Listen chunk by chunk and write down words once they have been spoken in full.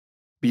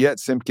Biet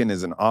Simkin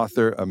is an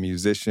author, a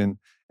musician,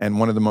 and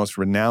one of the most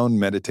renowned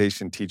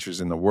meditation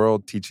teachers in the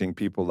world, teaching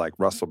people like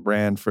Russell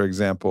Brand, for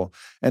example.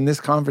 And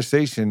this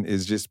conversation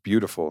is just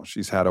beautiful.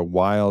 She's had a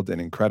wild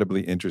and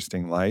incredibly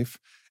interesting life,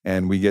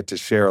 and we get to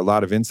share a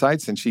lot of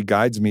insights, and she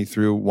guides me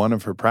through one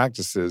of her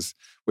practices,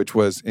 which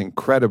was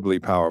incredibly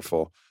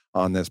powerful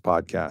on this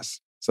podcast.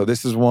 So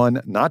this is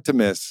one not to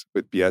miss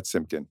with Biet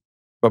Simkin.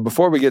 But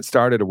before we get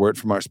started, a word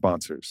from our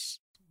sponsors.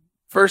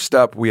 First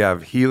up, we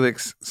have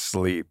Helix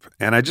Sleep.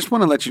 And I just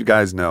want to let you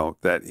guys know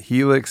that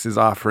Helix is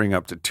offering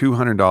up to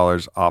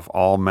 $200 off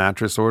all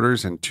mattress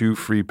orders and 2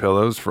 free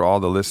pillows for all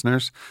the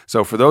listeners.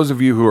 So for those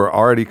of you who are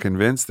already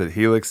convinced that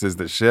Helix is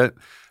the shit,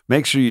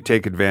 make sure you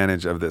take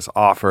advantage of this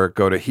offer.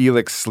 Go to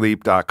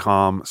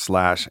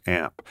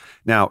helixsleep.com/amp.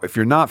 Now, if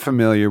you're not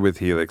familiar with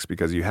Helix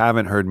because you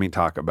haven't heard me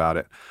talk about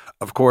it,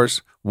 of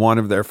course, one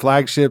of their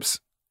flagships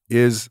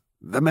is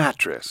the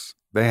mattress.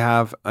 They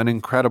have an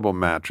incredible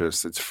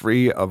mattress. It's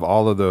free of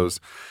all of those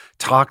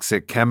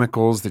toxic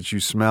chemicals that you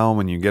smell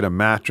when you get a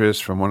mattress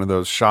from one of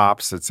those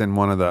shops that's in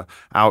one of the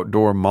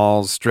outdoor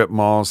malls, strip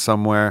malls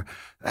somewhere.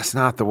 That's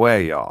not the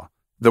way, y'all.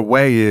 The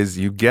way is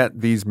you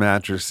get these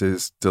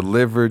mattresses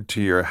delivered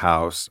to your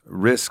house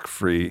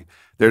risk-free.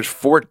 There's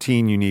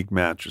 14 unique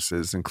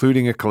mattresses,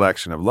 including a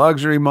collection of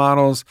luxury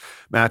models,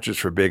 mattress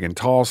for big and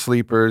tall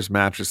sleepers,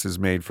 mattresses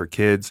made for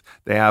kids.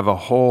 They have a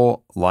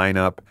whole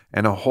lineup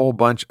and a whole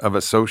bunch of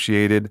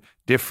associated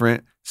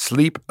different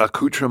sleep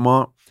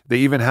accoutrements. They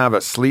even have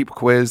a sleep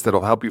quiz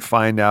that'll help you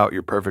find out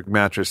your perfect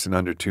mattress in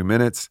under 2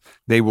 minutes.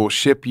 They will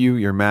ship you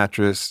your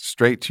mattress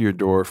straight to your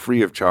door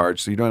free of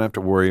charge, so you don't have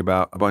to worry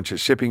about a bunch of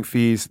shipping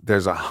fees.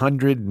 There's a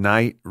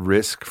 100-night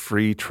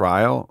risk-free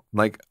trial.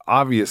 Like,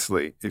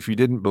 obviously, if you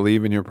didn't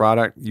believe in your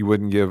product, you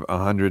wouldn't give a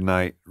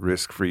 100-night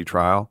risk-free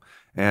trial.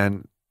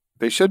 And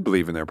they should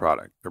believe in their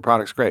product. Their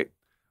product's great.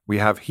 We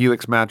have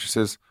Helix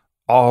mattresses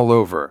all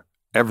over,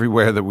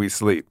 everywhere that we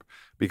sleep.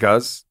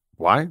 Because,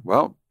 why?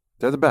 Well,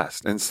 they're the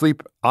best. And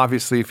sleep,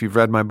 obviously, if you've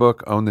read my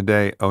book, Own the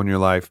Day, Own Your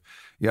Life,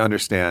 you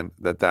understand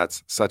that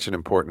that's such an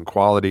important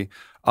quality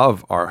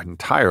of our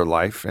entire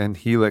life, and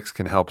Helix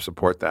can help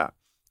support that.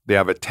 They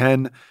have a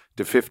 10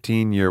 to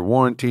 15-year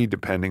warranty,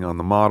 depending on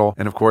the model.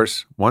 And of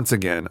course, once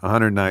again,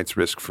 100 nights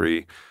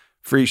risk-free,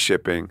 free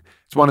shipping.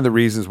 It's one of the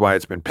reasons why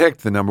it's been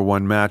picked the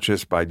 #1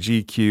 mattress by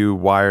GQ,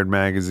 Wired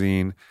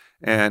Magazine,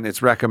 and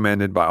it's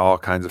recommended by all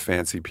kinds of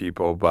fancy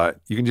people, but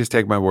you can just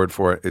take my word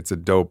for it. It's a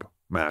dope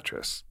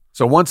mattress.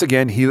 So once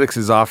again, Helix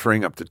is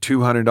offering up to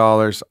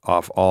 $200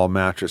 off all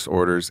mattress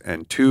orders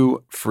and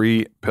 2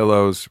 free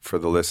pillows for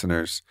the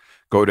listeners.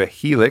 Go to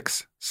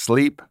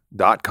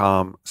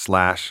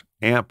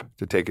helixsleep.com/amp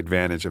to take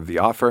advantage of the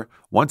offer.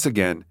 Once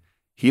again,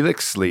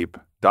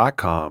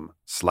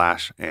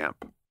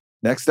 helixsleep.com/amp.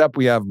 Next up,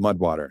 we have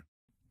Mudwater.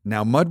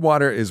 Now,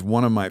 Mudwater is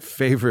one of my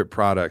favorite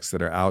products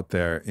that are out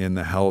there in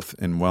the health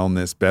and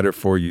wellness, better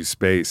for you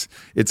space.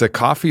 It's a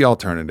coffee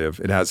alternative.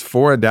 It has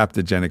 4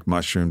 adaptogenic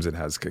mushrooms. It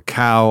has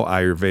cacao,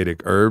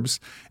 Ayurvedic herbs,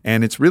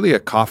 and it's really a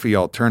coffee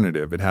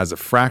alternative. It has a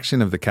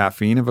fraction of the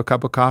caffeine of a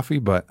cup of coffee,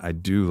 but I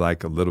do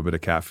like a little bit of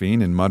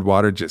caffeine, and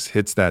Mudwater just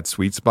hits that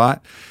sweet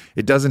spot.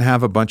 It doesn't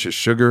have a bunch of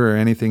sugar or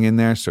anything in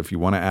there, so if you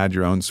want to add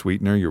your own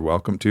sweetener, you're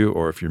welcome to,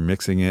 or if you're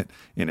mixing it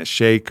in a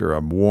shake or a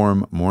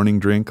warm morning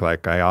drink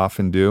like I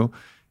often do.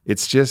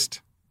 It's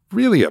just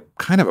really a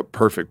kind of a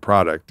perfect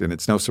product, and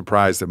it's no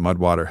surprise that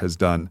Mudwater has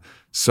done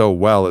so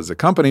well as a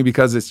company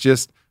because it's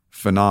just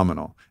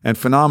phenomenal. And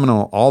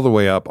phenomenal all the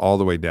way up, all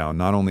the way down,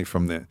 not only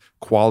from the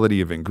quality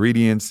of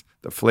ingredients,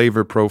 the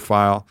flavor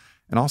profile,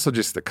 and also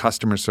just the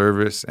customer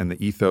service and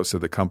the ethos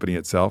of the company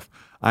itself.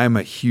 I am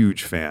a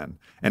huge fan.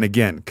 And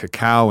again,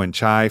 cacao and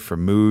chai for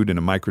mood and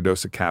a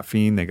microdose of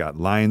caffeine. They got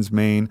lion's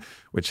mane,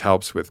 which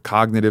helps with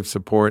cognitive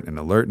support and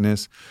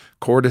alertness.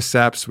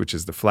 Cordyceps, which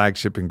is the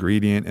flagship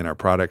ingredient in our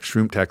product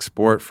Shroom Tech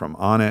Sport from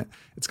Onnit.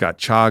 It's got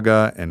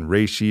chaga and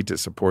reishi to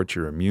support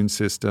your immune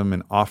system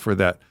and offer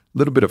that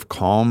little bit of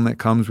calm that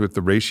comes with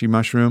the reishi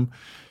mushroom.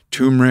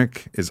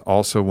 Turmeric is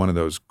also one of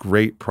those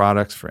great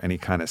products for any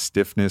kind of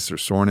stiffness or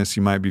soreness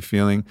you might be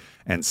feeling.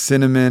 And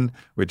cinnamon,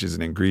 which is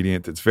an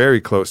ingredient that's very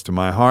close to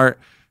my heart,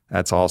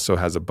 that also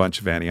has a bunch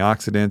of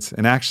antioxidants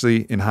and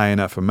actually in high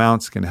enough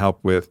amounts can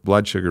help with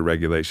blood sugar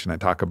regulation. I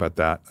talk about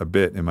that a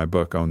bit in my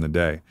book, Own the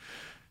Day.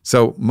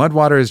 So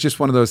Mudwater is just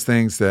one of those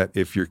things that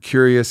if you're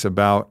curious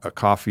about a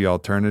coffee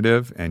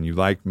alternative and you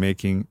like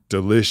making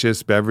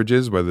delicious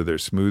beverages, whether they're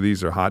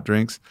smoothies or hot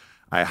drinks,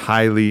 I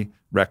highly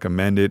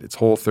recommend it. It's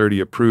Whole30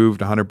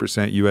 approved,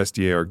 100%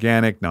 USDA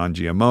organic,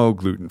 non-GMO,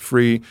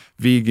 gluten-free,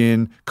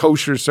 vegan,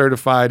 kosher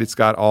certified. It's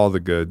got all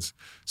the goods.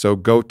 So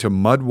go to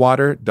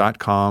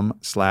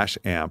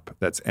mudwater.com/amp.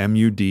 That's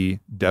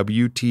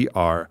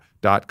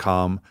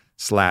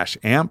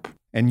MUDWTR.com/amp.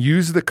 And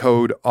use the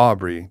code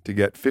Aubrey to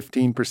get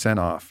 15%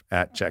 off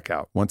at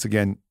checkout. Once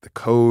again, the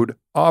code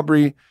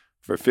Aubrey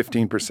for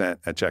 15%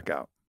 at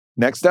checkout.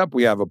 Next up,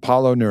 we have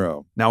Apollo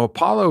Neuro. Now,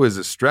 Apollo is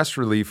a stress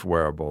relief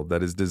wearable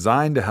that is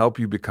designed to help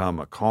you become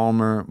a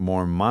calmer,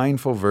 more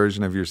mindful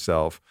version of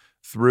yourself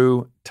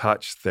through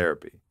touch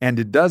therapy. And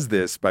it does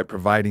this by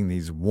providing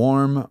these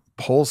warm,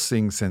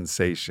 pulsing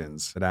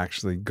sensations that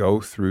actually go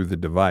through the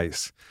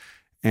device.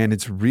 And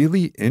it's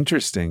really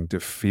interesting to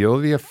feel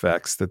the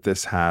effects that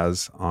this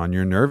has on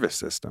your nervous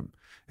system.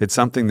 It's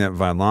something that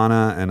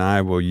Vailana and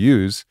I will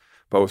use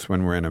both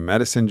when we're in a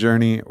medicine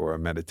journey or a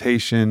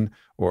meditation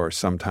or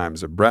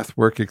sometimes a breath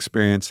work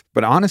experience.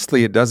 But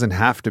honestly, it doesn't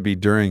have to be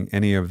during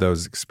any of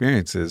those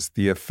experiences.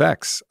 The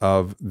effects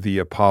of the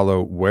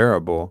Apollo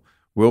wearable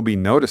will be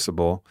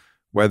noticeable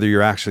whether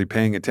you're actually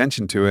paying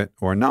attention to it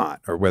or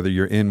not, or whether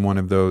you're in one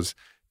of those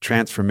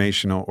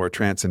transformational or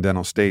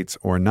transcendental states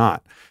or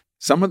not.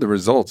 Some of the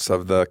results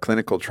of the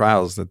clinical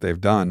trials that they've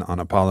done on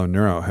Apollo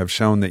Neuro have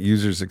shown that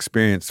users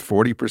experience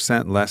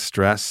 40% less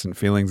stress and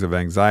feelings of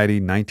anxiety,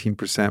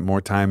 19%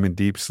 more time in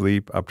deep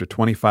sleep, up to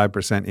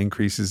 25%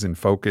 increases in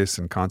focus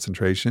and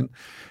concentration.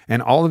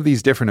 And all of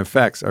these different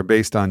effects are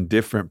based on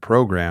different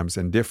programs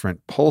and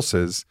different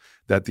pulses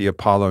that the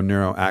Apollo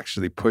Neuro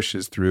actually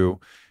pushes through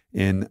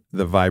in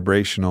the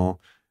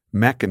vibrational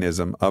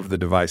mechanism of the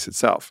device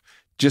itself.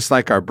 Just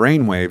like our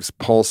brain waves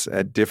pulse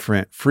at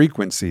different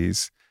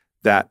frequencies,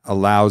 that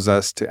allows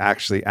us to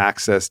actually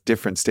access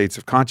different states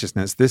of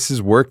consciousness. This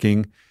is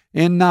working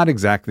in not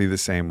exactly the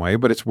same way,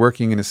 but it's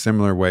working in a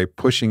similar way,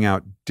 pushing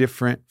out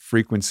different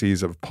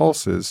frequencies of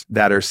pulses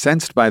that are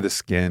sensed by the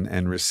skin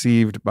and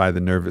received by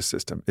the nervous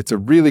system. It's a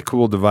really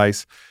cool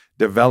device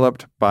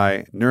developed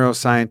by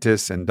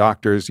neuroscientists and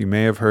doctors. You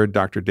may have heard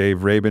Dr.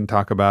 Dave Rabin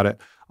talk about it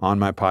on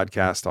my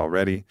podcast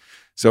already.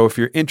 So if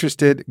you're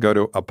interested, go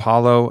to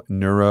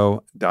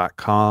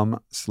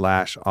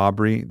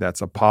apolloneuro.com/Aubrey.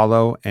 That's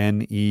Apollo,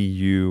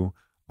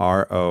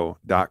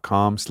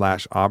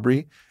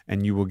 neuro.com/Aubrey,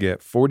 and you will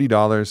get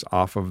 $40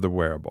 off of the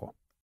wearable.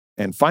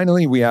 And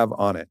finally, we have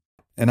Onnit.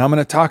 And I'm going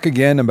to talk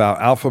again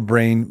about Alpha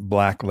Brain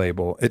Black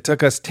Label. It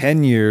took us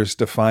 10 years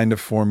to find a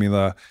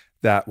formula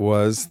that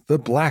was the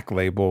Black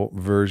Label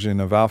version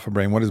of Alpha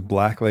Brain. What does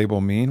Black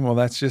Label mean? Well,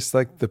 that's just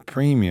like the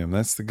premium.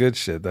 That's the good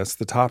shit. That's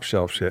the top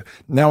shelf shit.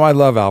 Now I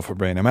love Alpha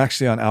Brain. I'm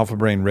actually on Alpha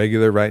Brain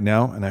regular right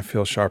now, and I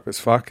feel sharp as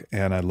fuck,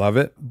 and I love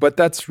it. But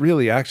that's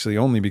really actually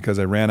only because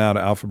I ran out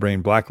of Alpha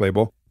Brain Black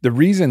Label. The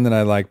reason that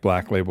I like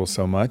Black Label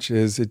so much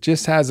is it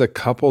just has a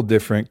couple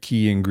different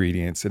key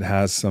ingredients. It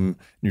has some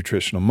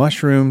nutritional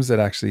mushrooms that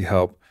actually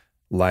help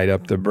light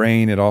up the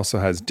brain. It also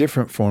has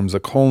different forms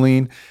of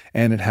choline,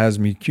 and it has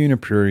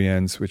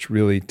mucunapurines, which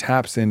really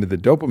taps into the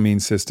dopamine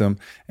system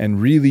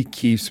and really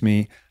keeps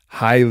me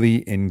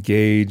highly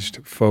engaged,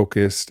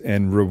 focused,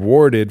 and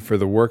rewarded for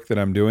the work that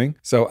I'm doing.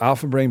 So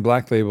Alpha Brain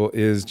Black Label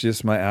is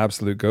just my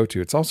absolute go-to.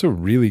 It's also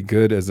really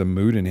good as a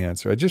mood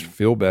enhancer. I just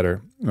feel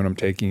better when I'm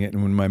taking it.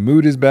 And when my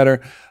mood is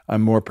better,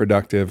 I'm more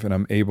productive and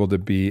I'm able to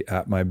be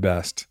at my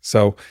best.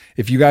 So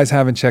if you guys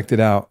haven't checked it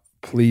out,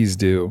 please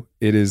do.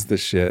 It is the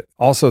shit.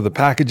 Also, the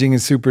packaging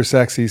is super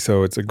sexy,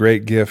 so it's a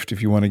great gift if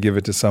you want to give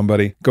it to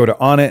somebody. Go to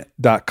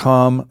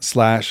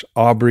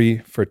onnit.com/Aubrey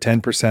for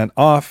 10%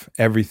 off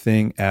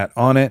everything at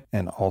Onnit,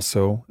 and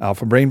also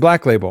Alpha Brain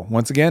Black Label.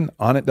 Once again,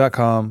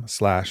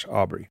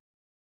 onnit.com/Aubrey.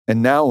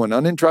 And now an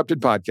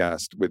uninterrupted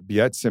podcast with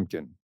Biet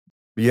Simkin.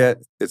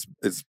 Biet, it's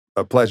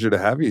a pleasure to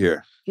have you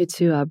here. You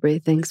too, Aubrey.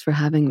 Thanks for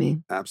having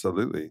me.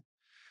 Absolutely.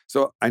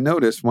 So I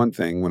noticed one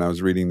thing when I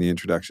was reading the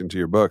introduction to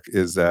your book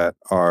is that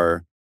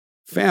our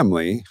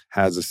family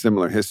has a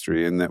similar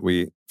history in that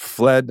we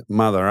fled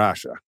Mother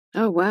Russia.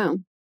 Oh, wow.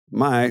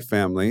 My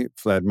family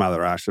fled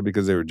Mother Russia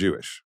because they were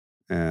Jewish.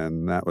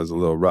 And that was a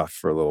little rough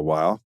for a little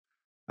while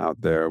out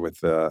there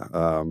with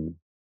the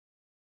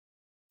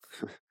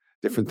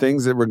different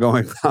things that were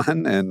going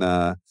on and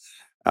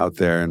out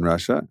there in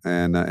Russia.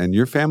 And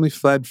your family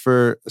fled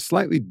for a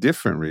slightly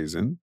different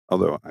reason,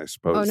 although I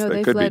suppose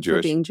they could be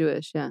Jewish. For being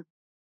Jewish, yeah.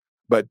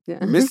 But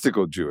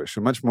mystical Jewish,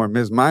 much more.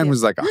 Mine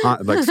was like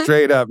like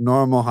straight up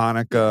normal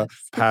Hanukkah,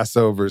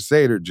 Passover,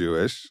 Seder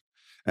Jewish,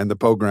 and the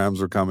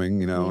pogroms were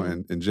coming,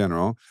 in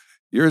general.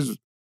 Yours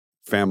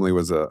family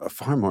was a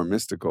far more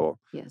mystical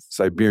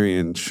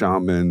Siberian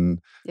shaman,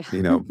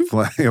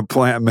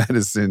 plant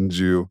medicine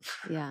Jew.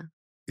 Yeah.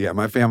 Yeah,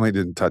 my family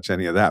didn't touch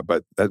any of that,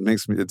 but that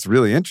makes it's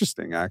really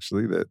interesting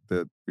actually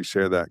that we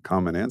share that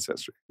common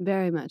ancestry.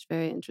 Very much,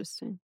 very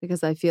interesting,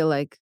 because I feel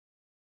like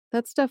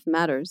that stuff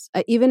matters.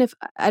 Even if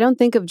I don't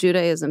think of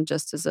Judaism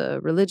just as a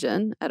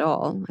religion at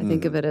all. I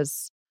think of it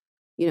as,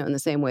 in the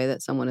same way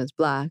that someone is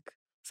Black,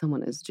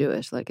 someone is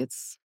Jewish. Like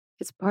it's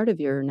part of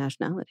your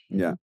nationality.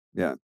 Yeah.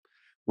 Yeah.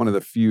 One of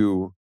the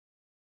few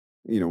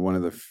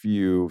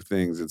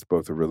things, it's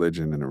both a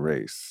religion and a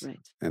race. Right.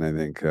 And I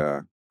think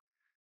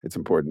it's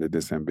important to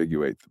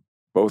disambiguate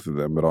both of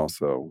them, but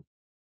also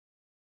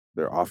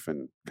they're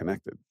often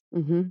connected.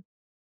 Mm-hmm.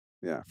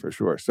 Yeah, for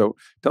sure. So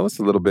tell us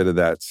a little bit of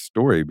that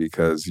story,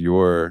 because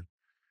your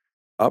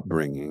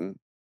upbringing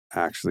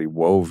actually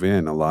wove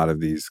in a lot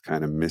of these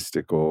kind of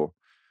mystical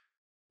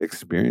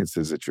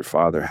experiences that your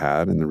father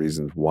had and the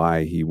reasons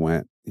why he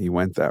went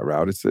that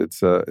route. It's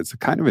a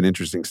kind of an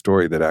interesting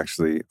story that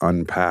actually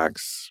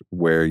unpacks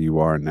where you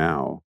are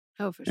now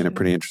in a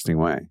pretty interesting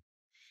way.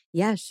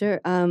 Yeah,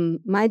 sure.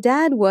 My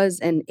dad was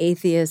an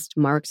atheist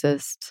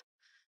Marxist,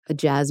 a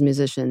jazz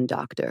musician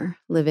doctor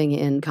living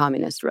in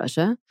communist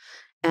Russia.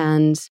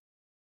 And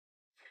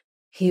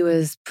he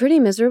was pretty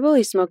miserable.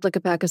 He smoked like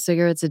a pack of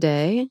cigarettes a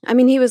day. I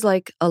mean, he was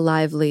like a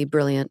lively,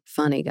 brilliant,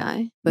 funny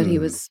guy, but he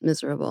was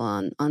miserable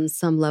on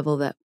some level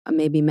that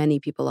maybe many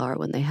people are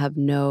when they have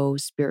no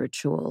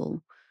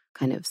spiritual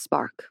kind of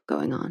spark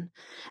going on.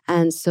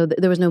 And so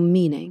there was no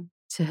meaning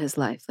to his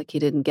life. Like he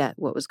didn't get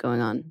what was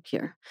going on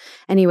here.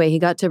 Anyway, he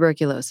got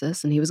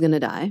tuberculosis and he was going to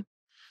die.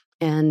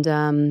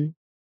 And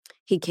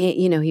he can't,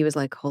 he was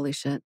like, holy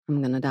shit,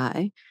 I'm going to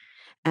die.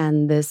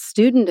 And this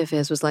student of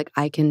his was like,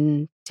 I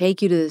can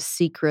take you to this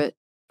secret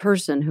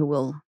person who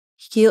will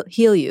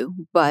heal you,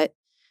 but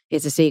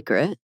it's a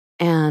secret.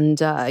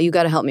 And you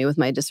got to help me with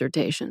my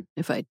dissertation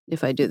if I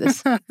do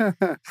this.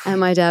 And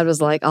my dad was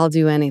like, I'll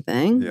do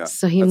anything. Yeah.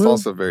 So he That's moved.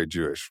 also very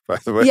Jewish, by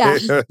the way. Yeah.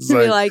 It's To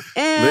be like,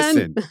 and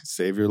listen,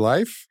 save your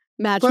life.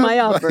 match my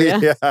offer. Yeah.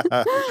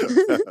 Yeah.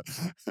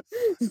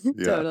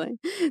 Totally.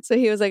 So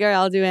he was like, all right,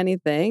 I'll do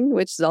anything,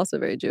 which is also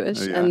very Jewish.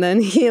 Yeah. And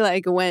then he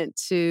like went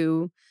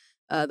to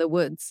the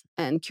woods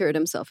and cured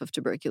himself of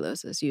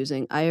tuberculosis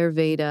using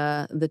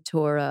Ayurveda, the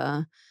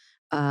Torah,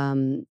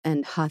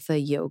 and Hatha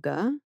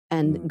yoga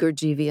and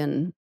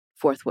Gurdjieffian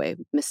fourth way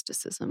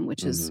mysticism,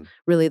 which is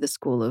really the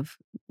school of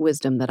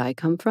wisdom that I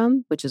come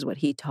from, which is what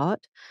he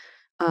taught.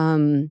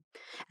 And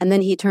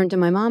then he turned to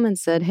my mom and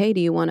said, hey,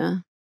 do you want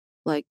to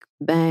like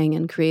bang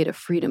and create a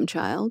freedom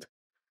child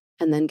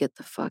and then get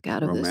the fuck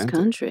out of this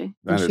country?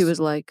 And she was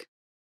like,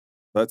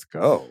 let's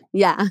go.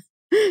 Yeah.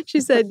 She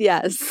said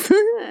yes.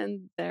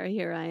 And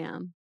here I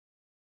am.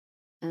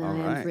 And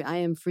I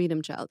am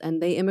freedom child.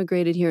 And they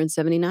immigrated here in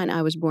 1979.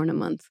 I was born a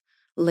month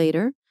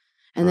later.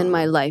 And then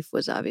my life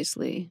was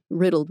obviously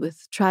riddled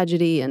with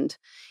tragedy. And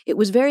it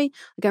was very,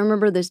 like, I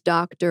remember this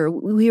doctor,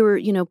 we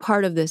were,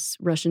 part of this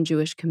Russian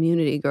Jewish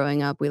community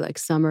growing up. We like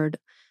summered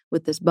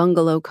with this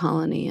bungalow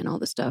colony and all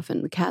the stuff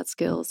and the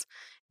Catskills.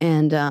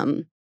 And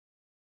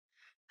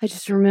I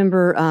just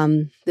remember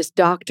this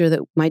doctor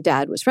that my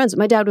dad was friends with.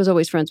 My dad was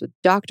always friends with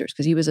doctors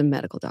because he was a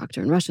medical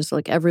doctor in Russia. So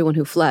like everyone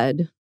who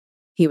fled,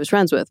 he was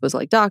friends with was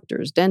like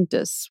doctors,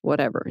 dentists,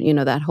 whatever,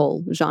 that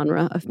whole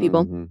genre of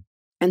people. Mm-hmm.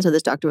 And so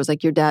this doctor was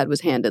like, your dad was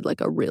handed like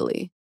a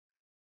really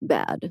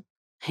bad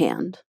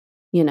hand,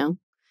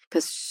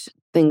 because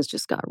things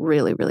just got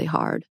really, really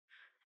hard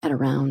at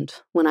around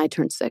when I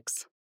turned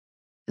 6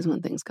 is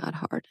when things got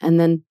hard.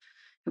 And then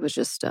it was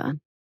just,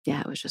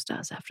 it was just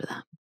us after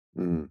that.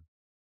 Mm.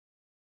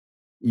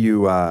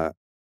 You, I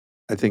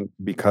think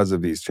because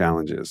of these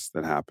challenges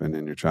that happened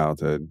in your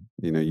childhood,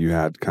 you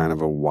had kind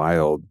of a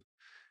wild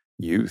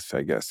youth,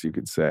 I guess you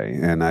could say.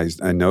 And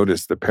I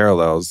noticed the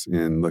parallels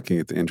in looking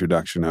at the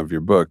introduction of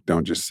your book.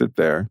 Don't just sit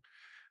there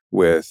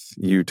with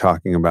you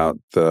talking about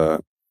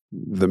the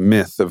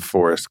myth of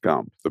Forrest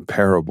Gump, the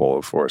parable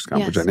of Forrest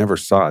Gump, which I never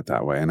saw it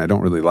that way. And I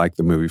don't really like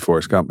the movie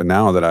Forrest Gump. But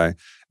now that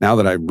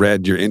I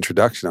read your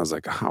introduction, I was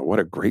like, what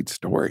a great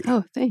story.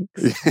 Oh,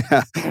 thanks.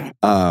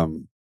 Yeah.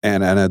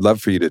 And I'd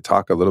love for you to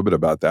talk a little bit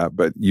about that.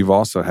 But you've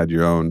also had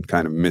your own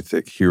kind of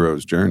mythic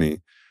hero's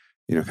journey,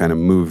 kind of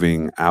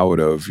moving out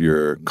of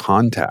your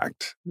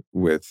contact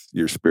with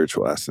your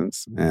spiritual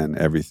essence and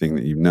everything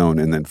that you've known,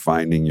 and then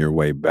finding your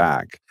way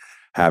back,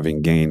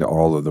 having gained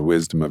all of the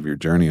wisdom of your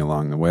journey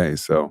along the way.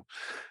 So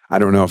I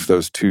don't know if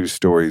those two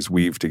stories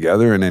weave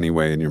together in any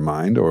way in your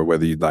mind or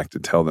whether you'd like to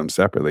tell them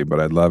separately, but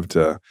I'd love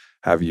to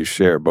have you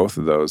share both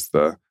of those,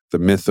 the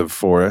myth of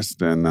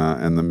Forrest and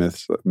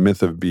the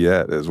myth of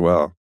Biet as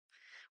well.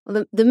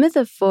 Well, the myth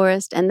of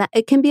Forrest, and that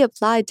it can be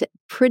applied to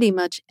pretty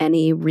much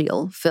any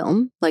real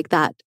film like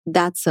that.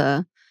 That's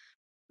a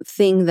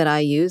thing that I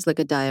use, like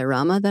a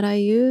diorama that I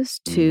use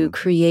to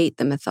create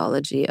the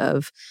mythology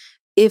of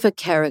if a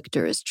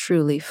character is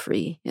truly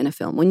free in a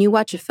film. When you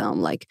watch a film,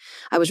 like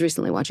I was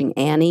recently watching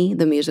Annie,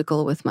 the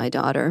musical with my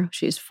daughter,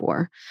 she's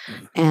 4,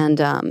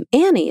 and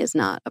Annie is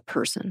not a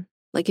person.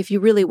 Like if you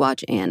really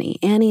watch Annie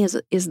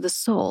is the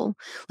soul.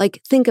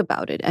 Like think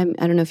about it. I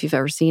don't know if you've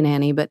ever seen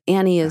Annie, but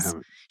Annie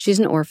she's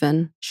an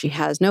orphan. She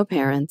has no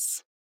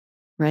parents,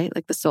 right?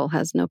 Like the soul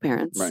has no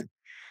parents. Right.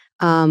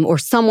 Or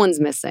someone's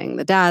missing.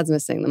 The dad's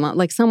missing. The mom,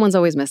 like someone's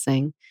always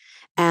missing.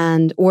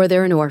 Or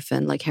they're an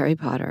orphan, like Harry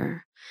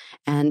Potter.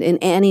 And in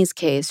Annie's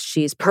case,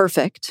 she's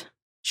perfect.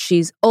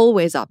 She's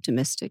always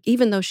optimistic,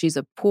 even though she's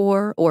a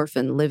poor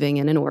orphan living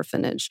in an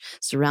orphanage,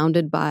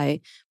 surrounded by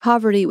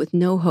poverty with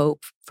no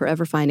hope for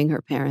ever finding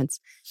her parents.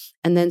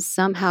 And then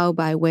somehow,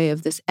 by way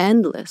of this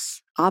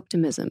endless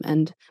optimism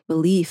and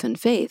belief and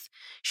faith,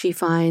 she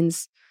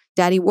finds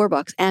Daddy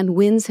Warbucks and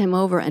wins him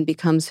over and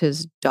becomes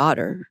his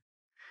daughter.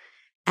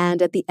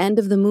 And at the end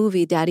of the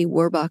movie, Daddy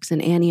Warbucks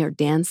and Annie are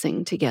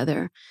dancing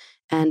together.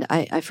 And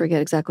I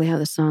forget exactly how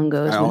the song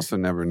goes. I also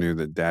never knew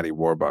that Daddy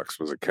Warbucks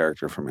was a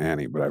character from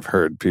Annie, but I've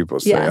heard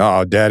people say,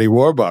 "Oh, Daddy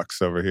Warbucks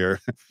over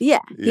here." Yeah,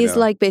 he's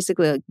like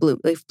basically like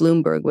if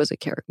Bloomberg was a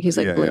character. He's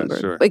like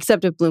Bloomberg, sure.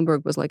 Except if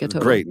Bloomberg was like a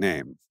total great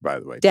name, by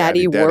the way,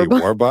 Daddy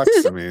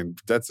Warbucks. I mean,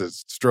 that's a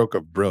stroke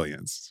of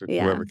brilliance.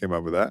 Whoever came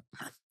up with that,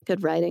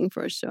 good writing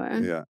for sure.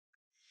 Yeah.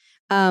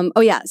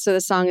 Oh yeah, so the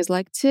song is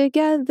like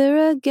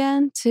 "Together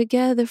Again,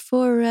 Together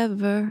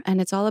Forever," and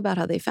it's all about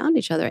how they found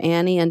each other,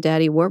 Annie and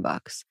Daddy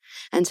Warbucks.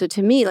 And so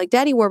to me, like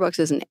Daddy Warbucks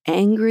is an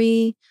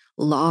angry,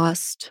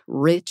 lost,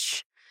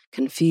 rich,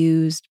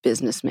 confused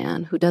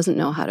businessman who doesn't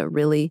know how to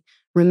really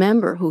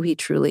remember who he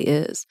truly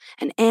is.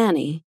 And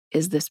Annie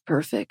is this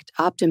perfect,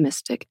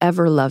 optimistic,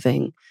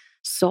 ever-loving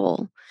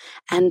soul.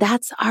 And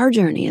that's our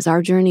journey.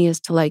 Our journey is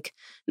to like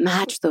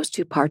match those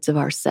two parts of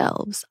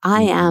ourselves.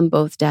 I am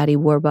both Daddy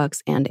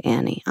Warbucks and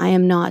Annie. I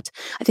am not,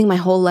 I think my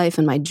whole life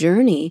and my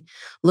journey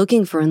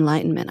looking for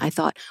enlightenment, I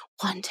thought,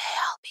 one day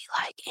I'll be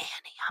like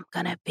Annie. I'm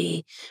going to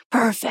be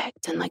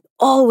perfect and like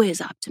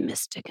always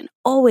optimistic and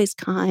always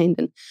kind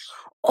and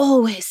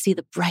always see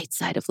the bright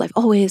side of life,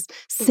 always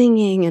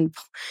singing. And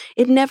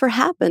it never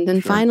happened.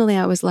 And finally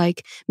I was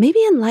like, maybe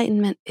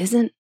enlightenment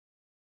isn't,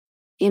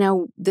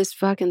 this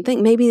fucking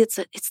thing. Maybe it's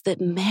the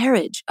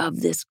marriage of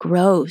this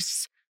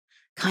gross,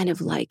 kind of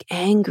like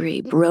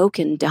angry,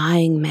 broken,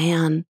 dying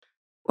man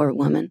or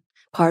woman,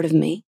 part of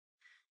me,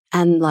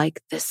 and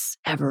like this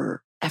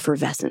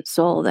effervescent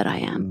soul that I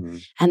am. Mm-hmm.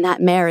 And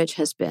that marriage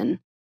has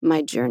been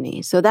my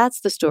journey. So that's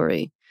the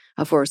story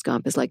of Forrest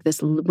Gump, is like this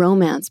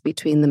romance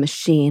between the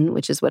machine,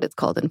 which is what it's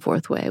called in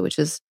Fourth Way, which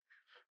is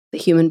the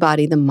human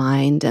body, the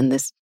mind, and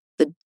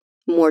the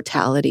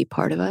mortality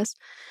part of us,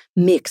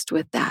 mixed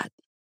with that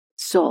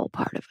soul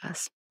part of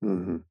us.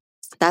 Mm-hmm.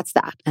 That's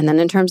that. And then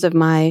in terms of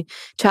my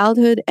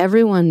childhood,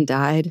 everyone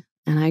died.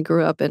 And I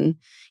grew up in,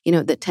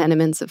 the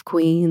tenements of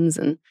Queens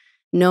and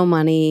no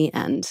money.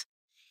 And,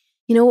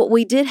 what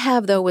we did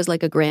have, though, was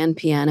like a grand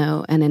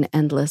piano and an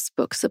endless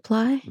book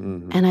supply.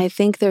 Mm-hmm. And I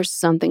think there's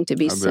something to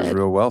be said. There's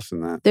real wealth in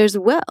that. There's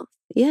wealth.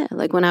 Yeah.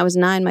 Like when I was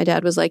 9, my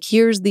dad was like,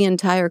 here's the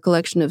entire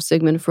collection of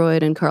Sigmund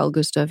Freud and Carl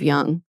Gustav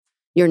Jung.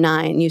 You're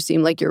 9, you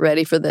seem like you're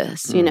ready for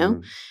this,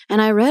 And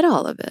I read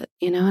all of it,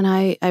 and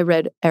I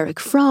read Erich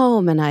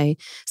Fromm and I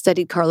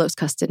studied Carlos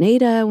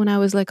Castaneda when I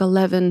was like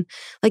 11.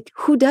 Like,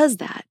 who does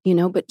that,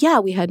 But yeah,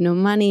 we had no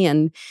money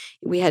and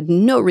we had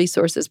no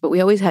resources, but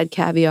we always had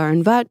caviar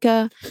and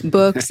vodka,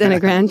 books, and a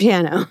grand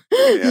piano.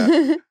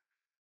 Yeah.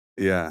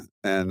 Yeah.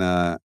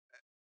 And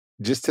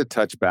just to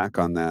touch back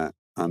on that,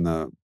 on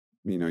the,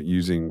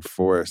 using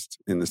Forrest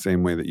in the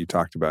same way that you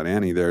talked about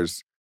Annie,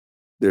 there's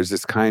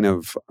this kind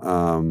of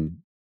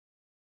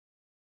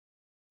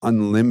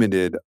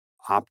unlimited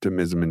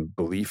optimism and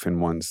belief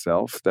in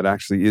oneself that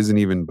actually isn't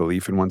even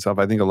belief in oneself.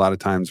 I think a lot of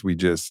times we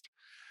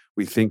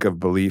think of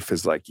belief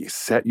as like you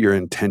set your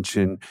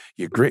intention,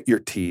 you grit your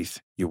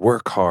teeth, you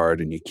work hard,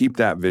 and you keep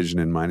that vision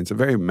in mind. It's a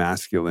very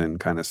masculine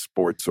kind of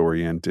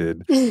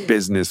sports-oriented,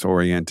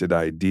 business-oriented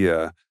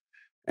idea.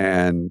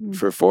 And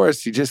for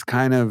Forrest, he just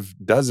kind of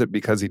does it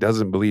because he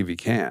doesn't believe he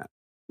can.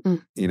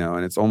 And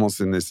it's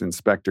almost in this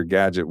Inspector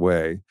Gadget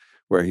way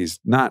where he's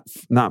not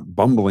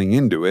bumbling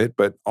into it,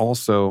 but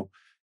also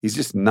he's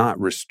just not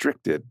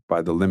restricted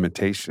by the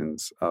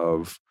limitations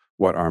of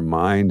what our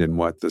mind and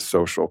what the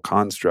social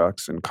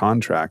constructs and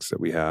contracts that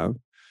we have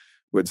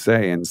would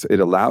say. And it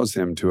allows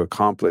him to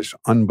accomplish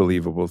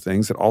unbelievable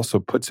things. It also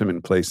puts him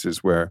in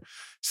places where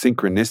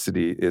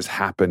synchronicity is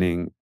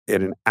happening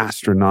in an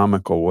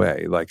astronomical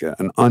way, like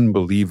an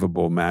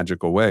unbelievable,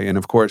 magical way. And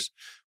of course,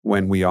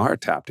 when we are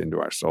tapped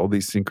into our soul,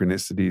 these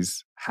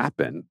synchronicities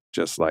happen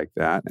just like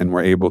that. And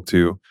we're able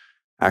to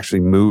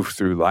actually move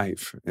through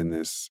life in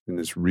this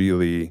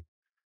really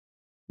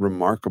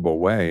remarkable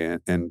way.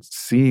 And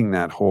seeing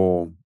that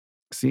whole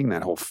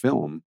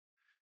film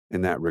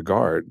in that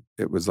regard,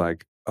 it was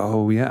like,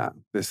 oh yeah,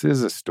 this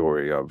is the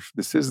story of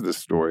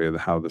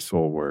how the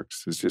soul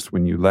works. It's just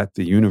when you let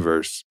the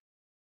universe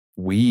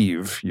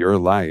weave your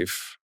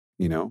life,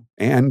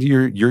 and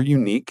you're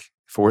unique.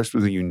 Forrest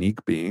was a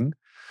unique being.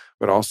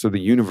 But also the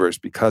universe,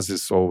 because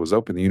his soul was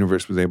open, the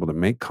universe was able to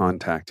make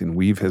contact and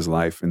weave his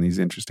life in these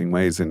interesting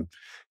ways. And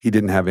he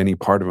didn't have any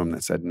part of him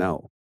that said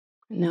no.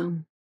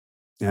 No.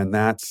 And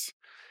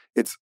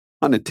it's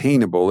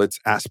unattainable. It's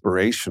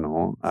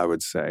aspirational, I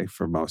would say,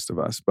 for most of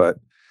us. But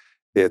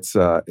it's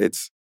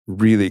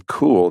really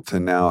cool to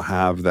now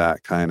have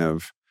that kind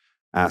of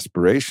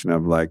aspiration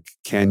of like,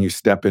 can you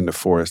step into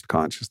Forrest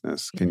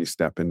consciousness? Can you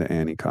step into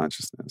Annie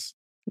consciousness?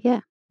 Yeah.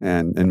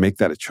 And make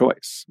that a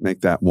choice, make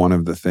that one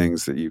of the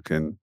things that you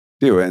can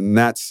do. And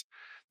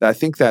I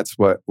think that's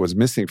what was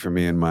missing for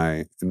me in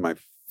my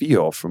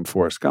feel from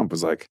Forrest Gump,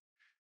 was like,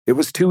 it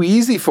was too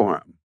easy for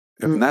him.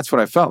 And that's what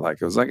I felt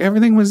like. It was like,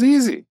 everything was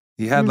easy.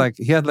 He had like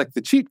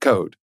the cheat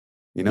code,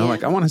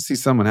 like I want to see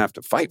someone have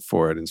to fight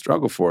for it and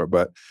struggle for it.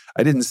 But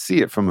I didn't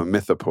see it from a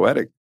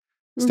mythopoetic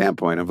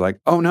standpoint of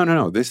like, oh,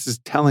 no, this is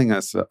telling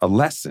us a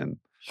lesson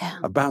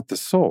about the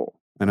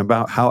soul and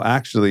about how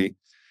actually,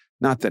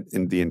 not that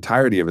in the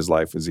entirety of his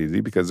life was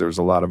easy, because there was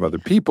a lot of other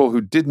people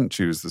who didn't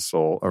choose the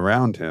soul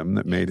around him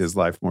that made his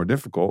life more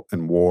difficult,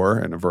 and war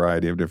and a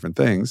variety of different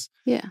things.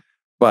 Yeah.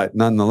 But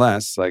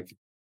nonetheless, like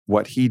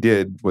what he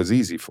did was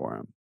easy for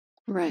him.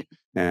 Right.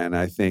 And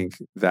I think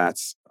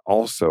that's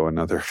also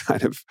another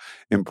kind of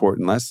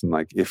important lesson.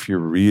 Like if you're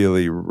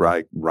really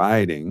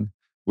riding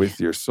with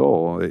your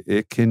soul,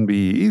 it can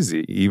be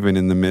easy, even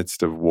in the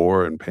midst of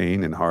war and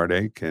pain and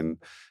heartache and,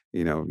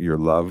 your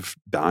love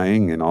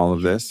dying and all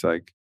of this.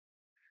 Like,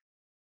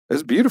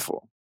 it's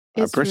beautiful.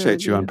 I It's really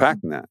appreciate you beautiful.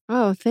 unpacking that.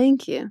 Oh,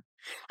 thank you.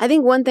 I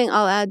think one thing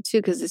I'll add too,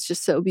 because it's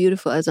just so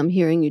beautiful as I'm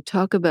hearing you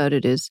talk about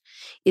it, is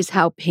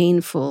how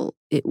painful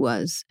it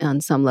was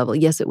on some level.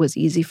 Yes, it was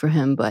easy for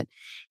him, but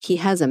he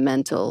has a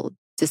mental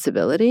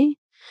disability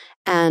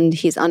and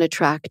he's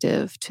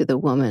unattractive to the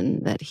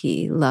woman that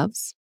he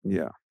loves.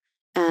 Yeah.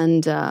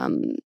 And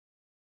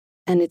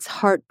it's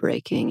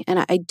heartbreaking.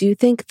 And I do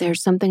think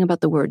there's something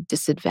about the word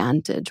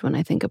disadvantage when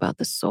I think about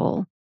the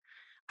soul.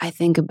 I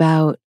think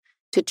about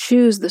to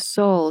choose the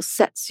soul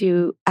sets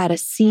you at a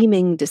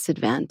seeming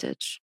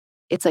disadvantage.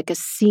 It's like a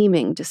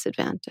seeming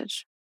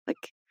disadvantage.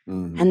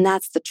 And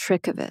that's the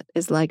trick of it,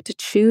 is like to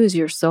choose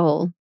your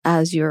soul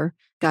as your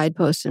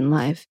guidepost in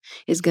life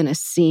is going to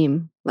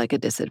seem like a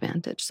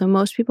disadvantage. So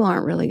most people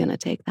aren't really going to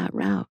take that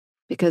route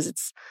because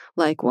it's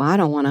like, well, I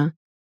don't want to,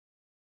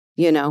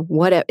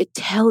 whatever. It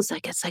tells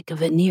it's like a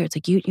veneer. It's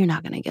like, you're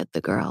not going to get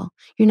the girl.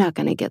 You're not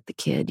going to get the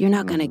kid. You're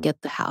not going to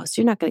get the house.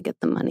 You're not going to get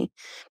the money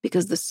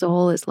because the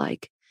soul is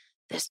like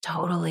this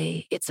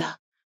totally, it's a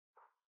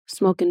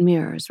smoke and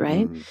mirrors,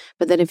 right?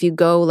 But then if you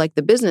go like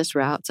the business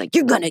route, it's like,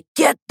 you're going to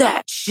get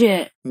that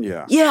shit.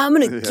 Yeah. Yeah, I'm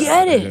going to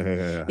get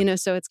it. Yeah.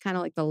 So it's kind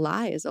of like the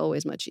lie is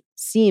always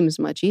seems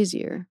much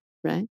easier,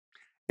 right?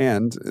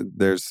 And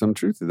there's some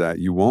truth to that.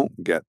 You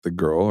won't get the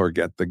girl or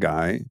get the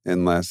guy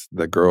unless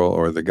the girl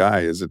or the guy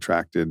is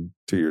attracted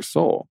to your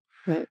soul.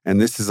 Right. And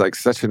this is like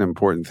such an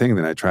important thing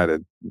that I try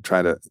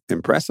to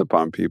impress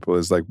upon people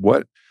is like,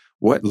 what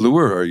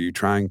lure are you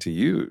trying to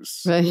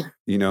use? Right.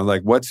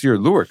 Like what's your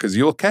lure? Because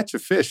you'll catch a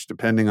fish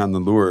depending on the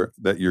lure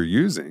that you're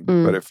using.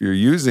 But if you're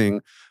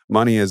using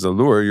money as a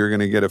lure, you're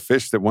going to get a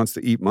fish that wants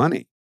to eat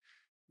money.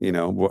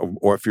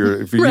 Or if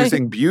you're Right.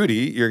 using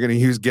beauty, you're going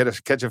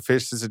to catch a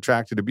fish that's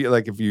attracted to beauty.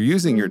 Like if you're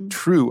using your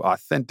true,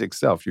 authentic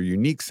self, your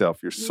unique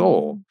self, your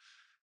soul,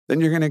 then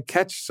you're going to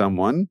catch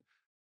someone,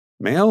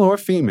 male or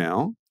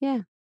female,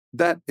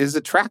 that is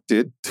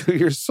attracted to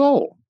your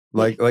soul.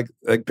 Like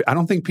I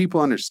don't think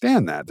people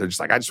understand that. They're just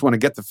like, I just want to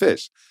get the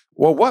fish.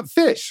 Well, what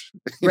fish?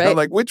 Right.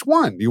 Like which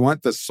one? You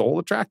want the soul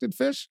attracted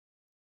fish?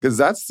 Because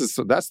that's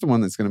the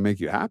one that's going to make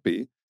you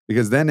happy.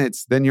 Because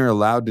then you're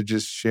allowed to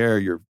just share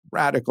your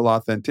radical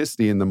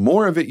authenticity. And the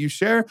more of it you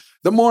share,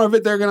 the more of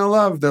it they're going to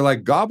love. They're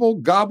like, gobble,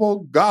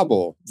 gobble,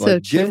 gobble. So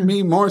like, give true.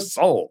 me more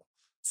soul.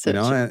 So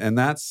true. And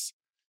that's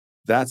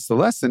the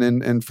lesson.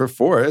 And for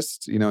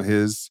Forrest,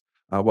 his,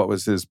 what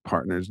was his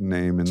partner's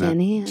name in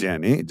Jenny. that?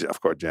 Jenny. Of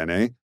course,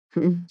 Jenny.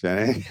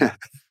 Jenny.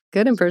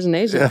 Good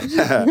impersonation.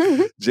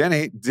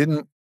 Jenny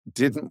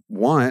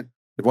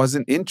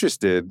wasn't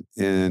interested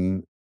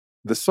in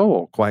the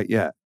soul quite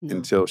yet. No.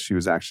 Until she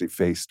was actually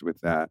faced with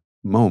that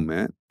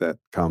moment that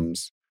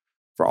comes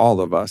for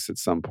all of us at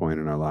some point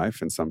in our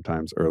life, and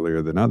sometimes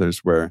earlier than others,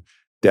 where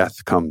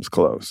death comes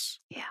close.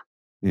 Yeah.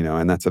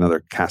 And that's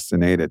another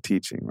Castaneda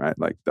teaching, right?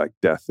 Like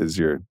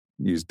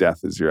use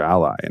death as your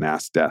ally and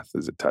ask death,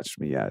 has it touched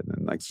me yet?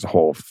 And like this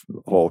whole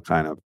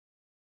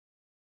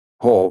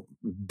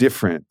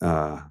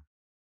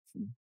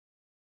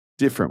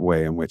different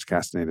way in which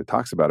Castaneda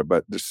talks about it.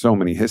 But there's so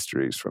many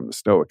histories, from the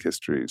Stoic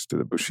histories to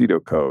the Bushido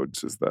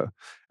codes, is the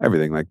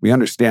everything. Like we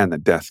understand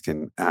that death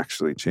can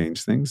actually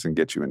change things and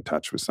get you in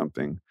touch with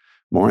something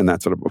more. And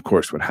that's of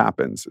course what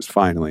happens is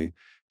finally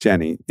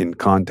Jenny, in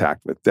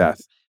contact with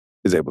death,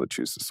 is able to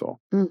choose the soul.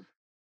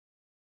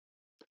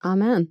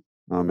 Amen.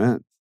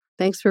 Amen.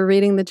 Thanks for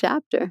reading the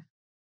chapter.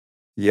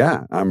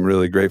 Yeah, I'm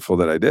really grateful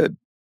that I did,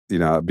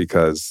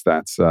 because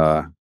that's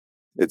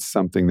it's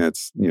something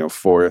that's,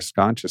 Forrest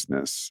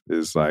consciousness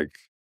is like,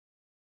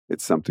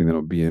 it's something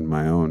that'll be in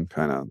my own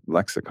kind of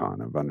lexicon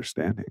of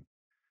understanding.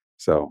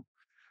 So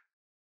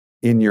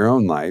in your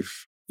own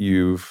life,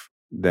 you've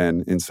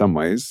then in some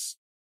ways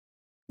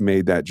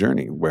made that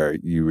journey where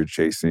you were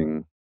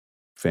chasing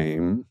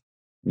fame,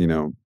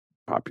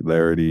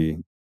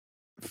 popularity,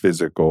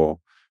 physical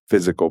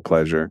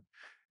pleasure.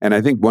 And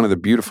I think one of the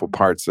beautiful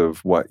parts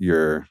of what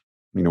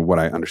what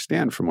I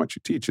understand from what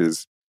you teach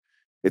is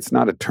it's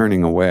not a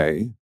turning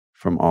away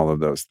from all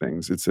of those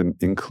things. It's an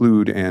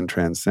include and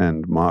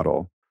transcend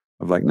model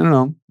of like,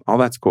 no, all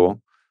that's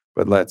cool,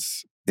 but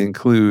let's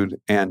include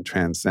and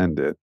transcend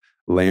it,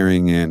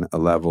 layering in a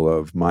level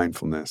of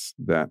mindfulness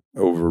that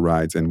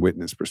overrides and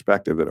witness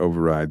perspective that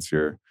overrides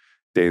your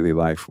daily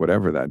life,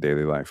 whatever that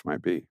daily life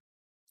might be.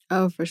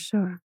 Oh, for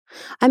sure.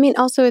 I mean,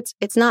 also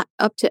it's not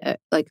up to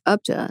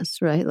us,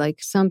 right?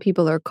 Like some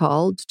people are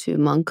called to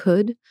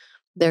monkhood.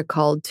 They're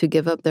called to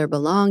give up their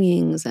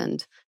belongings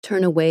and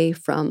turn away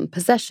from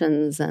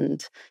possessions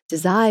and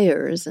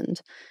desires.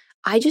 And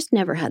I just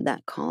never had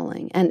that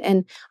calling.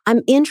 And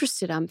I'm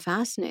interested, I'm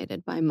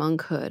fascinated by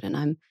monkhood.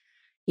 And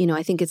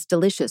I think it's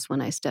delicious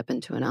when I step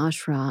into an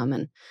ashram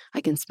and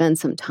I can spend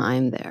some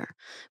time there.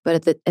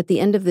 But at the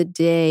end of the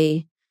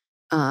day,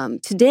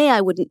 today I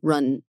wouldn't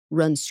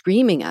run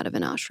screaming out of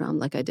an ashram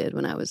like I did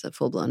when I was a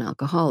full-blown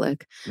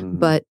alcoholic. Mm-hmm.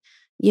 But,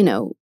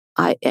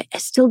 I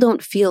still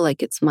don't feel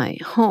like it's my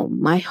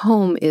home. My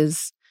home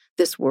is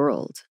this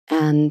world,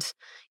 and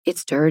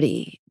it's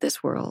dirty,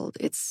 this world.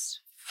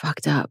 It's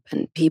fucked up,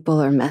 and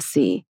people are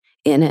messy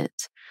in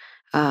it.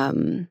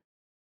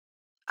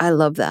 I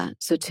love that.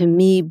 So to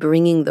me,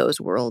 bringing those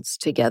worlds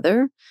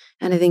together,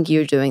 and I think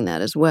you're doing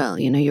that as well,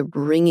 you're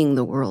bringing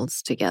the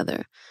worlds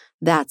together.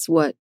 That's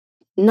what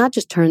not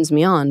just turns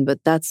me on, but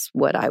that's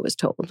what I was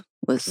told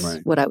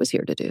was what I was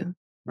here to do.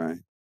 Right.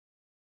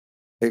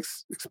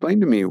 Explain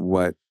to me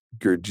what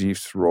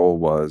Gurdjieff's role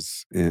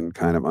was in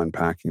kind of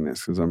unpacking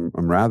this, because I'm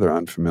rather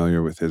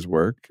unfamiliar with his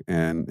work,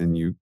 and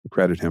you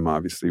credit him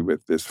obviously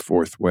with this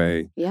fourth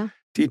way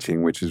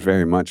teaching, which is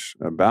very much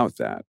about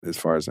that, as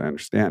far as I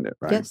understand it,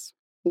 right? Yes.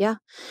 Yeah.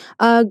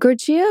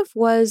 Gurdjieff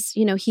was,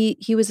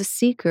 he was a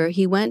seeker.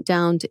 He went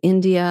down to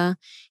India.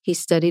 He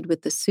studied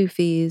with the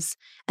Sufis,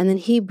 and then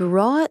he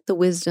brought the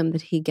wisdom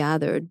that he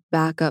gathered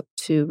back up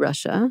to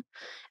Russia,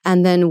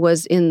 and then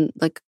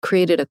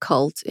created a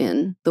cult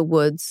in the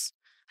woods.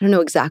 I don't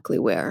know exactly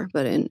where,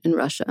 but in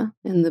Russia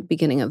in the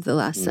beginning of the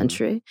last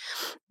century.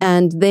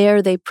 And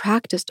there they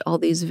practiced all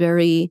these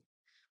very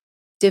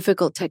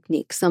difficult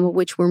techniques, some of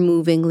which were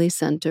movingly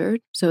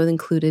centered. So it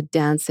included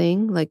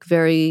dancing, like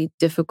very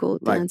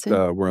difficult dancing.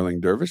 Like the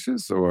whirling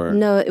dervishes, or?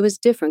 No, it was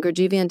different.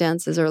 Gurdjieffian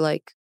dances are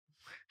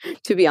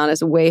to be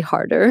honest, way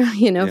harder,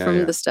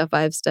 from the stuff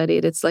I've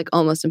studied. It's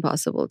almost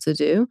impossible to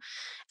do.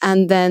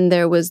 And then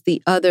there was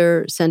the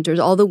other centers.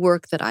 All the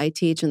work that I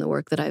teach and the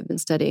work that I've been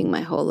studying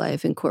my whole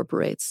life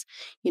incorporates,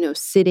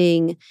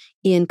 sitting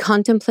in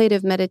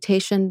contemplative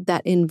meditation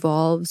that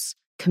involves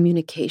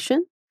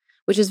communication,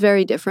 which is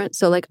very different.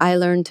 So I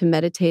learned to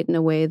meditate in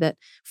a way that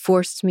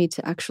forced me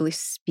to actually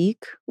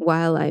speak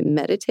while I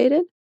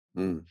meditated.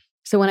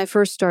 So when I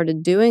first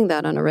started doing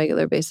that on a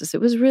regular basis, it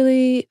was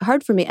really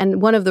hard for me.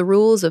 And one of the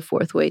rules of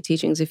fourth way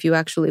teachings, if you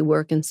actually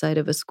work inside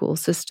of a school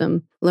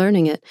system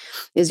learning it,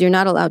 is you're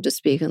not allowed to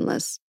speak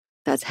unless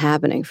that's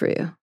happening for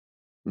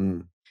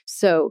you.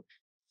 So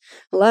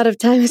a lot of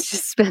time is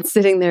just spent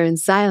sitting there in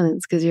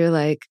silence because you're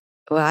like,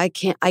 well, I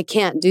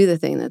can't do the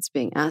thing that's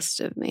being asked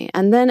of me.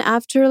 And then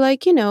after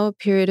a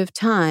period of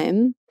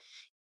time,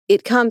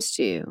 it comes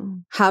to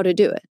you how to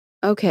do it.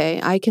 Okay,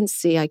 I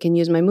can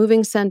use my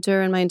moving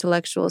center and my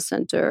intellectual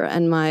center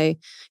and my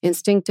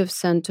instinctive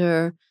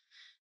center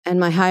and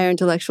my higher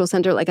intellectual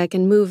center. I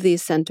can move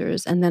these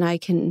centers and then I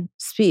can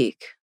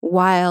speak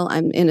while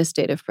I'm in a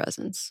state of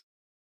presence.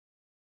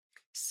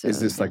 So,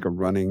 is this like a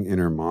running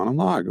inner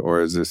monologue,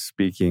 or is this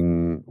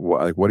speaking,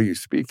 what are you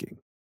speaking?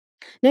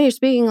 No, you're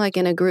speaking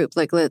in a group.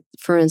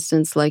 For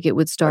instance, it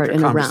would start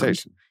in a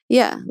round.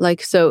 Yeah.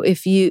 So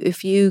if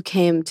you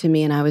came to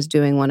me and I was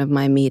doing one of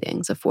my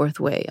meetings, a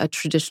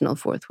traditional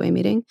fourth way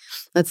meeting,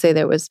 let's say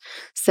there was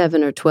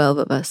 7 or 12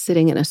 of us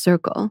sitting in a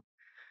circle,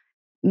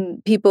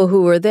 people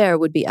who were there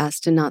would be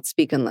asked to not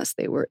speak unless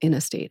they were in a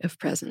state of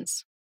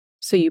presence.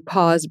 So you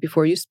pause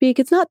before you speak.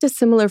 It's not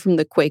dissimilar from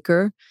the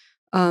Quaker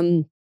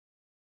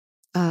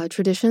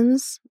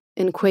traditions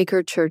in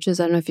Quaker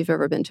churches. I don't know if you've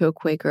ever been to a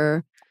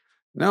Quaker.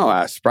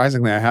 No,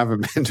 surprisingly, I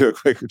haven't been to a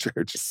Quaker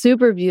church.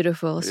 Super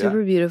beautiful,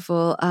 super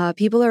beautiful.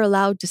 People are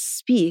allowed to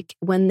speak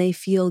when they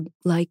feel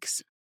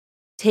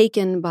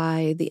taken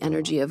by the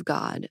energy of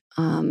God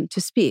to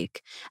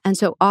speak. And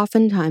so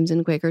oftentimes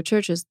in Quaker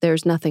churches,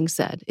 there's nothing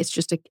said. It's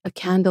just a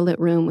candlelit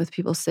room with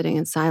people sitting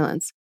in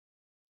silence.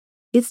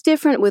 It's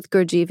different with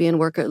Gurdjieffian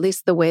work, or at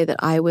least the way that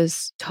I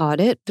was taught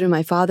it through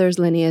my father's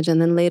lineage.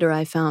 And then later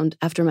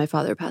after my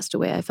father passed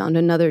away, I found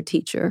another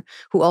teacher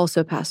who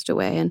also passed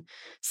away and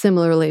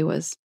similarly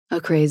was a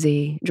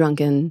crazy,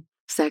 drunken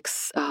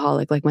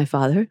sexaholic like my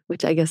father,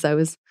 which I guess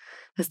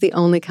that's the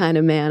only kind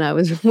of man I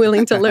was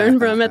willing to learn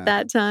from at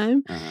that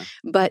time.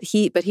 But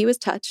he was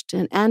touched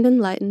and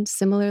enlightened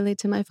similarly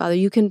to my father.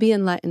 You can be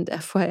enlightened,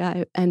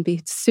 FYI, and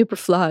be super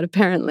flawed,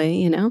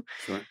 apparently,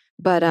 Sure.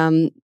 But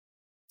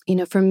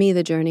for me,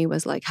 the journey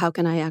was how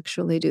can I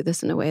actually do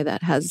this in a way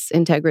that has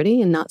integrity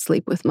and not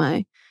sleep with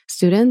my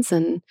students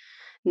and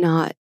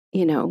not,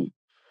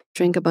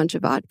 drink a bunch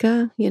of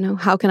vodka?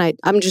 How can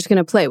I'm just going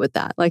to play with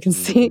that, and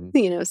see,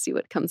 see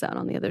what comes out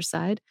on the other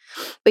side.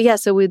 But yeah,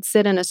 so we'd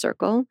sit in a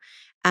circle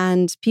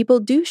and people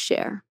do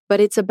share, but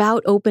it's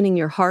about opening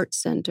your heart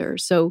center.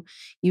 So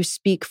you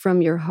speak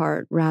from your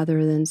heart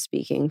rather than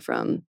speaking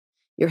from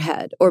your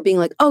head or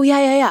being oh,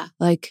 yeah.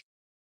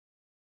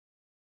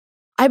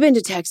 I've been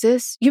to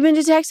Texas. You've been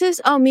to Texas?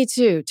 Oh, me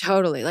too.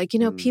 Totally.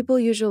 People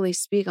usually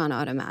speak on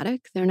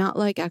automatic. They're not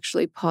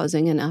actually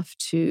pausing enough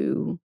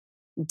to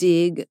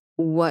dig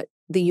what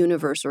the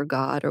universe or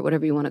God or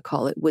whatever you want to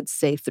call it would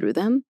say through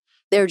them.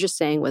 They're just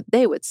saying what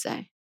they would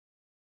say.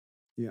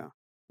 Yeah.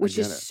 Which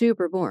is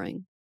super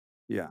boring.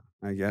 Yeah,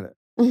 I get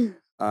it.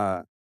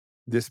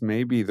 This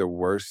may be the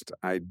worst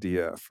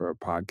idea for a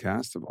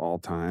podcast of all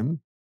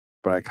time,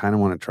 but I kind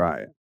of want to try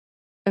it.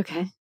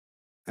 Okay.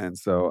 And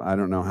so I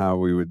don't know how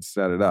we would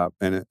set it up.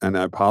 And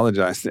I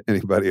apologize to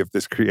anybody if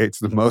this creates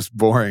the most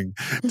boring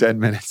 10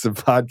 minutes of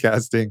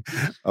podcasting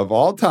of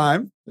all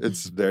time.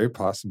 It's very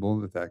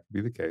possible that could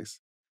be the case.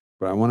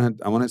 But I want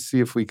to see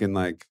if we can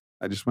I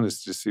just want to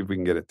just see if we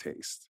can get a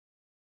taste.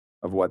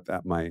 of what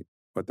that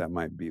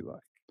might be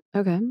like.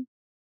 Okay.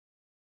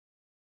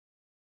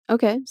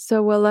 Okay.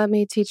 So, well, let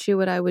me teach you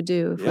what I would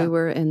do if we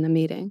were in the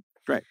meeting.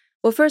 Great.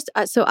 Well, first,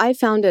 so I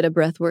founded a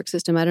breathwork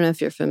system. I don't know if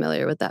you're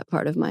familiar with that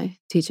part of my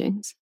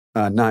teachings.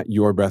 Not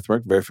your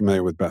breathwork. Very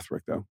familiar with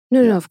breathwork, though.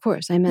 No, of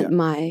course. I meant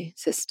my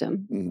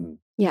system. Mm-hmm.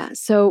 Yeah.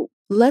 So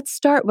let's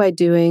start by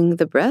doing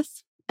the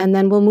breath, and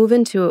then we'll move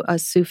into a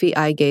Sufi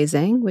eye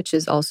gazing, which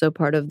is also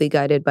part of the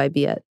guided by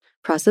Biet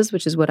process,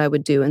 which is what I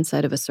would do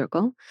inside of a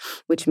circle,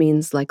 which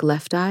means like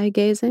left eye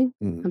gazing.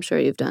 Mm-hmm. I'm sure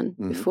you've done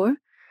before.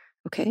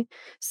 Okay.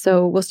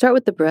 So we'll start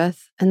with the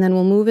breath, and then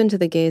we'll move into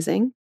the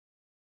gazing,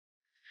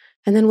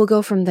 and then we'll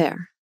go from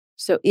there.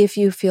 So if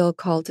you feel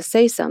called to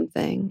say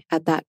something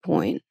at that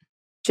point,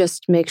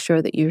 just make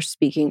sure that you're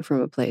speaking from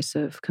a place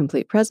of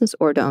complete presence,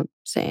 or don't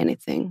say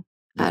anything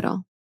at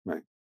all.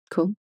 Right.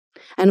 Cool.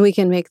 And we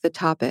can make the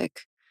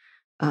topic,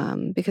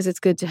 because it's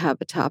good to have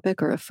a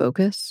topic or a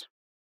focus.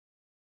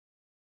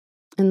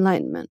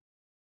 Enlightenment.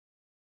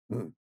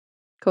 Mm.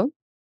 Cool?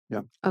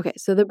 Yeah. Okay,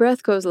 so the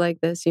breath goes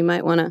like this. You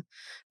might want to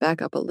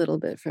back up a little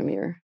bit from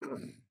your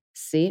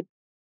seat.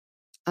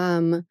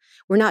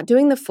 We're not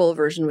doing the full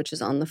version, which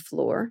is on the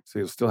floor. So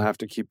you'll still have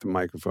to keep the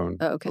microphone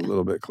a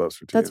little bit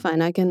closer to That's you.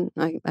 fine.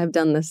 I've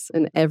done this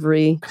in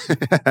every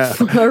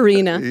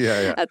arena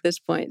at this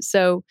point.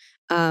 So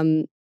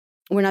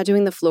we're not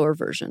doing the floor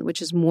version,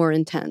 which is more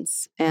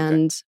intense.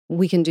 And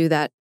we can do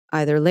that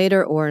either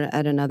later or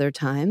at another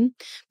time.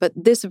 But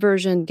this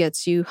version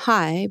gets you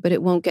high, but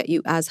it won't get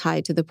you as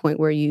high to the point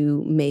where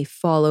you may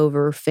fall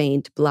over,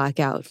 faint, black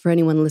out. For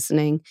anyone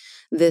listening,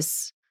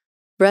 this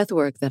breath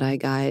work that I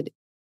guide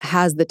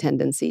has the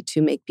tendency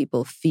to make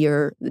people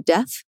fear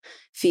death,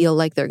 feel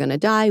like they're going to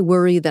die,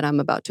 worry that I'm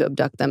about to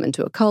abduct them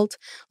into a cult.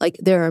 Like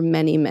there are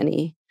many,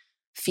 many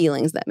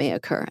feelings that may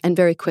occur, and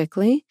very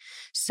quickly.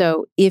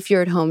 So if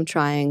you're at home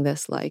trying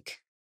this, like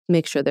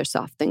make sure there's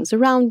soft things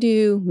around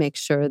you, make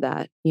sure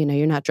that,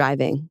 you're not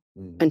driving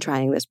and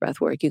trying this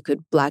breath work. You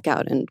could black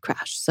out and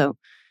crash. So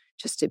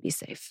just to be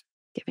safe,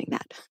 giving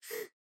that.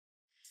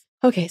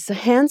 Okay, so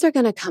hands are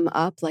going to come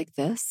up like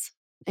this,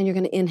 and you're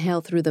going to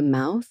inhale through the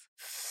mouth.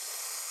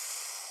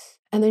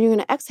 And then you're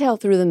going to exhale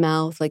through the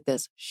mouth like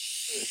this.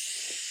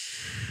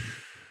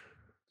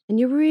 And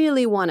you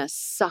really want to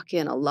suck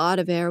in a lot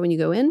of air when you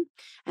go in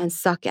and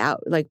suck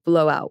out, like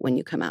blow out when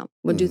you come out.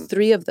 We'll do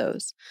 3 of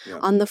those. Yeah.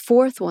 On the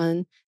 4th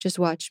one, just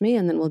watch me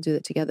and then we'll do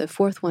it together. The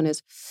 4th one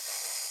is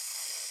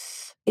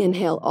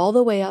inhale all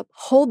the way up,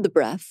 hold the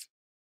breath,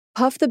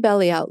 puff the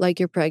belly out like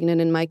you're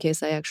pregnant. In my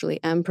case, I actually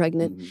am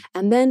pregnant.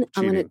 And then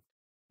I'm going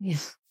to...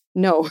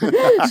 No.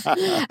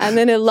 And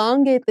then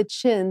elongate the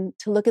chin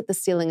to look at the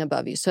ceiling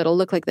above you. So it'll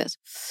look like this.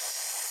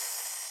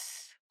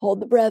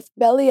 Hold the breath,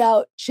 belly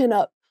out, chin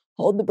up.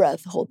 Hold the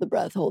breath, hold the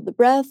breath, hold the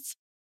breath.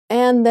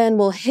 And then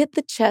we'll hit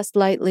the chest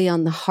lightly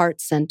on the heart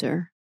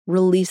center,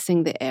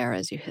 releasing the air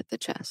as you hit the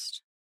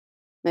chest.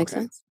 Make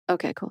sense?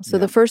 Okay, cool. So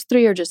the first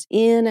 3 are just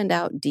in and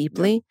out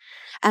deeply.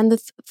 And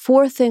the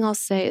 4th thing I'll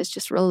say is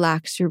just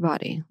relax your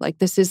body. Like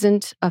this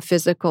isn't a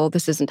physical,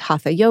 this isn't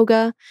hatha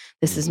yoga.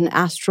 This is an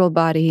astral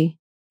body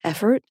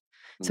effort.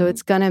 So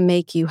it's going to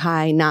make you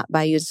high, not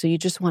by you. So you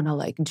just want to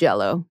like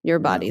jello your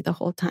body the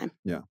whole time.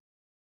 Yeah.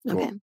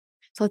 Okay. Cool.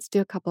 So let's do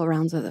a couple of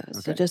rounds of those.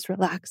 Okay. So just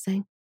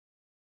relaxing.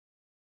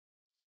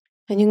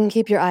 And you can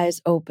keep your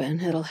eyes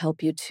open. It'll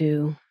help you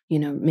to,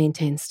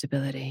 maintain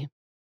stability.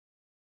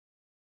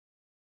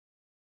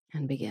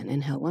 And begin.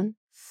 Inhale 1.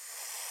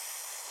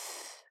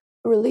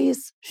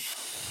 Release.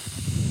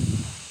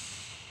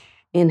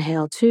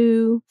 Inhale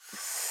 2.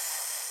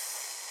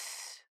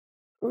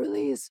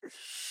 Release.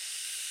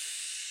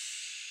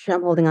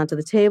 I'm holding onto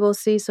the table,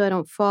 see, so I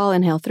don't fall.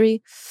 Inhale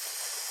 3.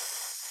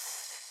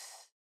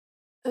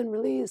 And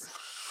release.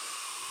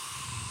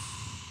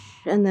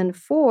 And then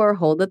 4,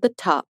 hold at the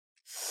top.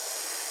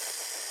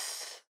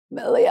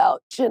 Belly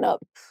out, chin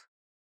up.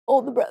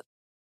 Hold the breath.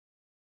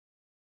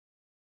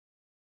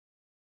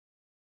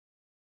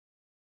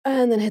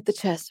 And then hit the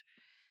chest.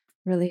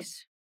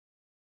 Release.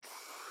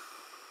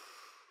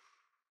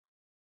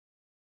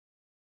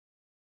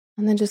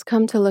 And then just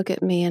come to look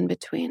at me in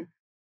between.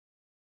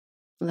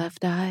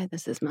 Left eye,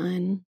 this is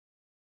mine.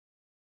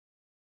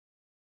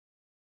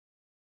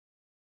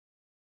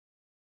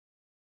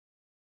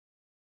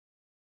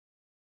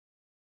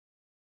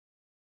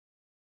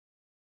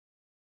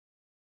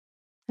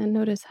 And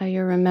notice how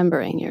you're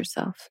remembering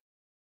yourself.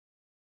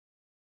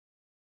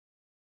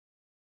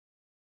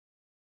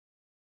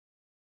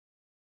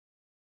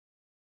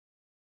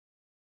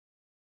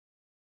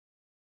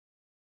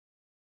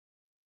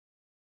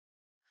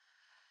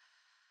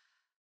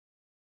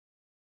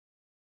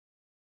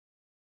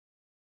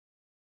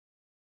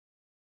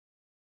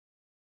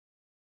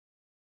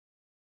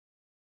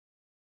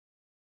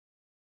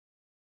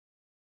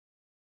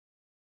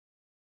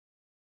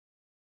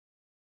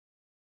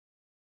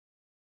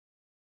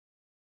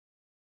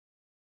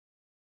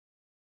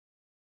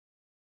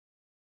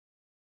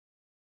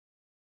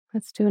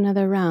 Let's do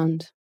another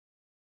round.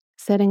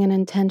 Setting an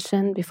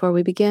intention before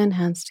we begin,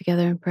 hands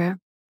together in prayer.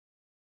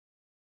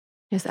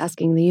 Just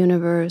asking the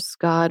universe,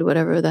 God,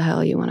 whatever the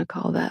hell you want to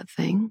call that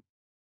thing,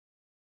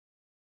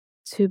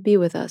 to be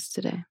with us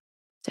today,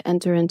 to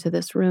enter into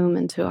this room,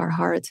 into our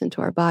hearts,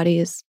 into our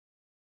bodies,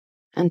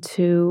 and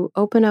to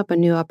open up a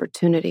new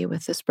opportunity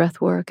with this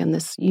breath work and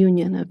this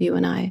union of you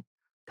and I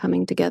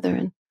coming together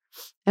and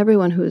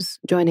everyone who's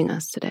joining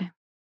us today.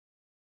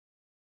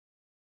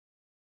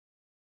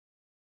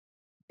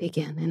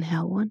 Begin.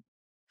 Inhale 1.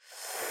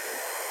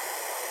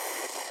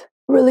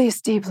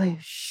 Release deeply.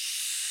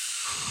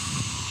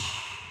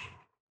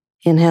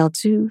 Inhale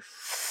 2.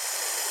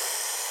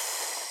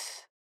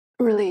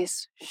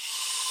 Release.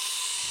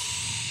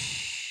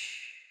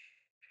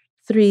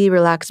 3.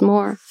 Relax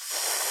more.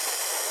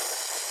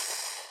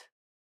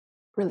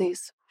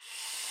 Release.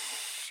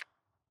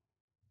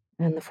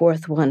 And the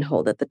 4th one,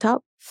 hold at the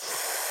top.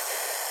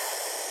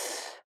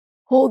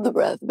 Hold the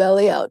breath,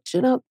 belly out,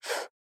 chin up.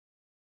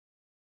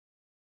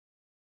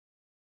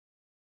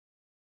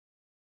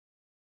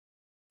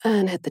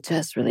 And hit the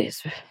chest,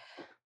 release.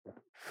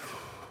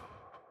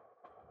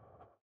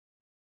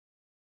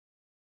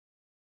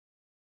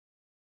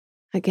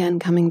 Again,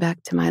 coming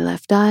back to my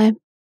left eye.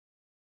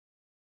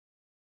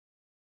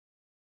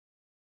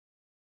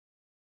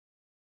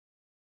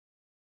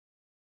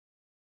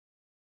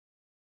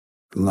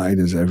 The light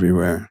is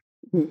everywhere,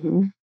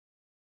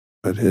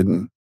 but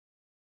hidden.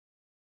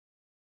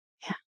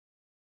 Yeah.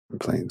 In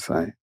plain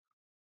sight.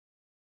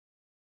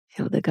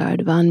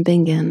 Hildegard von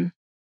Bingen.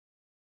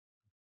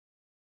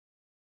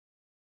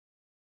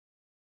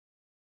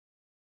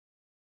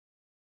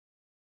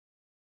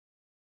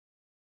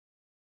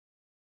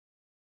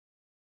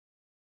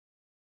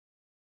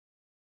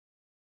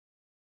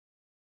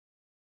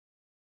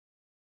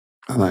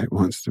 The light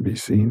wants to be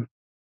seen.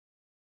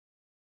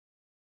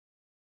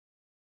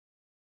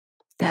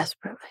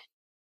 Desperately.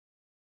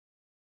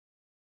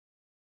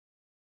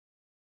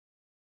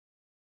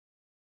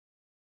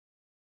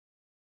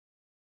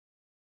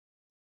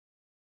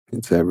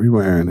 It's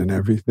everywhere and in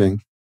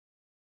everything.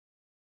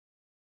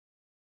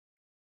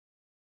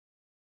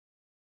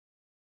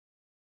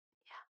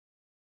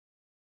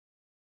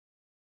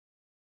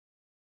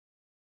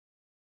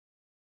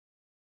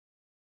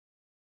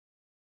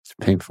 It's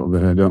painful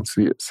that I don't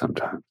see it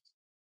sometimes.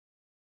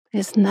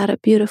 Isn't that a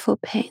beautiful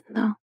pain,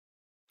 though?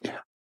 Yeah.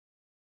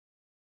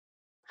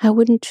 I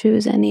wouldn't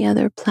choose any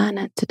other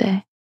planet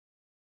today.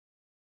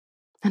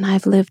 And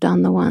I've lived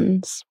on the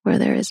ones where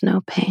there is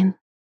no pain.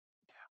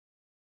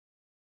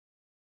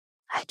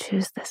 I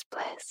choose this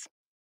place.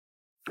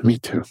 Me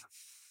too.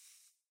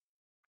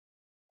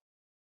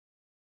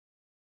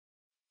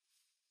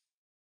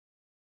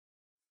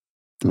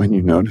 When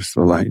you notice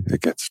the light,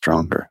 it gets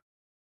stronger.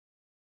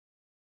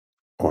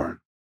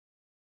 Or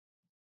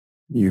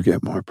you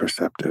get more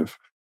perceptive.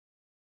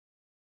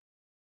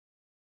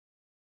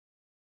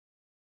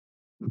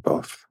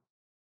 Both.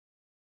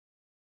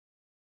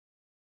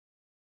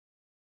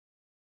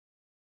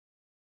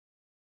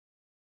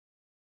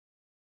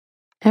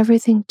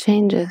 Everything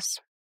changes.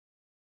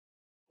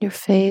 Your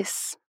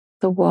face,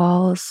 the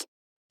walls,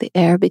 the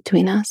air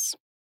between us.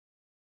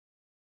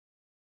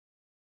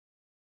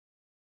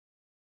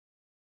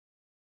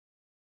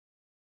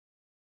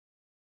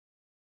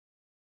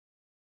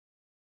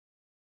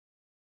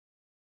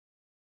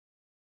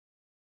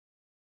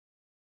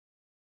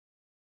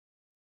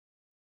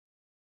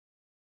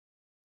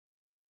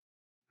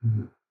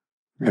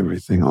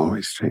 Everything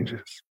always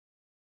changes.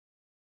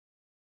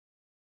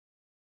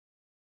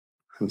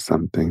 And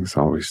some things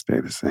always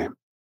stay the same.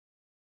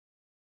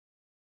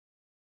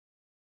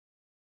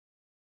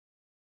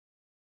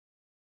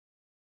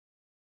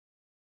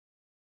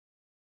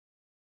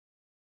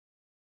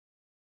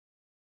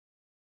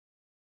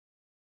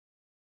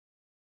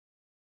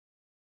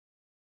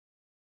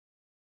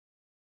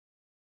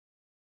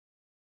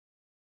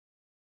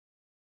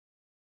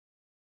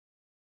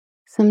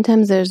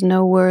 Sometimes there's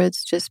no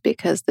words just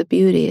because the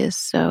beauty is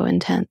so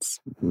intense.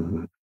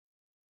 Mm-hmm.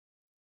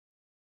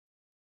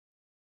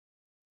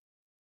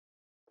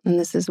 And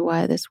this is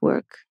why this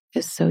work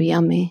is so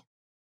yummy,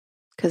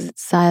 because it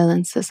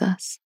silences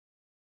us,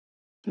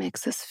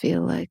 makes us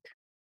feel like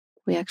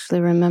we actually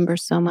remember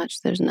so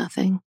much there's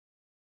nothing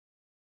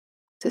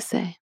to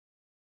say.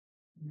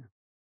 Yeah.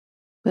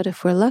 But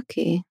if we're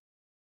lucky,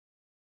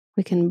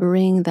 we can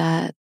bring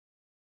that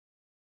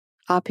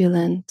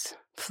opulent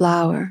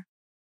flower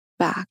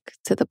back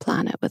to the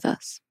planet with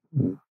us.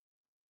 Mm.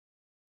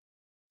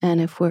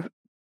 And if we're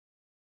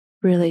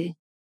really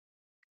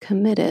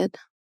committed,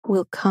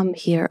 we'll come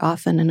here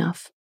often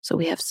enough so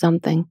we have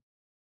something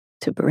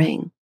to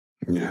bring.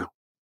 Yeah.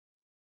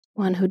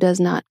 One who does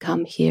not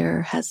come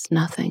here has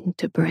nothing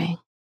to bring.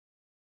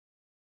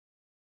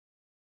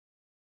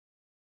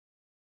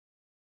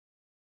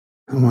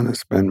 I want to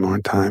spend more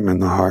time in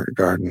the heart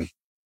garden.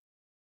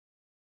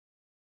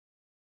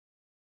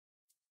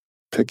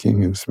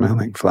 Picking and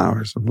smelling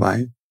flowers of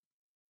light.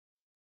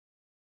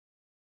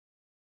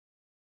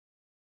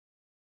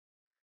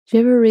 Did you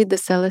ever read the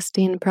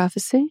Celestine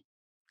Prophecy?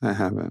 I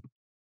haven't.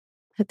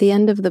 At the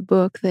end of the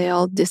book, they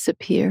all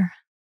disappear.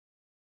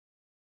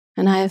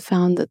 And I have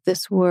found that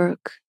this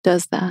work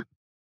does that.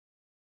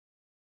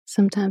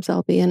 Sometimes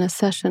I'll be in a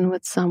session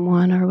with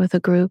someone or with a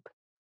group,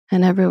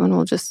 and everyone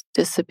will just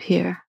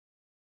disappear.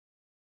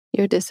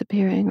 You're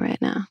disappearing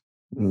right now.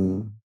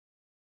 Mm.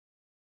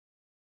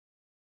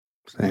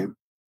 Same.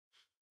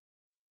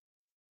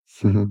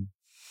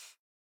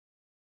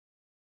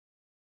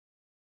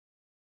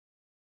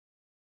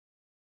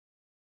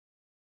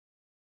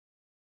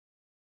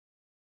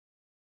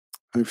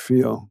 I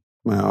feel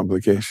my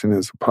obligation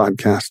as a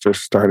podcaster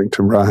starting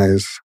to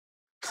rise.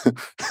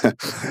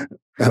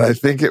 And I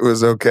think it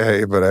was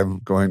okay, but I'm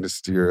going to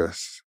steer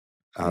us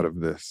out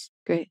of this.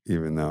 Great.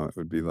 Even though it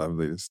would be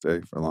lovely to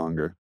stay for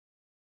longer.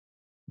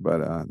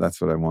 But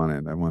that's what I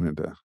wanted. I wanted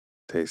to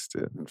taste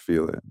it and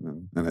feel it.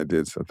 And I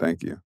did. So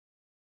thank you.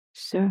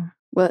 Sure.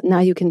 Well, now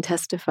you can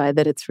testify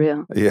that it's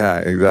real. Yeah,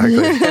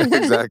 exactly.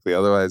 Exactly.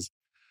 Otherwise,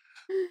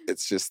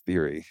 it's just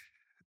theory,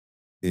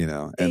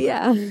 And,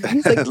 yeah.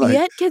 It's like,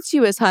 yet gets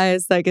you as high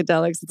as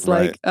psychedelics. It's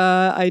right.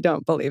 I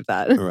don't believe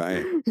that.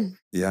 Right.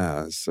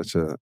 Yeah. It's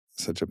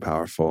such a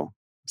powerful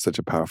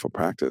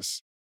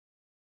practice.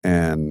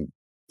 And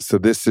so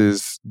this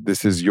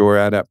is your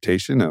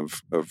adaptation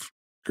of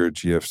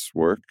Gurdjieff's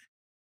work.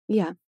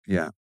 Yeah.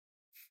 Yeah.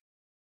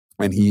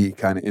 And he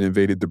kind of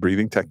innovated the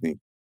breathing technique.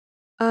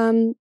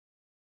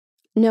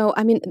 No,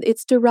 I mean,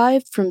 it's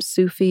derived from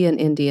Sufi and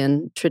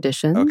Indian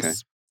traditions. Okay.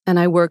 And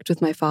I worked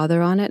with my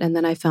father on it. And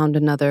then I found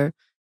another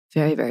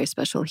very, very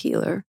special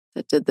healer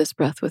that did this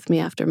breath with me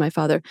after my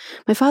father.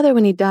 My father,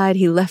 when he died,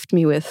 he left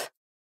me with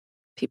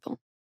people.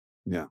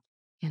 Yeah.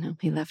 He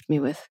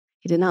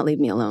did not leave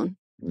me alone.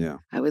 Yeah.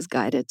 I was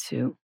guided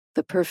to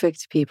the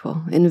perfect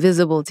people,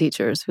 invisible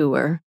teachers who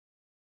were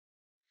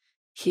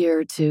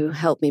here to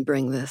help me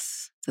bring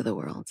this to the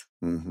world.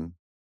 Mm-hmm.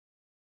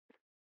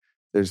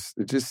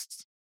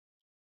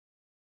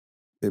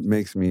 It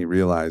makes me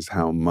realize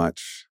how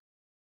much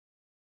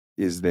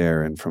is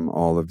there and from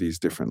all of these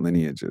different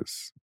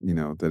lineages,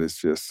 that is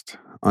just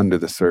under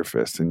the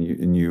surface, and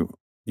you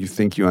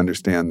think you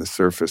understand the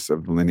surface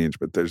of the lineage,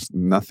 but there's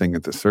nothing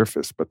at the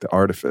surface but the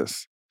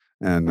artifice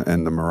and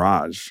the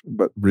mirage.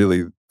 But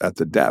really at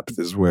the depth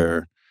is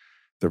where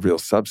the real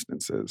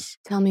substance is.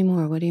 Tell me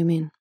more. What do you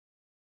mean?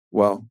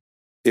 Well,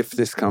 if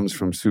this comes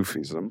from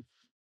Sufism,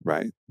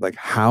 right? Like,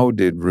 how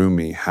did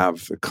Rumi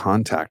have the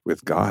contact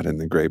with God and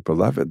the great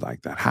beloved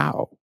like that?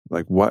 How?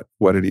 Like, what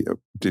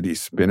did he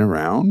spin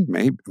around?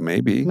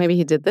 Maybe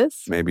he did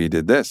this. Maybe he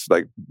did this.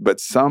 Like, but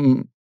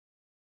some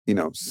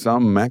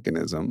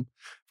mechanism,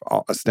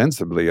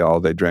 ostensibly all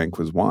they drank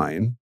was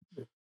wine.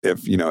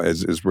 If,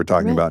 as we're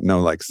talking about, no,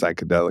 like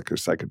psychedelic or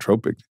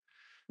psychotropic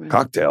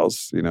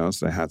cocktails,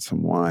 so they had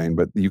some wine,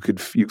 but you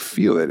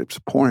feel it. It's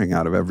pouring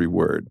out of every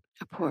word.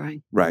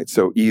 Pouring. Right.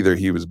 So either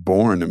he was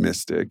born a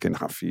mystic and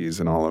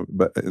Hafiz and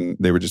and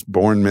they were just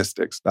born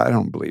mystics. I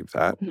don't believe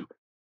that. No.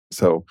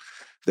 So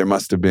there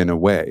must have been a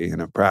way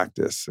and a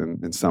practice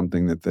and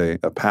something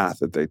a path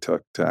that they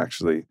took to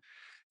actually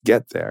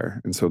get there.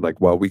 And so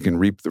we can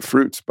reap the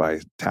fruits by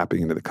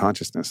tapping into the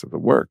consciousness of the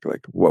work.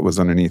 Like, what was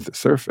underneath the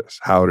surface?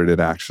 How did it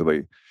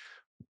actually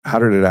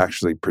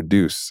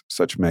produce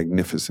such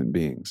magnificent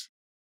beings?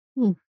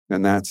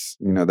 And that's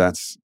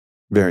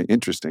very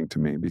interesting to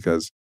me,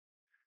 because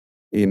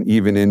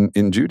even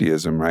in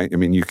Judaism, right? I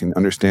mean, you can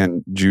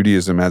understand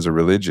Judaism as a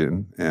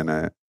religion,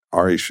 and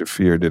Ari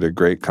Shafir did a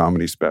great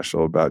comedy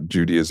special about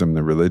Judaism,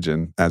 the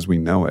religion as we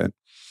know it.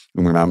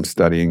 And when I'm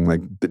studying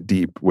the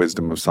deep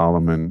wisdom of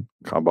Solomon,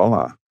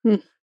 Kabbalah,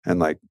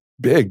 and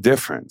big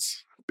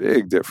difference.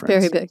 Very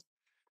big.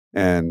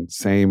 And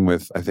same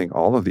with, I think,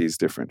 all of these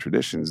different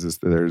traditions is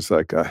that there's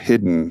a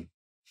hidden,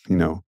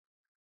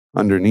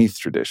 underneath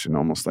tradition,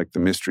 almost like the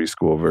mystery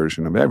school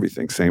version of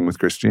everything. Same with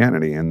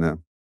Christianity and the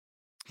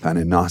kind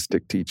of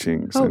Gnostic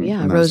teachings. Oh,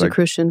 yeah.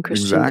 Rosicrucian,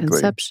 Christian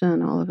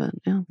conception, all of it.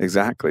 Yeah.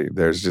 Exactly.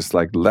 There's just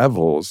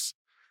levels.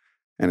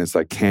 And it's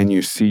can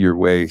you see your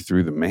way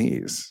through the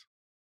maze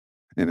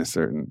in a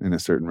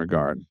certain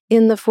regard?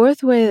 In the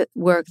fourth way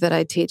work that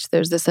I teach,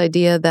 there's this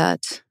idea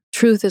that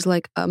truth is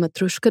like a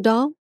Matryoshka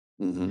doll.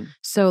 Mm-hmm.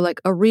 So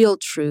a real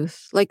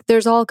truth,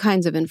 there's all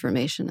kinds of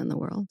information in the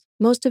world.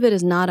 Most of it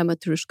is not a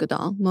Matryoshka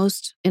doll.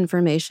 Most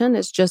information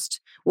is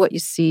just what you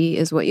see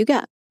is what you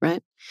get.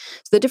 Right?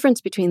 So the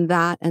difference between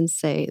that and,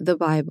 say, the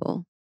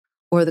Bible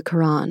or the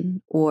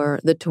Quran or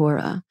the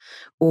Torah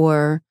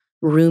or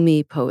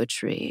Rumi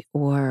poetry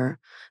or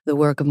the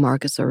work of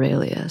Marcus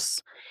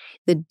Aurelius,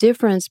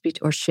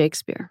 or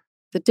Shakespeare,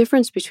 the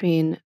difference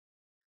between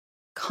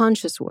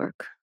conscious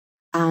work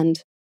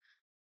and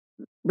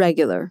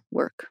regular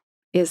work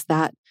is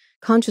that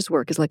conscious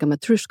work is like a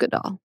Matryoshka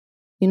doll.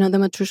 You know the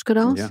Matryoshka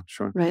dolls? Yeah,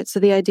 sure. Right? So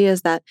the idea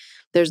is that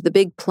there's the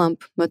big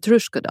plump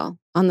Matryoshka doll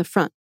on the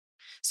front.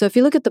 So if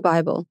you look at the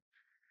Bible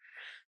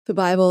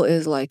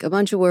is a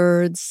bunch of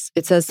words.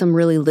 It says some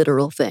really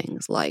literal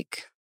things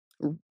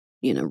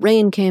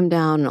rain came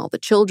down and all the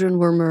children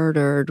were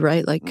murdered,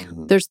 right?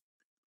 There's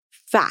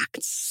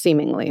facts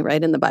seemingly,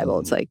 right, in the Bible.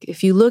 It's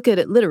if you look at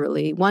it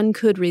literally, one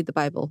could read the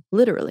Bible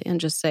literally and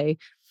just say,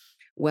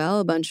 well,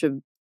 a bunch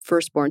of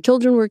firstborn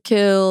children were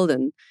killed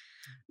and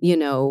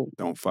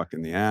don't fuck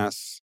in the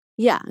ass.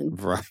 Yeah.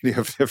 Variety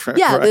of different.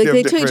 Yeah,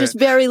 they took just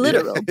very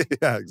literal.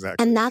 Yeah,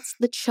 exactly. And that's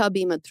the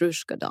chubby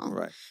Matryoshka doll.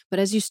 Right. But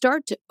as you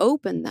start to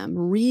open them,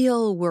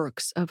 real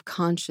works of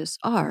conscious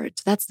art,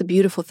 that's the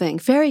beautiful thing.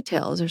 Fairy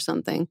tales or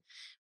something.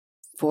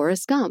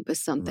 Forrest Gump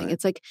is something. Right.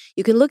 It's like,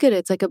 you can look at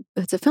it,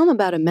 it's a film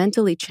about a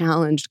mentally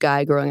challenged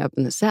guy growing up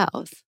in the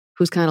South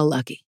who's kind of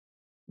lucky.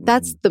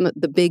 That's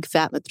the big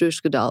fat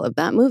Matryoshka doll of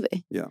that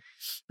movie. Yeah.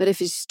 But if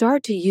you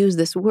start to use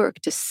this work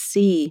to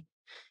see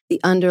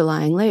the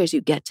underlying layers,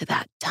 you get to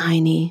that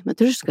tiny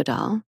Matryoshka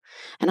doll.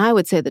 And I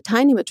would say the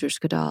tiny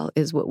Matryoshka doll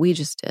is what we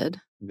just did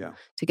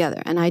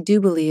together. And I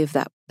do believe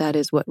that that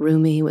is what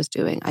Rumi was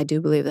doing. I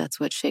do believe that's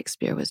what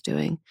Shakespeare was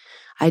doing.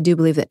 I do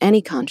believe that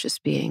any conscious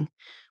being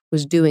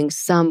was doing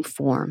some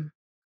form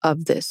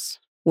of this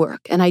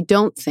work. And I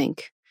don't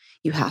think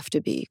you have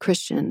to be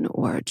Christian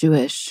or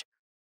Jewish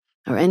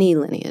or any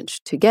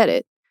lineage to get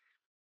it.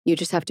 You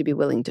just have to be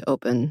willing to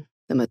open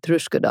the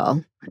Matryoshka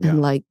doll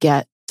and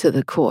get to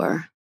the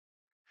core.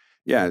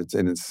 Yeah,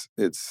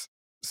 it's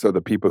so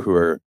the people who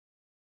are,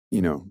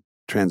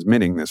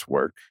 transmitting this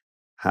work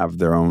have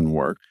their own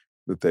work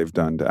that they've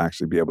done to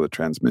actually be able to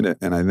transmit it.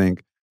 And I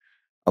think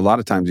a lot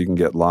of times you can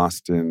get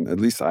lost in, at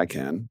least I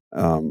can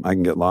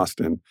get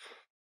lost in,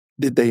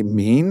 did they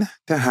mean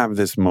to have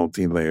this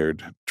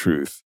multi-layered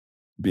truth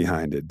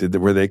behind it?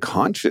 Were they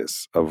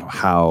conscious of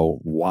how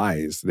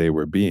wise they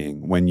were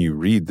being when you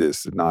read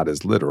this, not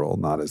as literal,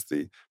 not as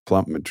the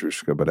plump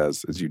Matryoshka, but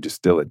as you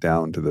distill it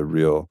down to the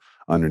real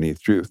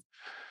underneath truth?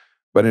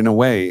 But in a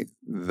way,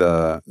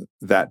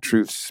 that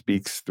truth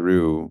speaks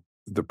through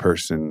the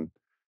person,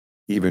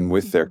 even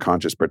with their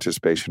conscious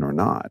participation or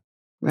not.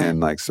 Right.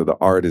 And so the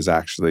art is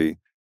actually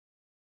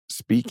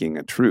speaking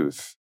a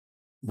truth,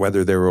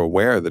 whether they were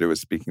aware that it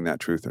was speaking that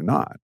truth or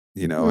not,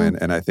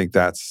 and I think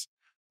that's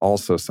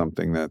also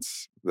something that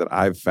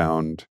I've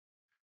found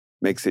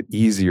makes it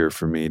easier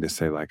for me to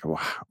say wow,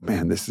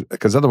 man, this is,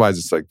 because otherwise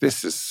it's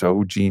this is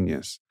so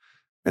genius.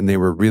 And they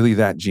were really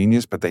that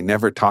genius, but they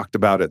never talked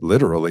about it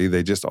literally.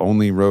 They just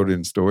only wrote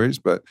in stories,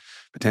 but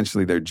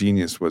potentially their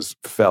genius was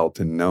felt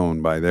and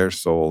known by their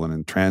soul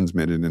and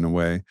transmitted in a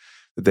way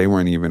that they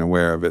weren't even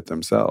aware of it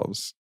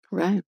themselves.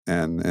 Right.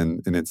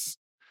 And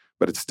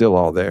but it's still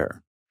all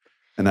there.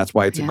 And that's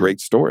why it's a great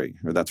story,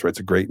 or that's why it's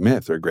a great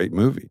myth or a great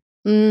movie.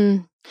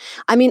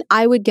 I mean,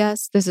 I would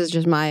guess, this is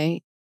just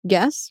my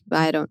guess, but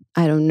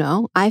I don't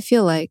know. I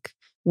feel like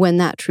when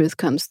that truth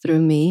comes through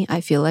me, I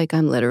feel like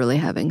I'm literally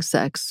having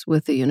sex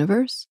with the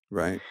universe.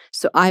 Right.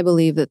 So I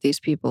believe that these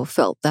people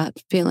felt that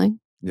feeling.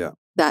 Yeah.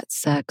 That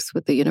sex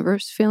with the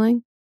universe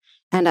feeling.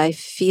 And I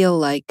feel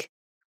like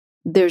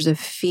there's a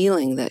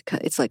feeling that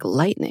it's like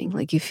lightning.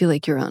 You feel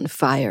like you're on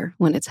fire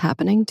when it's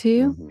happening to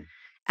you. Mm-hmm.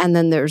 And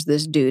then there's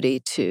this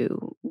duty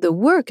to, the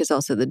work is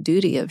also the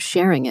duty of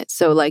sharing it.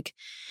 So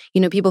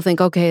people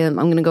think, okay, I'm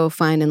going to go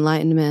find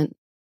enlightenment.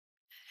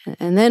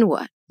 And then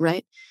what,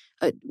 right?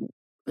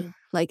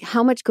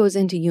 How much goes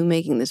into you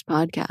making this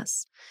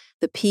podcast?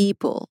 The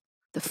people,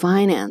 the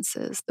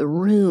finances, the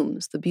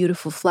rooms, the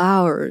beautiful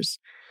flowers,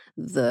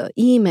 the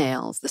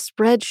emails, the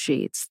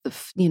spreadsheets, the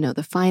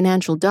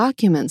financial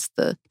documents,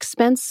 the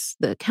expense,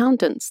 the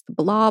accountants, the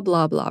blah,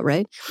 blah, blah,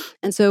 right?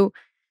 And so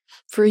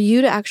for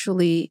you to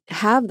actually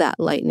have that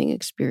lightning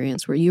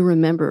experience where you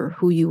remember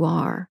who you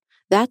are,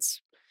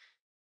 that's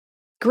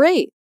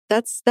great.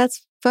 That's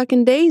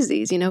fucking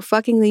daisies,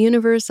 fucking the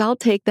universe. I'll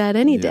take that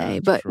any day.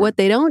 But what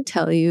they don't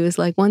tell you is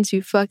once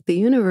you fuck the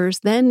universe,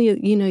 then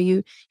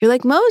you're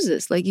like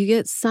Moses, you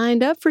get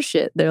signed up for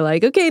shit. They're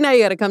like, okay, now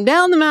you got to come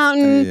down the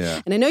mountain.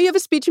 And I know you have a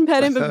speech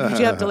impediment, but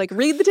you have to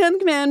read the 10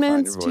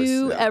 Commandments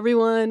to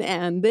everyone.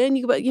 And then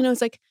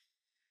it's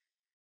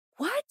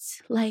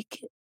what?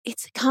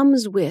 It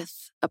comes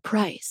with a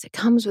price. It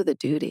comes with a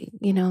duty,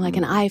 and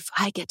I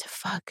get to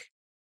fuck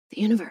the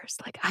universe.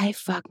 I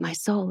fuck my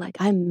soul.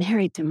 I'm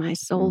married to my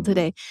soul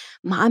today.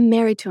 I'm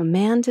married to a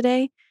man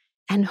today.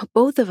 And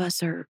both of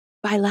us are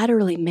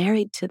bilaterally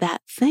married to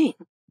that thing.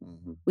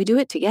 Mm-hmm. We do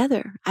it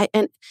together.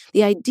 And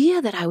the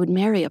idea that I would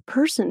marry a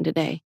person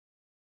today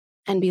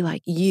and be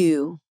like,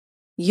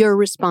 you're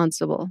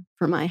responsible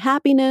for my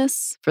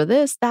happiness, for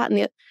this, that, and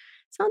the other,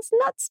 sounds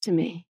nuts to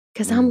me.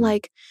 Because I'm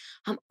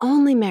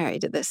only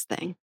married to this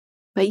thing.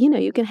 But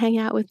you can hang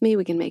out with me.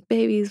 We can make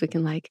babies. We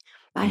can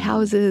buy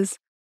houses.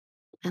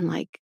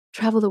 And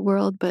travel the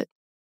world, but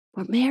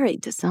we're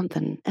married to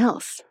something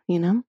else,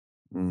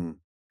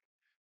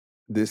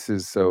 This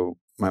is so,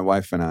 my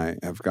wife and I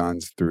have gone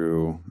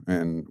through,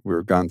 and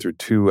we've gone through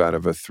 2 out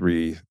of a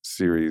 3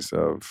 series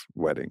of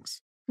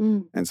weddings.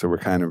 And so we're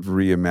kind of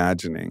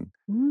reimagining,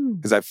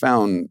 because I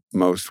found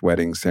most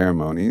wedding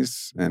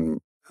ceremonies,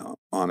 and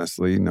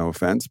honestly, no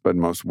offense, but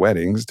most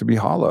weddings to be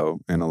hollow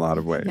in a lot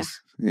of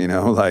ways,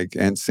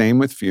 and same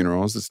with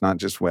funerals. It's not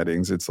just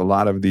weddings. It's a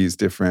lot of these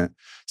different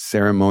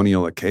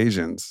ceremonial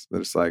occasions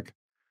that it's all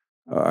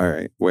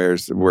right, we're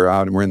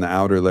in the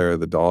outer layer of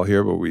the doll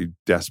here, but we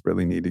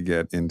desperately need to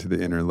get into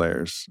the inner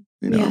layers.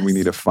 We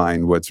need to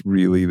find what's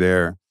really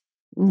there.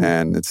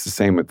 And it's the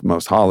same with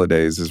most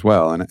holidays as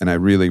well. And I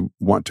really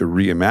want to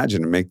reimagine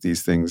and make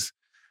these things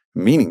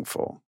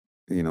meaningful.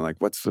 Like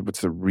what's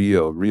the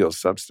real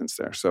substance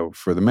there? So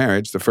for the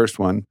marriage, the first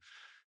one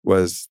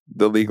was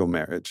the legal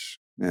marriage.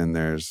 And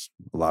there's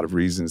a lot of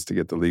reasons to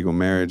get the legal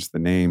marriage, the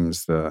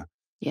names, the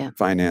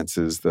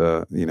finances,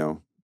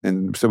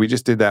 and so we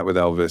just did that with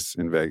Elvis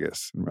in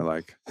Vegas. And we're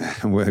like,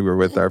 we were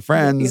with our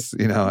friends,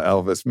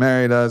 Elvis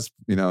married us,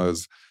 it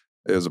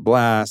was a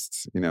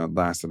blast,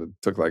 it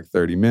took like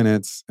 30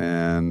 minutes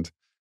and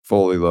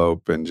full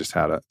elope and just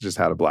had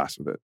a blast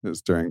with it. It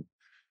was during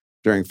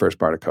first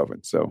part of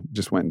COVID. So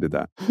just went and did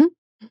that.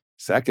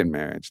 Second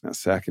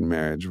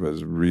marriage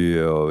was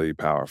really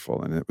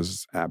powerful. And it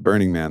was at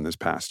Burning Man this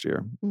past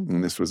year.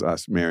 And this was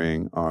us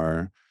marrying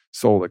our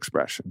soul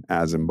expression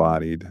as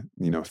embodied,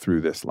 through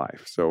this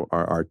life. So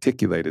our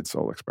articulated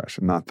soul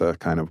expression, not the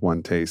kind of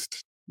one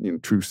taste,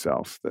 true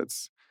self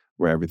that's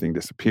where everything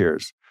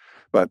disappears,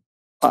 but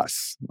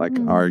us, like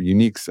our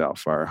unique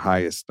self, our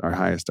highest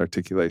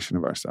articulation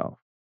of ourself.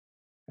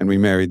 And we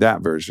married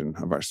that version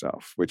of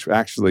ourself, which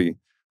actually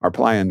our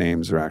playa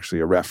names are actually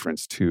a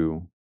reference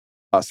to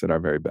us at our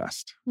very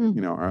best,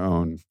 our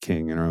own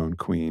king and our own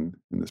queen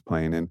in this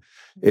plane. And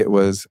it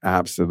was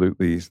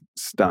absolutely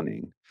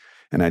stunning.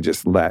 And I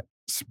just let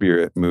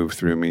spirit move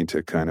through me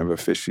to kind of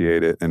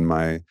officiate it. And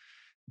my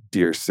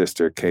dear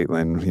sister,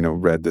 Caitlin,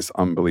 read this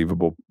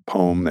unbelievable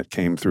poem that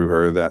came through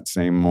her that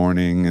same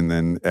morning. And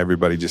then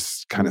everybody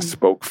just kind of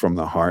spoke from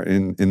the heart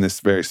in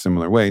this very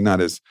similar way,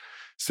 not as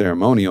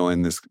ceremonial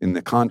in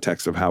the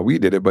context of how we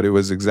did it, but it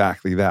was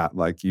exactly that,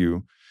 like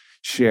you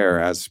share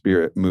as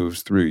spirit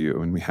moves through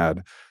you. And we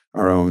had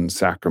our own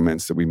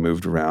sacraments that we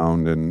moved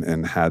around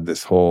and had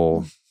this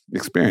whole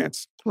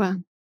experience. Wow.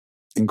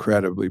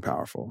 Incredibly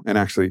powerful, and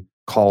actually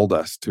called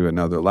us to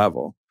another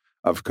level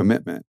of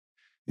commitment.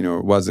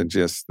 It wasn't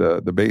just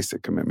the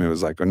basic commitment. It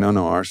was like, oh,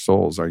 no, our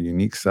souls, our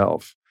unique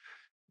self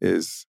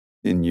is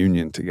in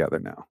union together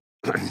now.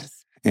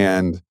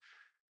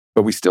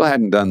 But we still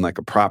hadn't done like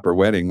a proper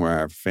wedding where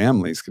our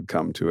families could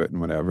come to it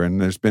and whatever.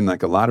 And there's been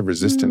like a lot of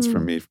resistance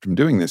from me from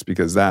doing this,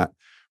 because that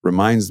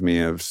reminds me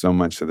of so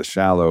much of the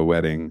shallow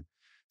wedding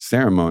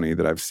ceremony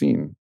that I've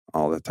seen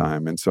all the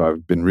time. And so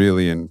I've been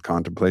really in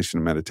contemplation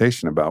and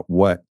meditation about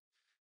what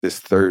this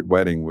third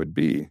wedding would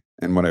be.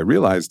 And what I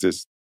realized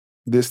is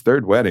this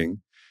third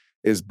wedding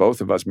is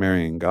both of us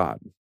marrying God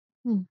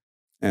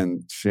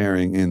and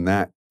sharing in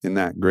that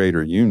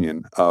greater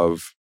union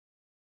of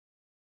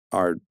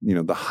our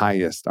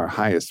highest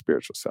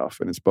spiritual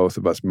self. And it's both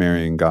of us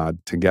marrying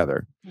God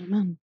together.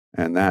 Amen.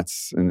 And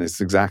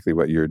it's exactly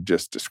what you're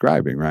just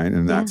describing, right?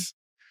 And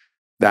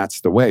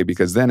that's the way,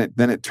 because then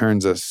it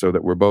turns us so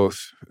that we're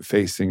both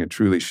facing a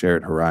truly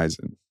shared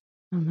horizon.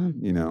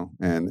 And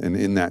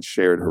in that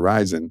shared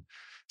horizon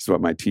is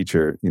what my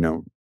teacher,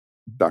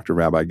 Dr.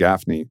 Rabbi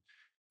Gaffney,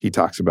 he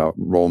talks about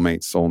role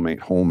mate, soulmate,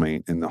 whole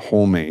mate. And the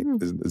whole mate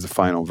is a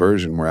final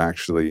version where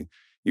actually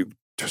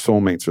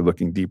soulmates are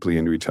looking deeply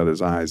into each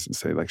other's eyes and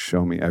say, like,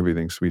 show me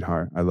everything,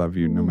 sweetheart. I love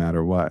you no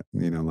matter what.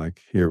 Like,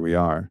 here we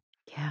are.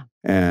 Yeah.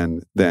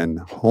 And then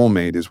whole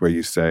mate is where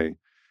you say,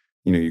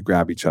 you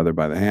grab each other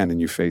by the hand and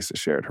you face a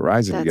shared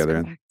horizon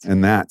together. Correct.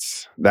 And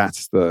that's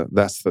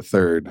the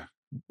third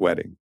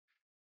wedding.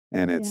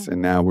 And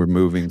and now we're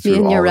moving through. Me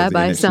and your all of the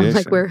rabbi sound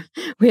like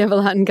we have a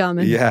lot in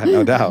common. Yeah,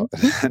 no doubt.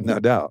 No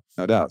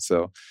doubt.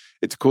 So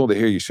it's cool to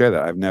hear you share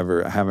that.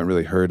 I haven't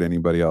really heard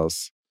anybody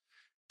else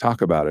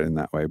talk about it in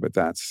that way, but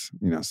that's,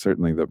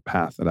 certainly the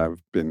path that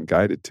I've been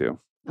guided to.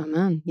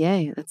 Amen.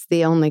 Yay. That's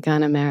the only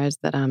kind of marriage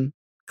that I'm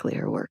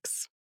clear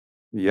works.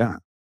 Yeah.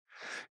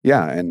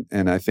 Yeah.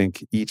 And I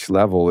think each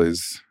level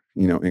is,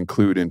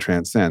 include and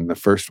transcend. The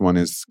first one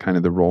is kind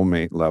of the role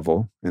mate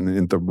level. And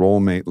in the role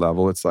mate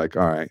level, it's like,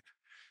 all right,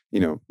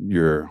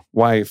 you're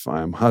wife,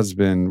 I'm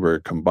husband, we're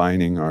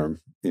combining our,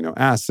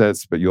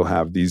 assets, but you'll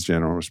have these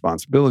general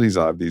responsibilities.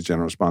 I'll have these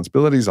general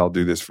responsibilities. I'll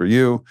do this for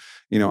you.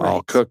 Right.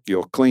 I'll cook,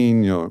 you'll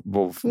clean,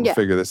 we'll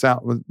figure this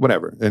out,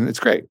 whatever. And it's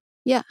great.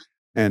 Yeah.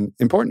 And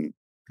important,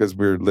 because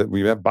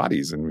we have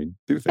bodies and we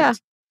do things. Yeah.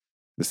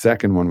 The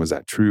second one was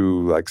that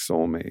true, like,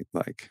 soulmate,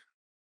 like,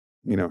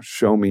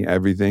 show me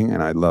everything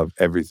and I love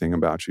everything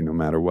about you no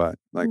matter what.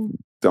 Like,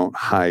 don't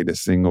hide a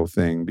single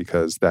thing,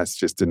 because that's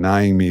just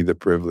denying me the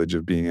privilege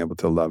of being able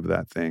to love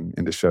that thing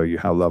and to show you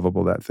how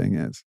lovable that thing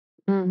is.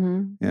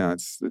 Mm-hmm.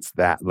 It's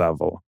that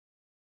level.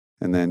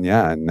 And then,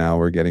 and now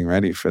we're getting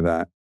ready for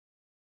that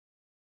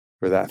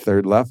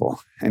third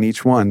level. And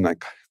each one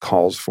like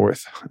calls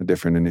forth a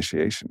different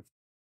initiation.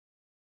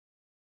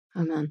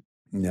 Amen.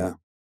 Yeah.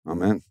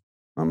 Amen.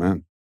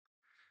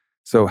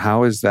 So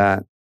how is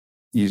that?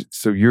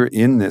 So you're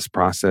in this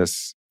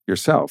process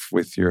yourself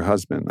with your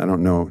husband. I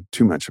don't know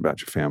too much about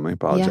your family.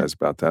 Apologize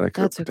about that. I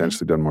could have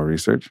potentially done more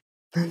research.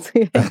 That's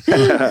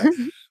okay.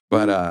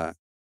 But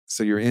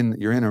so you're in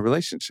a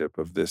relationship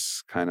of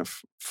this kind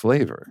of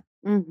flavor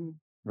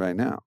right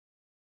now.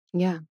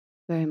 Yeah,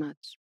 very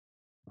much.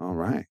 All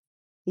right.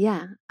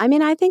 Yeah. I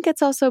mean, I think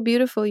it's also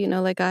beautiful,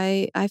 like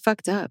I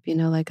fucked up,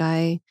 like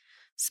I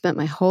spent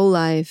my whole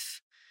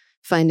life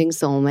finding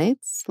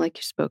soulmates, like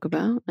you spoke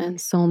about. And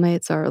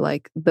soulmates are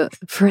like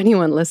for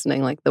anyone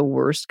listening, like the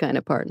worst kind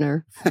of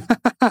partner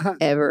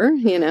ever,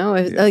 you know?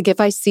 Yeah. Like if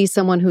I see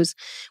someone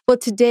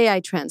today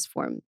I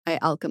alchemize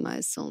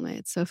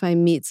soulmates. So if I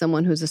meet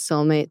someone who's a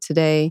soulmate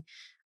today,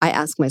 I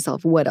ask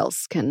myself, what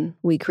else can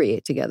we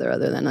create together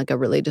other than like a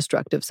really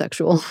destructive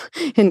sexual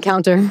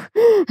encounter?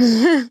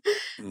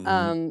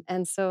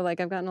 And so like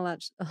I've gotten a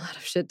lot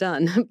of shit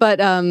done. But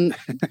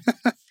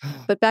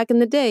back in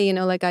the day, you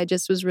know, like I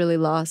just was really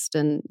lost,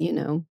 and, you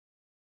know,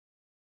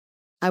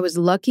 I was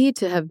lucky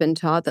to have been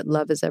taught that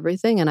love is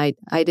everything. And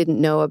I didn't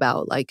know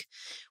about like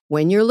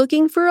when you're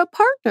looking for a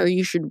partner,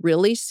 you should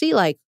really see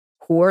like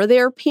who are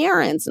their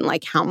parents and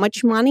like how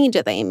much money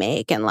do they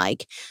make, and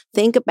like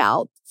think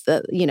about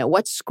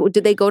what school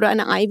did they go to, an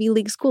Ivy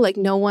League school? Like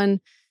no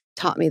one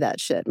taught me that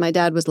shit. My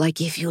dad was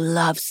like, if you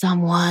love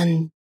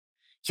someone,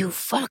 you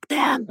fuck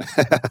them.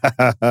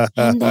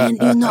 And then,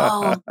 you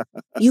know,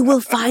 you will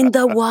find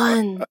the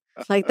one.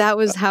 Like that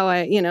was how so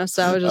I was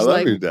just I love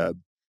like. your dad.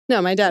 No,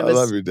 my dad was. I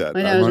love your dad.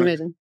 My dad was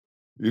amazing.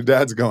 Your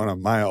dad's going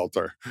on my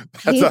altar.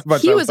 He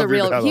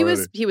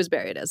was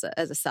buried as a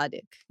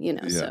tzaddik, you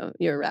know, so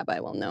your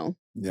rabbi will know.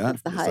 Yeah.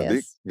 That's the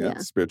highest. Yeah.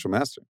 Spiritual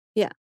master.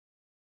 Yeah.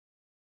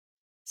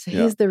 So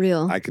he's the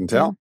real. I can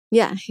tell.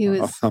 Yeah, he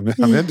was. I'm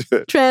into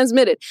it.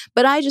 Transmitted.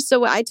 But I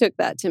took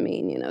that to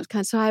mean, you know,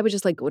 so I would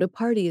just like go to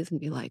parties and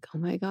be like, oh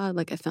my God,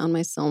 like I found my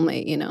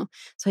soulmate, you know.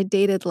 So I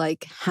dated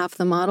like half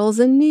the models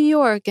in New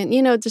York, and,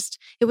 you know, just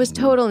it was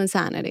total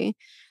insanity.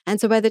 And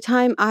so by the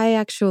time I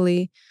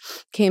actually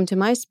came to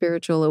my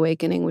spiritual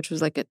awakening, which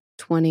was like at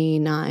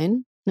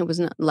 29, it was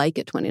not like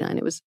at 29,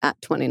 it was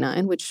at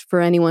 29, which for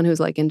anyone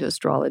who's like into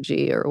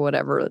astrology or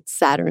whatever,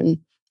 Saturn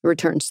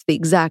returns to the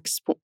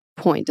exact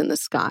point in the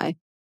sky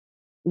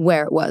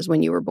where it was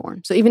when you were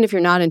born. So even if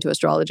you're not into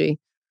astrology,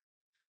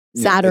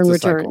 Saturn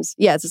returns.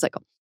 Yeah, it's a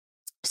cycle.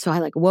 So I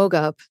like woke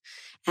up,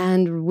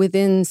 and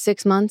within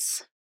 6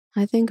 months,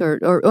 I think,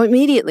 or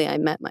immediately I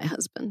met my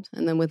husband.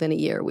 And then within a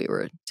year we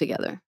were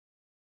together.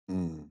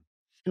 And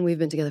we've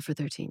been together for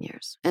 13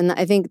 years. And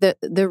I think that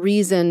the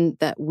reason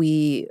that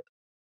we,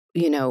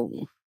 you know,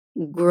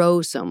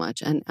 grow so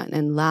much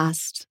and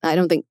last, I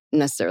don't think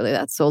necessarily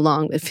that's so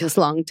long. It feels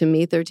long to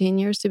me, 13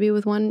 years to be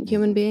with one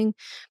human being.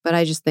 But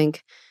I just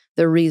think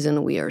the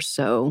reason we are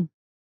so,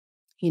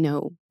 you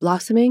know,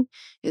 blossoming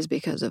is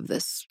because of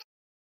this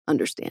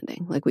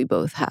understanding. Like we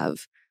both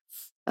have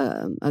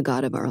a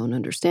God of our own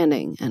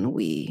understanding, and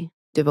we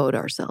devote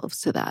ourselves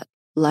to that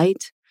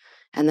light.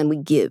 And then we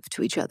give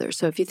to each other.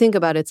 So if you think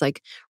about it, it's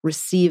like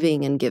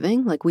receiving and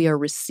giving. Like we are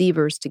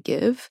receivers to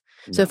give.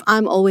 Yeah. So if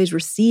I'm always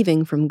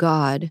receiving from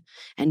God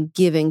and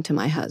giving to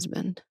my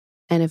husband,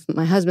 and if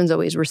my husband's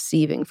always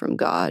receiving from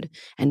God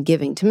and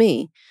giving to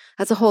me,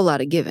 that's a whole lot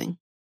of giving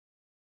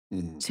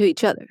to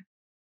each other,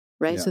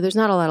 right? Yeah. So there's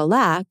not a lot of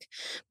lack,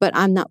 but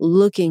I'm not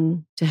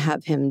looking to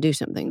have him do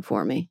something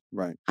for me.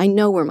 Right. I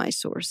know where my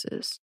source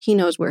is. He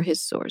knows where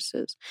his source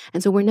is.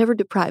 And so we're never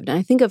deprived. And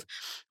I think of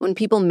when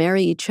people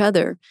marry each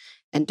other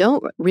and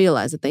don't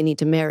realize that they need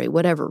to marry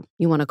whatever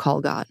you want to call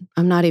God.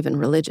 I'm not even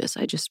religious.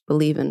 I just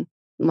believe in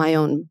my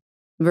own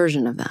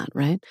version of that,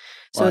 right?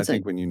 So I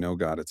think when you know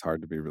God, it's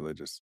hard to be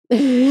religious.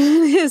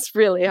 It's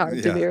really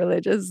hard to be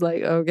religious.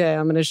 Like, okay,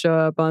 I'm going to show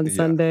up on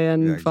Sunday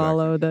and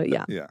follow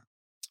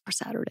or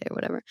Saturday or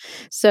whatever.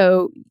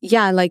 So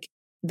like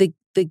the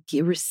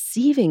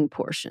receiving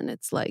portion,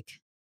 it's like,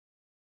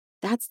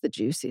 that's the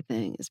juicy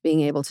thing, is being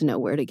able to know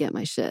where to get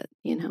my shit,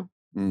 you know?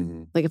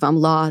 Mm-hmm. Like if I'm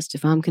lost,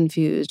 if I'm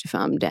confused, if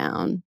I'm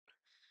down,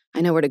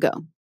 I know where to go.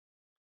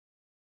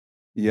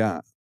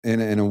 Yeah.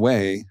 In a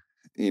way,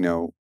 you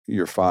know,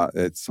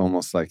 it's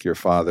almost like your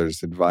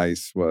father's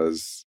advice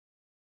was,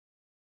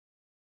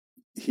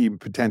 he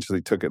potentially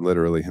took it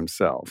literally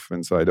himself.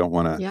 And so I don't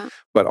want to,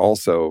 but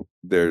also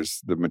there's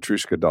the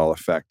Matryoshka doll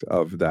effect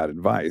of that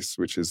advice,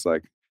 which is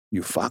like,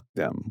 you fuck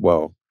them.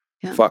 Well,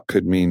 fuck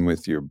could mean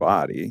with your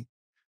body,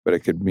 but it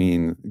could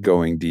mean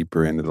going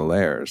deeper into the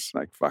layers,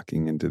 like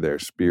fucking into their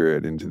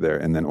spirit,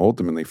 and then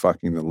ultimately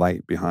fucking the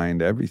light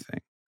behind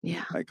everything.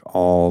 Yeah. Like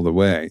all the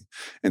way.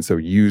 And so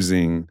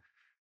using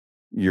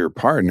your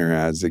partner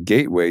as a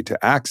gateway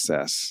to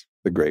access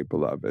the great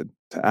beloved,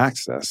 to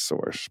access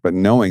source, but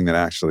knowing that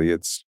actually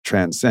it's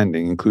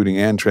transcending, including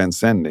and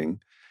transcending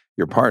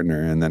your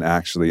partner. And then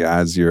actually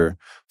as you're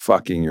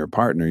fucking your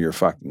partner, you're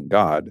fucking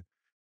God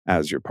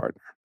as your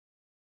partner.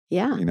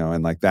 Yeah. You know,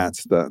 and like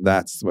that's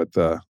what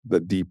the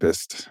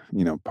deepest,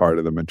 you know, part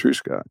of the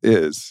Matryoshka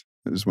is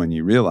when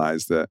you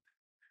realize that,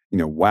 you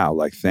know, wow,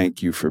 like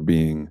thank you for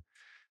being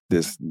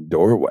this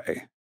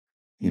doorway,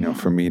 you know,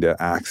 for me to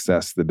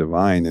access the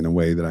divine in a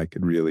way that I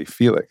could really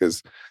feel it.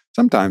 Because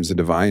sometimes the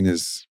divine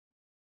it's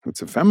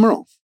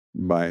ephemeral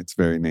by its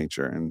very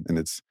nature, and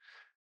it's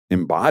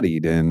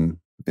embodied in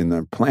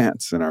the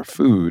plants, in our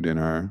food, in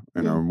our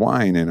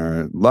wine, in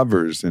our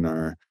lovers, in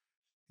our,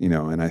 you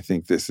know, and I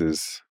think this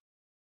is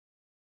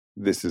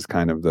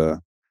kind of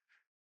the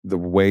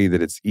way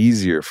that it's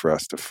easier for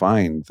us to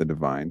find the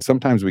divine.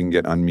 Sometimes we can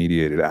get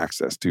unmediated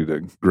access to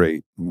the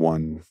great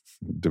one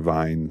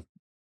divine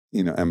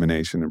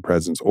emanation and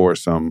presence, or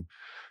some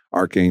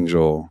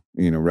archangel,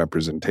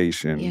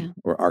 representation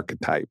or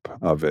archetype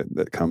of it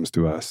that comes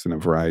to us in a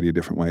variety of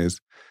different ways.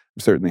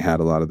 I've certainly had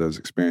a lot of those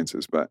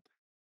experiences, but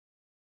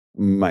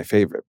my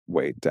favorite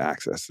way to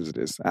access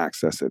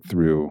it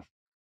through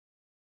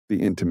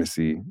the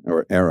intimacy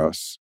or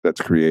eros that's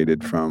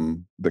created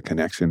from the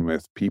connection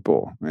with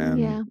people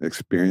and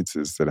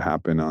experiences that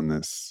happen in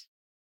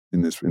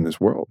this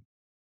world.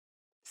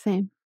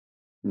 Same.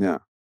 Yeah.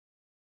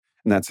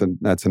 And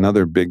that's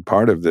another big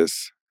part of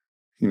this,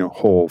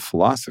 whole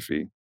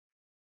philosophy,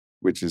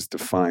 which is to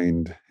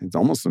find, it's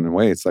almost in a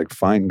way, it's like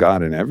find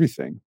God in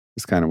everything.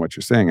 It's kind of what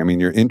you're saying. I mean,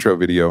 your intro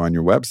video on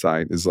your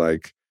website is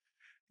like,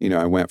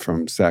 I went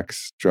from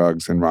sex,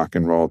 drugs, and rock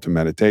and roll to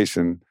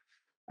meditation.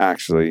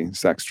 Actually,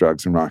 sex,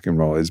 drugs, and rock and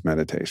roll is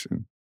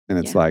meditation. And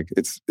it's like,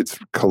 it's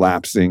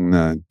collapsing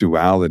the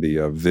duality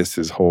of this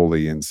is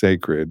holy and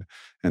sacred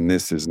and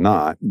this is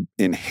not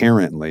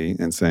inherently,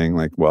 and saying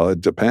like, well, it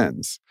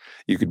depends.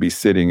 You could be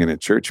sitting in a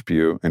church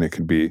pew and it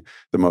could be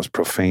the most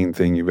profane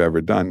thing you've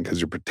ever done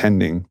because you're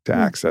pretending to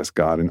access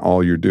God, and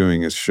all you're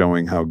doing is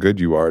showing how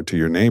good you are to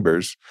your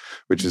neighbors,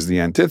 which is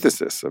the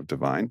antithesis of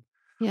divine.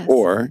 Yes.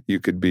 Or you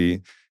could be,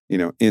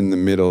 in the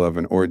middle of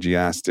an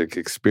orgiastic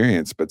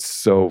experience, but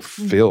so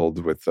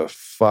filled with the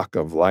fuck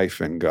of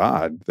life and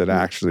God that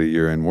actually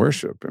you're in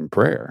worship and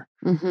prayer.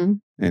 Mm-hmm.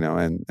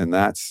 And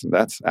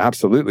that's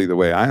absolutely the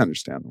way I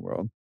understand the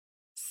world.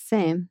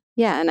 Same.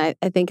 Yeah. And I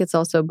think it's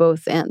also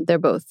both, and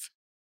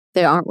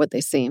they aren't what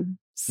they seem.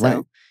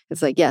 So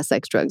It's like,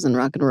 sex, drugs, and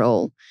rock and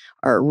roll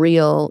are a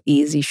real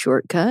easy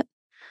shortcut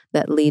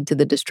that lead to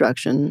the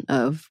destruction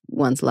of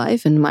one's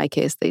life. In my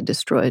case, they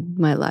destroyed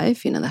my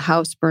life. The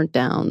house burnt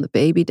down, the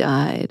baby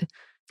died,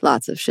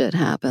 lots of shit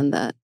happened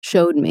that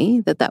showed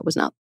me that was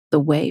not the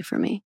way for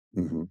me.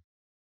 Mm-hmm.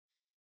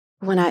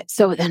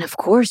 So then of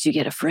course you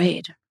get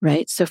afraid,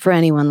 right? So for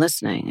anyone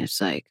listening,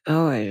 it's like,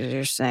 oh,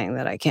 you're saying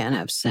that I can't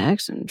have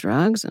sex and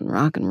drugs and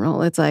rock and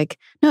roll. It's like,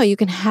 no, you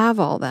can have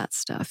all that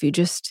stuff. You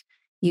just,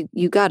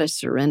 you got to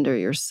surrender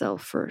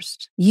yourself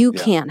first. You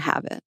can't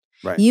have it.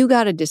 Right. You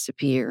got to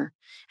disappear,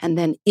 and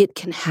then it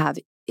can have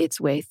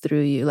its way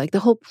through you. Like the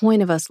whole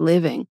point of us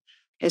living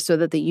is so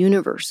that the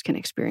universe can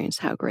experience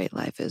how great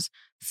life is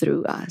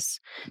through us.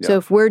 Yeah. So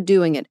if we're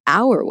doing it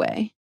our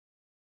way,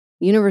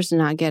 the universe is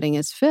not getting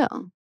its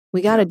fill.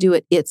 We got to do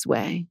it its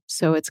way.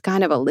 So it's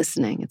kind of a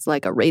listening. It's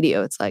like a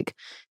radio. It's like,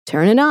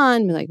 turn it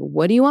on. Be like,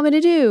 what do you want me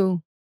to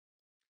do?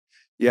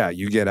 Yeah,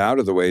 you get out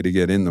of the way to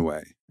get in the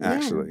way,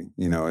 actually.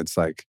 It's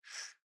like,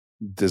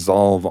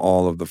 dissolve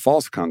all of the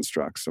false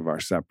constructs of our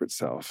separate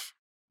self,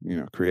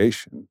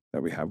 creation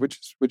that we have,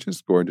 which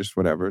is gorgeous,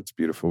 whatever. It's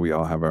beautiful. We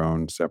all have our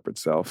own separate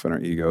self and our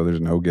ego.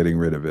 There's no getting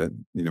rid of it.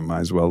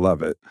 Might as well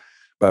love it.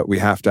 But we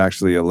have to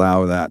actually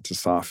allow that to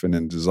soften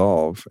and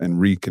dissolve and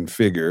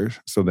reconfigure.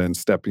 So then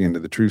stepping into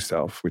the true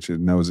self, which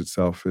knows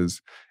itself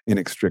is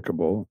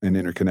inextricable and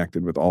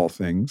interconnected with all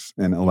things,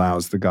 and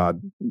allows the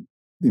God,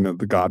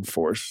 the God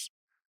force,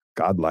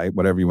 God light,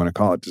 whatever you want to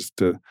call it, just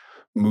to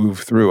move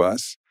through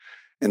us.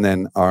 And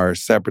then our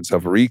separate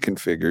self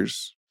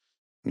reconfigures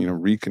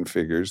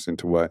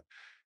into what,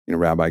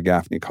 Rabbi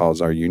Gaffney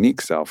calls our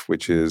unique self,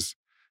 which is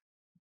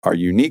our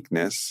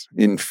uniqueness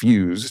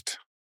infused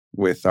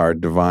with our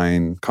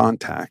divine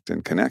contact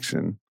and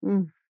connection.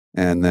 Mm.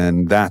 And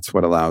then that's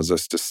what allows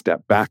us to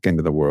step back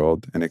into the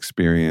world and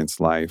experience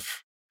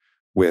life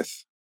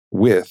with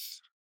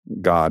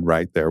God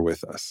right there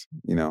with us,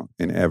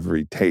 in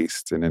every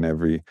taste and in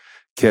every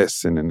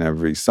kiss and in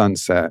every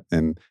sunset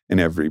and in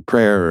every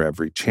prayer or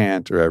every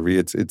chant or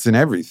it's in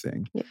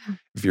everything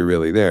if you're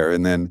really there.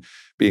 And then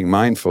being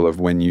mindful of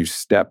when you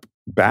step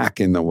back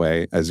in the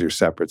way as your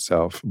separate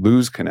self,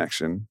 lose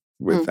connection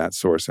with that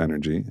source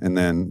energy. And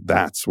then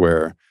that's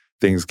where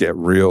things get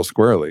real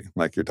squirrely,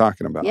 like you're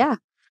talking about. Yeah.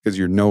 Because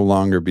you're no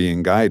longer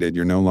being guided.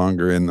 You're no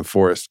longer in the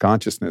forest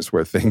consciousness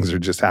where things are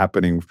just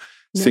happening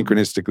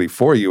synchronistically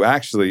for you.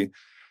 Actually,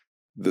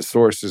 the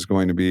source is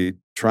going to be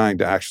trying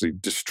to actually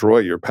destroy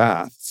your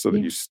path so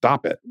that you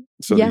stop it,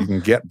 so that you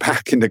can get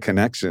back into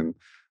connection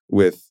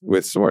with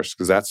source,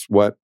 because that's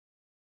what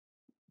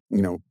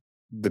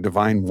the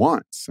divine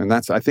wants. And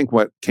that's, I think,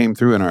 what came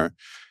through in our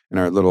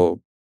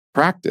little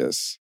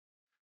practice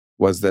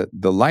was that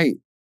the light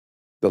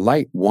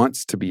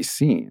wants to be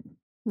seen.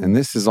 Mm-hmm. And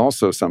this is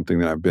also something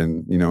that I've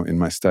been, in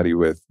my study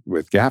with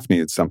Gaffney,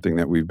 it's something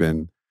that we've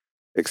been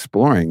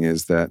exploring,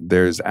 is that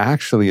there's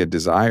actually a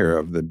desire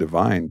of the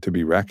divine to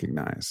be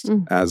recognized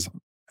as,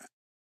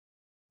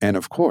 and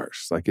of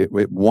course, like it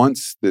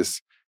wants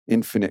this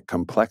infinite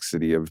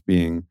complexity of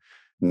being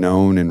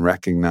known and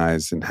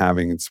recognized and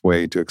having its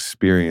way to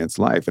experience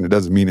life. And it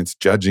doesn't mean it's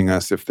judging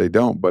us if they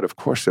don't, but of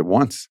course it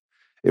wants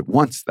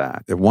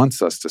that. It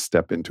wants us to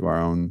step into our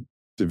own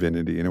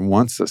divinity, and it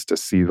wants us to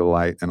see the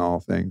light in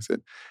all things.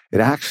 It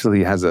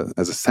actually has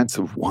a sense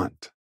of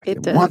want.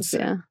 It does, wants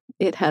it.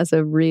 It has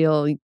a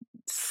real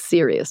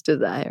serious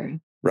desire.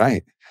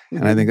 Right. Mm-hmm.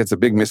 And I think that's a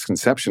big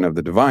misconception of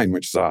the divine,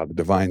 which is, the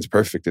divine's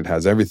perfect. It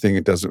has everything.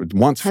 It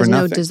wants for nothing.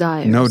 No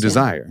desires. No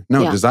desire.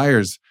 No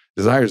desires.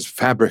 Desire is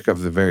fabric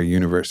of the very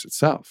universe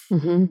itself.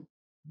 Mm-hmm.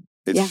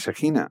 It's Yeah.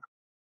 Shekinah.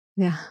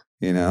 Yeah.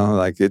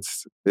 Like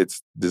it's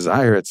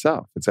desire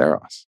itself. It's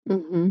Eros.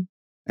 Mm-hmm.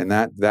 And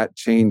that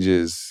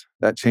changes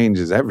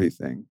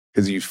everything,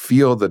 because you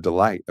feel the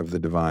delight of the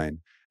divine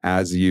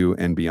as you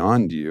and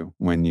beyond you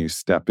when you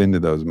step into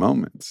those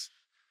moments.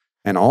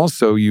 And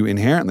also you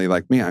inherently,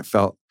 like me, I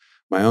felt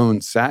my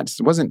own sadness.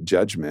 It wasn't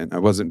judgment. I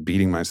wasn't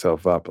beating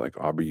myself up like,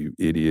 Aubrey, you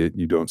idiot,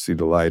 you don't see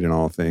the light in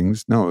all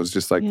things. No, it was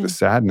just like the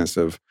sadness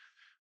of,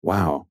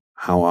 wow,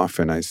 how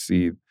often I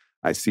see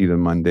the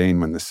mundane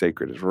when the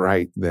sacred is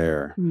right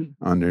there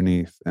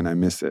underneath, and I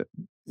miss it.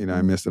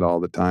 I miss it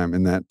all the time.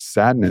 And that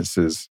sadness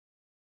it's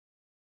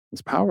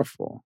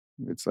powerful.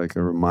 It's like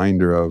a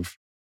reminder of,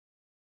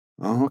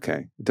 oh,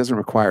 okay, it doesn't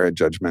require a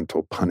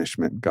judgmental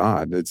punishment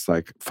God. It's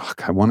like,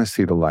 fuck, I want to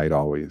see the light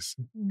always,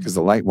 because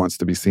the light wants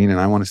to be seen and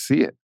I want to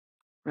see it.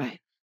 Right.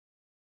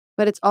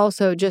 But it's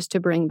also, just to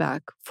bring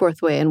back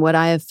Fourth Way, and what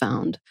I have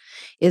found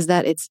is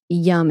that it's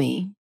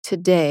yummy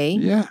today.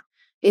 Yeah.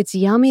 It's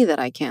yummy that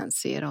I can't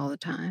see it all the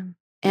time.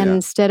 And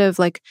instead of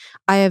like,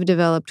 I have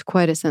developed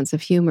quite a sense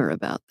of humor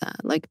about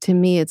that. Like, to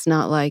me, it's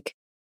not like,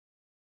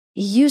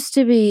 it used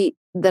to be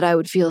that I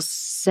would feel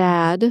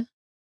sad.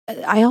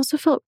 I also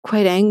felt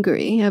quite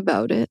angry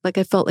about it. Like,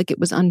 I felt like it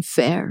was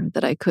unfair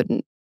that I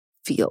couldn't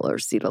feel or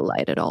see the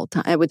light at all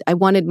times. I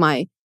wanted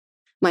my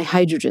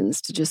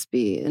hydrogens to just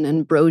be in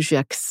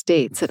ambrosiac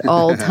states at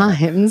all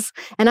times.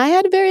 And I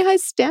had very high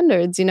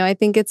standards. I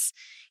think it's,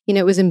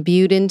 it was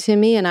imbued into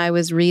me, and I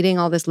was reading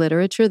all this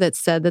literature that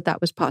said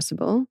that was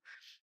possible.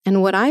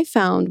 And what I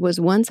found was,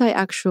 once I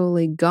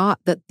actually got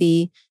that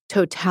the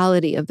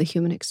totality of the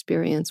human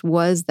experience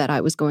was that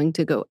I was going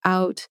to go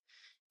out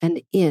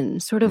and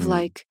in, sort of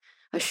like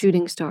a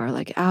shooting star,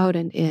 like out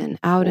and in,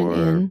 out and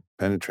in.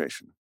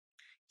 Penetration.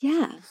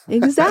 Yeah,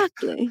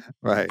 exactly.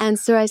 Right. And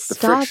so I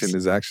stopped. The friction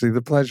is actually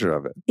the pleasure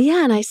of it.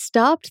 Yeah, and I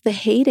stopped the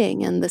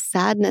hating and the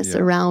sadness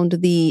around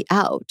the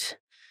out.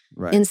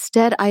 Right.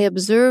 Instead, I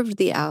observed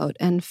the out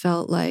and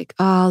felt like,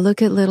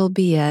 look at little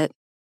Biette.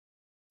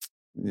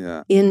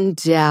 Yeah. In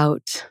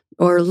doubt.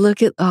 Or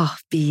look at,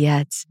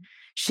 Biette.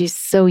 She's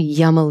so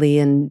yummily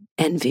in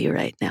envy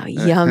right now.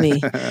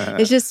 Yummy.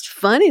 It's just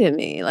funny to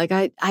me. Like,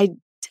 I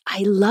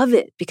love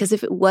it, because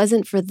if it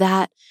wasn't for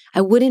that,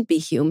 I wouldn't be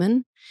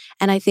human.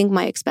 And I think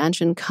my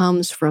expansion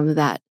comes from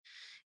that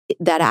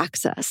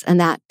access and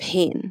that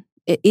pain.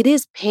 It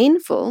is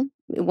painful.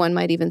 One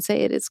might even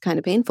say it is kind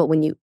of painful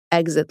when you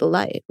exit the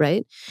light,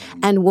 right?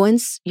 And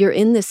once you're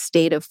in this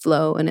state of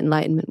flow and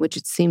enlightenment, which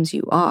it seems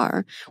you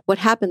are, what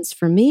happens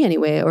for me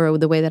anyway, or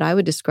the way that I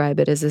would describe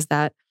it is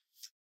that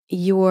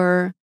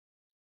you're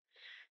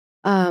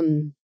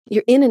in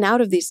and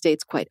out of these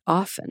states quite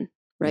often,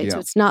 right? Yeah. So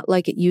it's not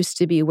like it used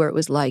to be, where it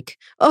was like,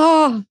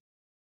 who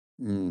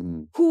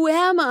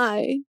am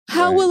I?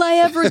 How will I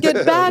ever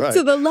get back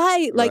to the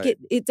light? Like,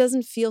 it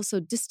doesn't feel so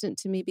distant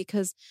to me,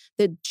 because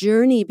the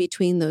journey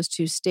between those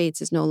two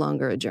states is no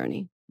longer a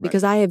journey,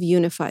 because I have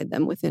unified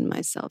them within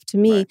myself. To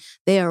me,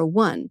 they are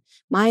one.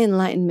 My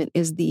enlightenment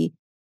is the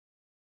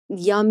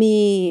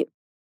yummy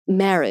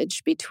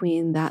marriage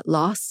between that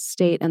lost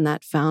state and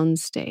that found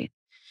state.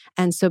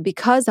 And so,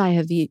 because I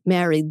have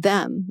married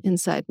them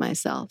inside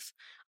myself,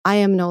 I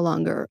am no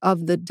longer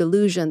of the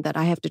delusion that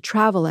I have to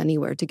travel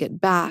anywhere to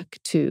get back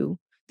to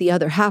the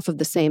other half of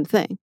the same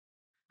thing.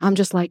 I'm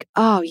just like,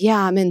 oh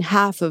yeah, I'm in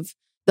half of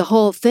the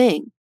whole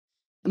thing.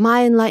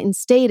 My enlightened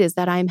state is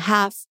that I'm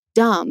half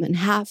dumb and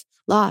half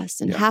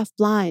lost and half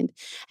blind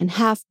and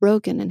half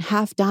broken and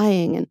half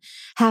dying and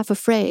half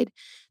afraid.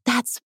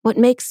 That's what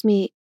makes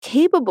me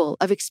capable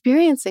of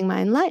experiencing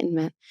my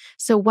enlightenment.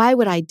 So why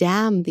would I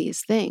damn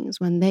these things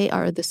when they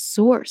are the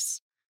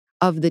source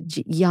of the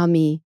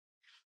yummy,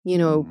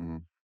 oh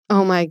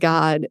my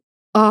God.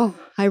 Oh,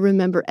 I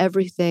remember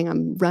everything.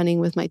 I'm running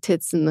with my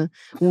tits in the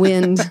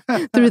wind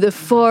through the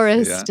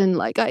forest. And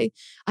like,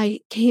 I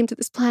came to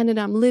this planet,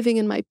 I'm living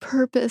in my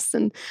purpose.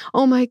 And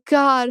oh my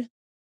God,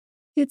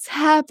 it's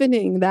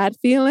happening. That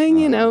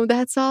feeling,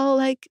 that's all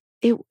like,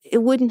 it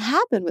wouldn't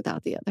happen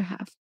without the other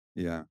half.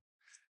 Yeah.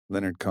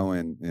 Leonard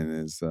Cohen in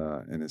his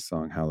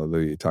song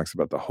Hallelujah, he talks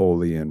about the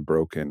holy and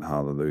broken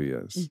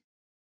hallelujahs.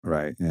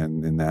 Right.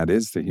 And that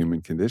is the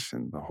human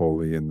condition, the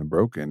holy and the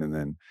broken. And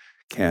then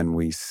can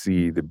we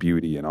see the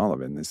beauty in all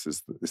of it? And this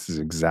is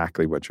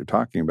exactly what you're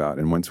talking about.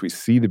 And once we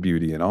see the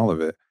beauty in all of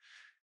it,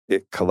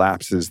 it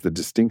collapses the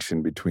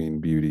distinction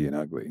between beauty and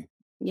ugly.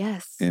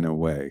 Yes. In a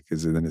way.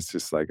 Because then it's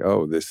just like,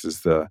 oh, this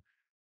is the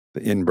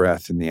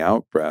in-breath and the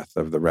out-breath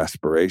of the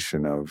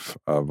respiration of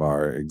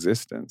our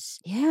existence.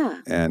 Yeah.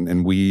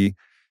 And we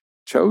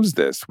chose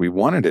this. We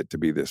wanted it to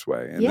be this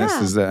way. And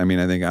this is, I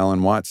think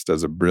Alan Watts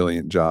does a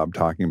brilliant job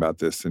talking about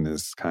this in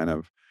his kind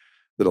of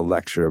little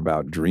lecture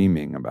about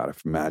dreaming, about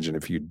imagine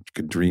if you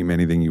could dream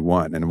anything you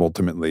want. And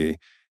ultimately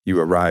you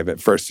arrive at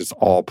first, it's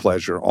all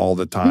pleasure all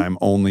the time,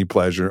 only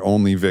pleasure,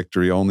 only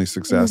victory, only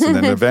success. And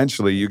then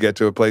eventually you get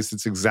to a place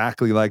that's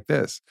exactly like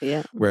this,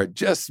 where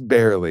just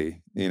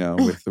barely,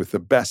 with the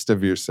best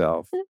of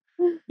yourself,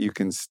 you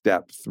can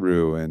step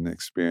through and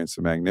experience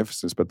the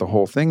magnificence. But the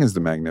whole thing is the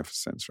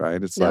magnificence,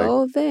 right? It's The like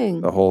whole thing.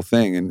 the whole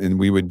thing. And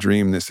we would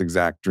dream this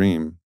exact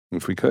dream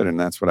if we could. And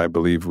that's what I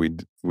believe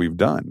we've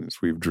done,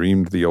 is we've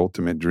dreamed the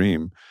ultimate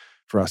dream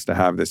for us to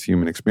have this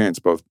human experience,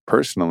 both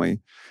personally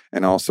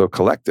and also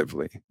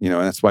collectively. And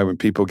that's why when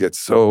people get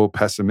so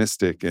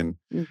pessimistic and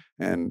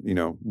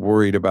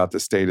worried about the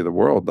state of the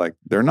world, like,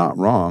 they're not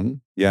wrong.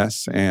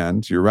 Yes,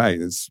 and you're right.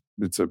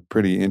 It's a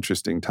pretty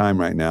interesting time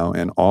right now,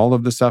 and all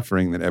of the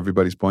suffering that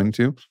everybody's pointing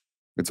to,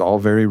 it's all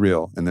very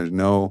real, and there's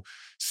no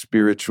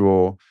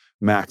spiritual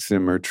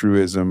maxim or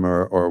truism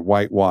or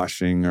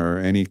whitewashing or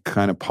any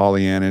kind of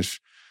Pollyannish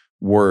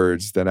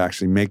words that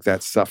actually make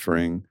that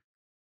suffering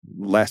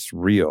less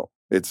real.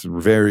 It's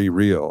very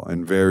real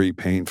and very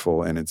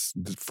painful, and it's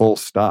full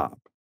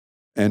stop.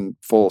 And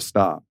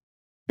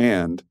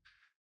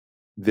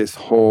this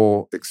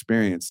whole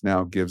experience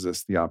now gives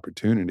us the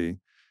opportunity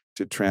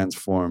to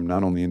transform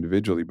not only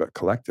individually, but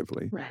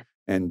collectively. Right.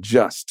 And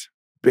just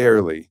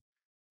barely,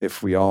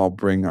 if we all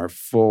bring our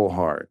full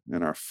heart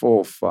and our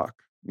full fuck,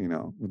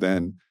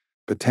 then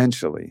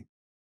potentially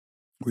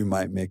we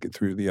might make it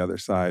through the other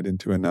side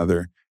into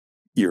another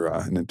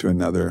era and into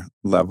another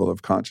level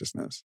of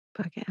consciousness.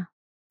 Fuck yeah.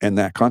 And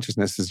that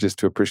consciousness is just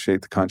to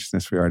appreciate the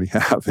consciousness we already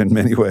have in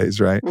many ways,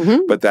 right?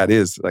 Mm-hmm. But that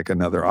is like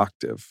another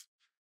octave.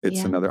 It's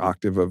Yeah. another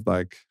octave of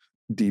like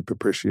deep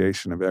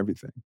appreciation of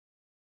everything.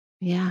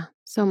 Yeah.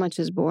 So much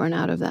is born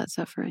out of that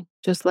suffering.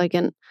 Just like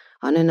in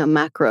a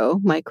micro,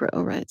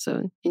 right?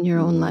 So in your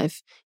own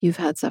life, you've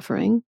had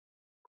suffering.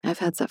 I've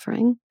had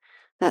suffering.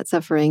 That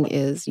suffering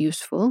is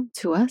useful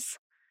to us.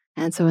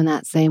 And so in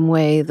that same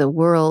way, the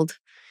world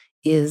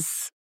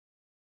is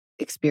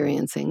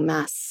experiencing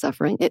mass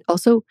suffering. It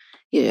also,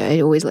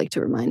 I always like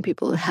to remind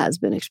people, it has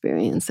been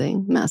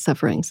experiencing mass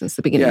suffering since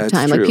the beginning of it's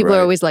time. true, Like, people right?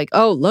 are always like,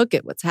 oh, look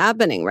at what's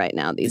happening right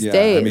now these days.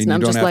 I mean, and you I'm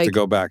don't just have like, to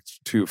go back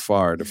too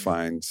far to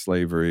find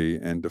slavery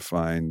and to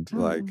find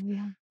a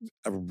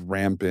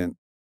rampant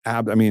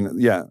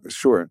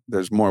sure,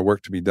 there's more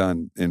work to be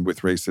done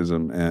with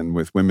racism and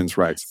with women's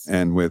rights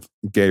and with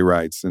gay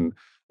rights, and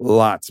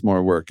lots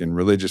more work, and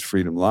religious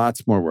freedom,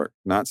 lots more work.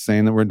 Not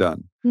saying that we're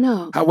done.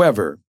 No.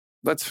 However,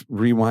 let's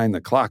rewind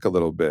the clock a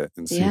little bit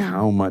and see Yeah.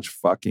 how much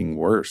fucking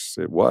worse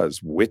it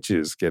was.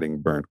 Witches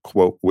getting burnt,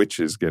 quote,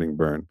 witches getting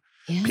burned.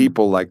 Yeah.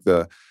 People like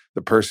the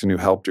person who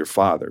helped your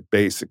father,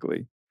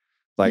 basically.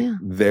 Like,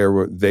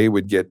 they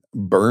would get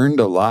burned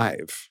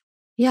alive.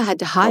 Yeah, had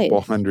to hide. A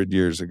couple hundred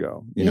years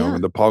ago,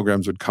 when the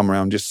pogroms would come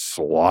around, just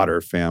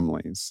slaughter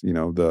families,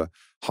 the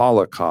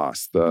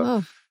Holocaust,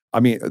 the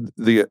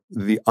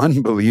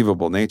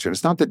unbelievable nature. And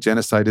it's not that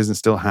genocide isn't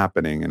still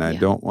happening. And I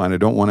don't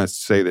want to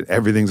say that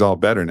everything's all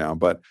better now,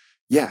 but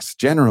yes,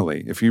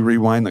 generally, if you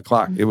rewind the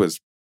clock, it was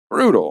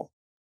brutal,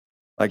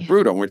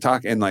 brutal. And we're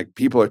talking, and like,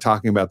 people are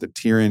talking about the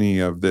tyranny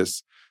of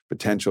this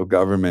potential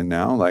government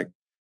now. Like,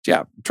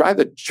 yeah, try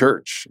the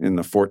church in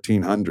the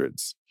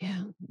 1400s.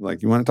 Yeah.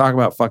 Like, you want to talk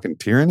about fucking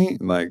tyranny?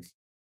 Like,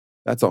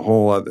 it's a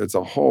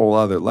whole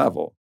other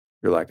level.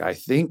 You're like, I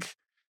think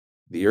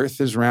the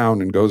earth is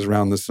round and goes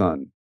around the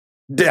sun.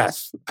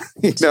 Death.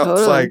 It's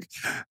like,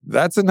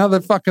 that's another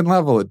fucking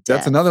level.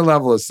 That's another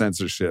level of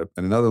censorship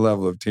and another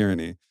level of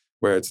tyranny,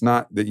 where it's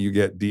not that you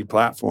get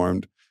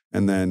deplatformed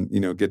and then,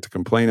 get to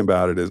complain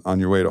about it as on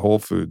your way to Whole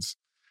Foods.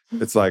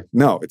 It's like,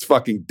 no, it's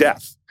fucking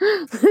death.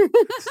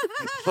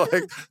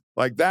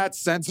 like that's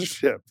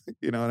censorship.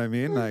 You know what I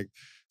mean? Like,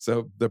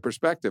 so the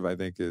perspective, I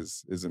think,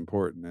 is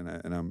important,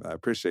 and I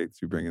appreciate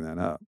you bringing that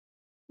up.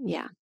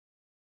 Yeah,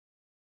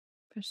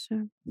 for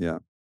sure. Yeah.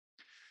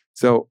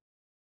 So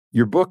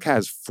your book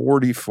has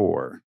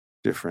 44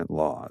 different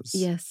laws.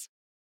 Yes.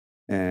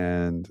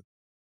 And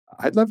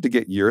I'd love to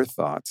get your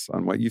thoughts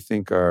on what you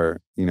think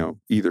are,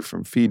 either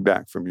from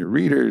feedback from your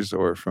readers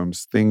or from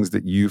things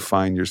that you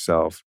find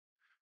yourself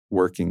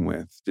working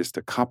with. Just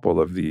a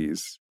couple of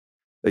these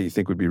that you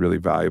think would be really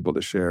valuable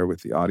to share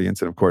with the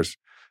audience. And of course,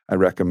 I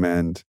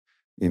recommend,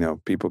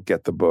 people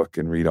get the book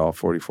and read all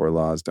 44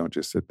 laws. Don't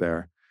just sit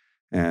there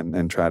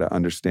and try to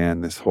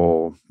understand this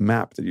whole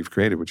map that you've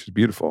created, which is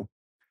beautiful.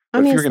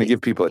 But if you're going to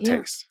give people a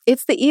taste.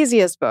 It's the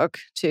easiest book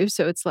too.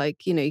 So it's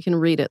like, you can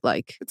read it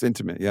like. It's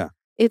intimate, yeah.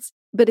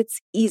 But it's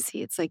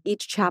easy. It's like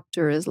each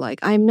chapter is like,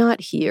 I'm not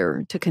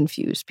here to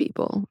confuse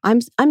people.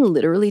 I'm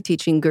literally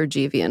teaching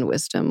Gurdjieffian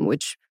wisdom,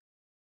 which,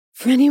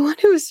 for anyone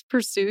who's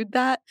pursued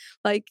that,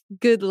 like,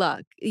 good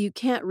luck. You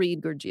can't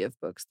read Gurdjieff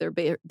books.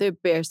 They're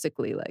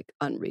basically like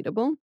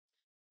unreadable.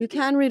 You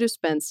can read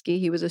Uspensky.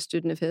 He was a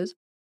student of his.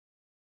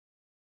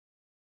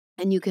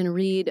 And you can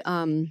read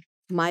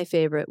my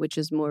favorite, which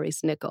is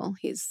Maurice Nicoll.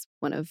 He's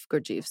one of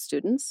Gurdjieff's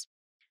students.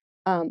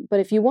 But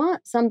if you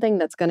want something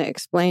that's going to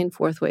explain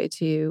fourth way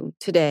to you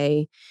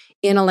today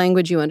in a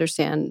language you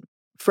understand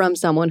from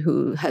someone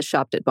who has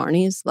shopped at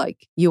Barney's,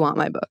 like, you want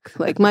my book.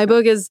 Like, my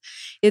book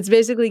it's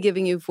basically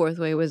giving you fourth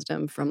way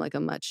wisdom from like a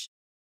much,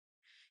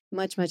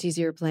 much, much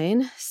easier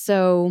plane.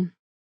 So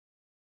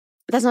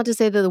that's not to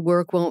say that the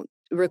work won't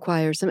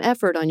require some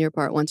effort on your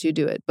part once you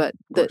do it, but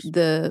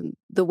the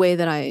way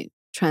that I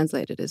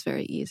translate it is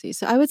very easy.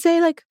 So I would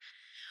say, like,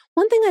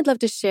 One thing I'd love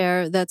to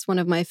share that's one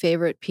of my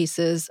favorite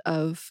pieces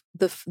of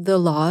the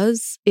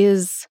laws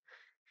is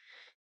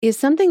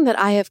something that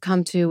I have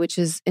come to, which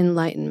is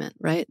enlightenment,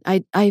 right?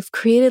 I've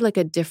created like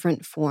a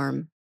different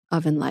form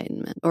of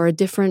enlightenment or a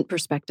different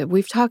perspective.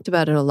 We've talked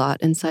about it a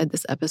lot inside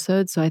this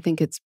episode, so I think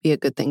it's be a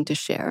good thing to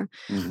share.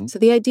 Mm-hmm. So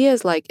the idea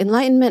is like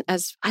enlightenment,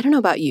 as I don't know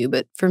about you,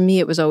 but for me,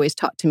 it was always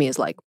taught to me as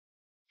like,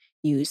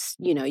 you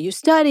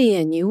study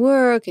and you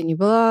work and you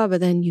blah, but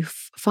then you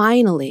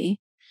finally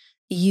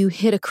you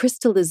hit a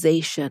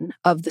crystallization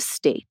of the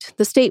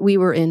state we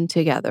were in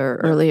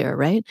together earlier,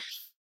 right?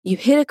 You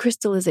hit a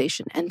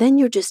crystallization and then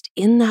you're just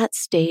in that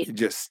state. You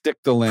just stick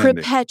the landing.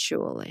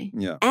 Perpetually.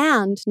 Yeah.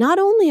 And not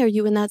only are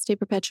you in that state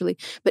perpetually,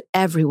 but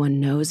everyone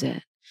knows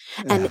it.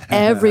 And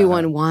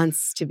everyone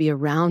wants to be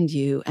around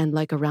you and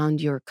like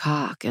around your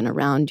cock and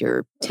around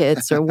your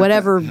tits or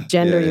whatever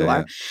gender you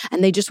are.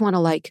 And they just want to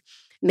like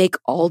make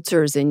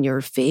altars in your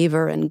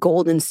favor and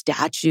golden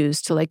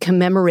statues to like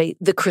commemorate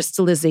the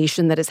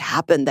crystallization that has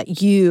happened,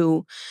 that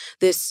you,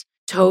 this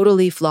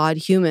totally flawed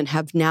human,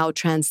 have now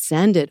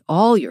transcended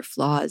all your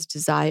flaws,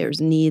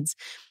 desires, needs,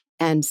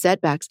 and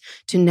setbacks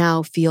to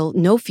now feel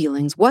no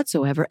feelings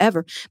whatsoever,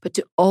 ever, but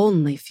to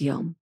only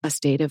feel a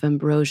state of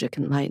ambrosic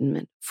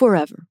enlightenment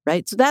forever,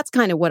 right? So that's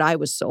kind of what I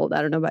was sold.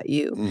 I don't know about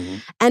you. Mm-hmm.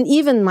 And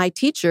even my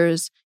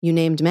teachers, you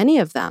named many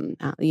of them,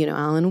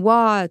 Alan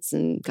Watts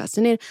and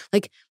Castaneda,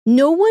 like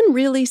no one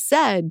really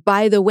said,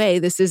 by the way,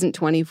 this isn't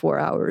 24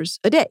 hours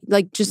a day.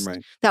 Like just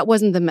that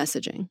wasn't the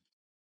messaging.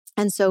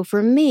 And so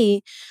for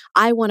me,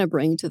 I want to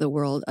bring to the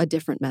world a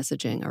different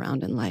messaging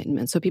around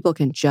enlightenment so people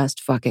can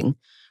just fucking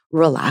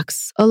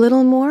relax a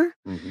little more.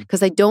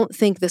 Because I don't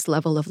think this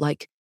level of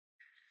like,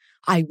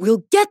 I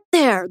will get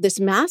there, this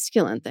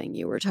masculine thing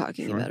you were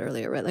talking about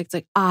earlier, right? Like it's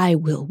like, I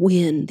will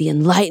win the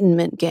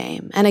enlightenment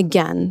game. And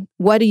again,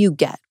 what do you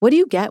get? What do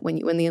you get when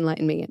you win the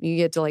enlightenment game? You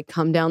get to like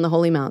come down the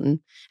holy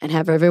mountain and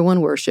have everyone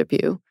worship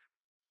you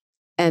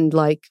and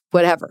like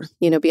whatever,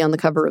 be on the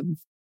cover of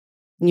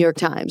New York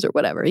Times or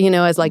whatever,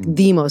 as like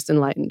the most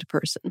enlightened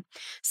person.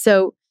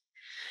 So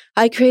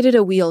I created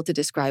a wheel to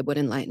describe what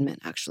enlightenment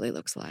actually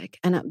looks like.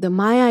 And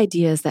my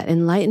idea is that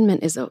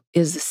enlightenment is a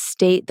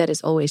state that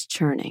is always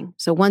churning.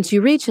 So once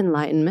you reach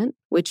enlightenment,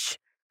 which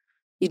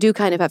you do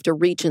kind of have to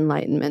reach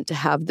enlightenment to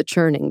have the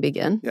churning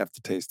begin. You have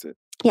to taste it.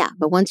 Yeah,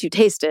 but once you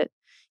taste it,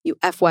 you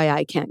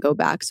FYI can't go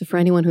back. So for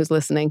anyone who's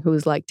listening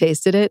who's like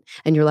tasted it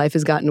and your life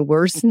has gotten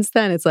worse since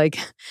then, it's like,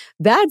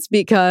 that's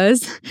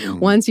because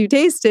once you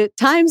taste it,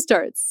 time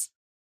starts.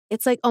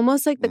 It's like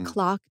almost like the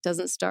clock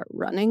doesn't start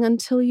running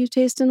until you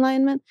taste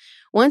enlightenment.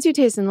 Once you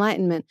taste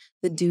enlightenment,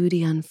 the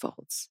duty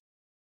unfolds.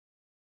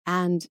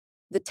 And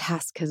the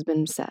task has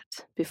been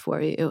set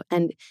before you.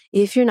 And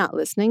if you're not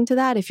listening to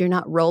that, if you're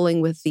not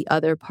rolling with the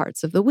other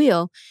parts of the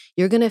wheel,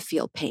 you're going to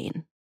feel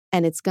pain.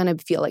 And it's going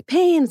to feel like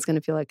pain. It's going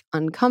to feel like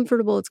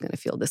uncomfortable. It's going to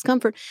feel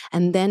discomfort.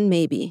 And then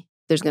maybe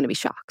there's going to be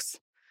shocks,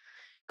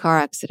 car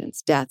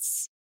accidents,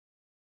 deaths,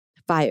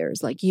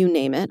 fires, like you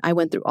name it. I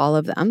went through all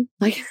of them,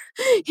 like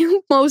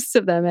most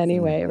of them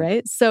anyway,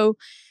 right? So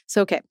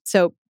okay.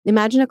 So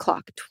imagine a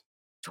clock,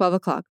 12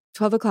 o'clock.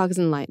 12 o'clock is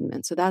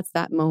enlightenment. So that's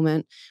that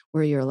moment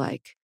where you're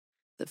like,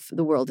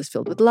 the world is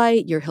filled with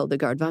light. You're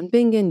Hildegard von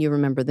Bingen. You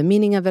remember the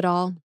meaning of it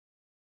all.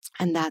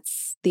 And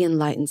that's the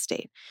enlightened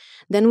state.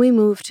 Then we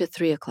move to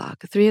 3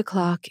 o'clock. 3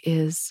 o'clock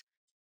is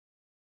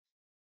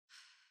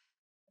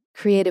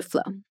creative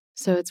flow.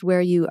 So it's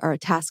where you are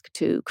tasked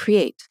to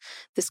create.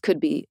 This could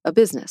be a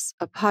business,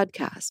 a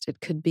podcast. It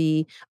could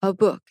be a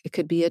book. It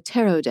could be a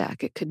tarot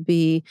deck. It could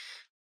be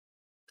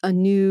a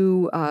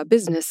new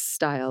business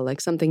style,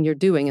 like something you're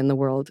doing in the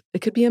world.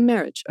 It could be a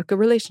marriage, a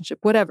relationship,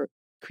 whatever.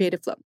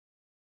 Creative flow.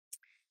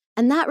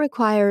 And that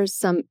requires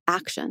some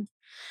action.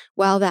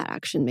 While that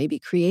action may be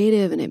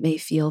creative and it may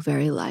feel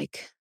very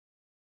like,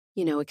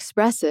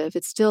 expressive,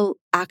 it's still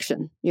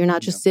action. You're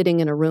not just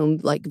sitting in a room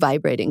like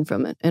vibrating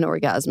from an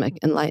orgasmic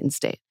enlightened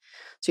state.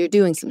 So you're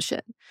doing some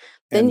shit.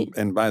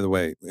 And by the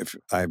way, if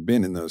I've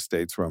been in those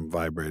states where I'm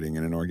vibrating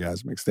in an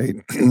orgasmic state,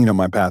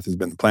 my path has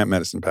been the plant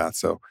medicine path.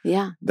 So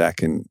that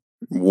can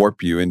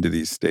warp you into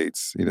these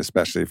states,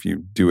 especially if you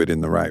do it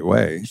in the right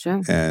way.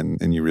 Sure.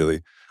 And you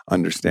really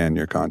understand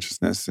your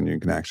consciousness and you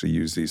can actually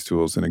use these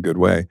tools in a good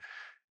way.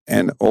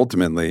 And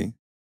ultimately,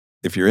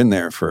 if you're in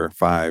there for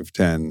 5,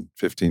 10,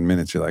 15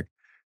 minutes, you're like,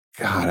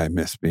 God, I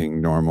miss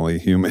being normally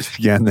human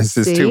again. This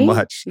is too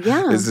much.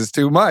 Yeah. This is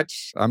too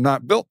much. I'm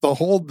not built to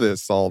hold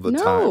this all the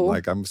time.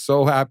 Like, I'm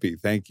so happy.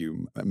 Thank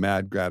you.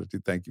 Mad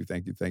gratitude. Thank you.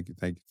 Thank you. Thank you.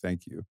 Thank you.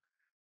 Thank you.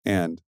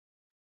 And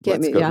get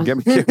me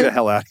the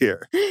hell out of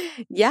here.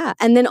 Yeah.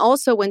 And then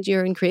also when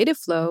you're in creative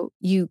flow,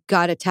 you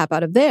got to tap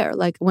out of there.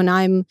 Like when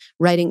I'm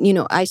writing,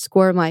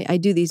 I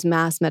do these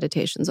mass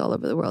meditations all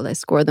over the world. I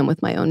score them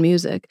with my own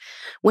music.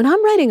 When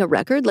I'm writing a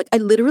record, like I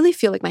literally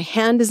feel like my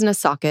hand is in a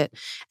socket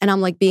and I'm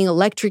like being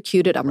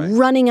electrocuted. I'm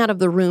running out of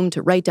the room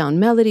to write down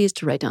melodies,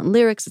 to write down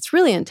lyrics. It's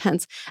really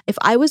intense. If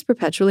I was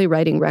perpetually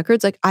writing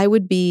records, like I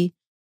would be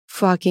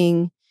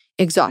fucking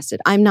exhausted.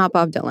 I'm not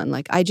Bob Dylan.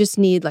 Like I just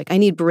need, I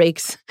need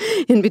breaks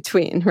in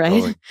between, right?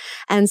 Totally.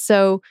 And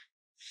so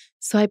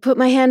So I put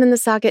my hand in the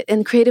socket,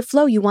 and creative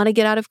flow, you want to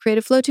get out of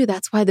creative flow too.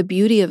 That's why the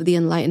beauty of the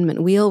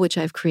enlightenment wheel, which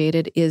I've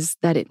created, is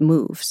that it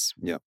moves.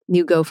 Yep.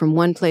 You go from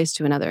one place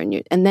to another.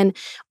 And then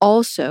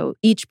also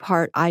each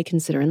part I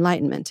consider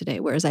enlightenment today.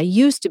 Whereas I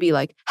used to be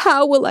like,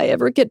 how will I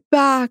ever get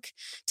back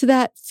to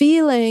that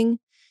feeling?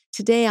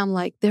 Today I'm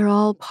like, they're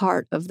all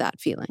part of that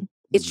feeling.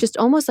 It's just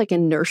almost like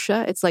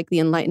inertia. It's like the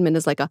enlightenment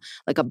is like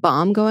a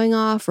bomb going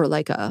off or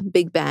like a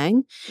big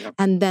bang. Yep.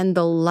 And then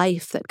the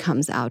life that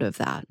comes out of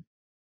that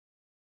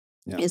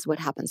is what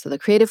happens. So the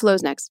creative flow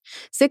is next.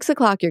 6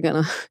 o'clock, you're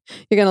gonna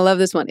love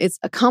this one. It's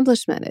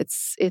accomplishment.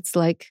 It's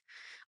like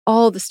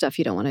all the stuff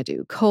you don't want to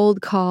do.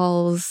 Cold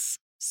calls,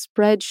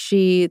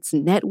 spreadsheets,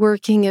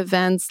 networking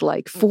events,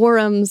 like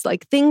forums,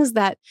 like things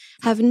that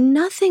have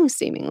nothing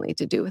seemingly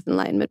to do with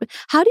enlightenment. But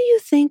how do you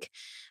think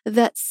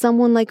that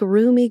someone like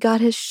Rumi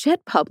got his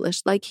shit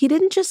published? Like, he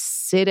didn't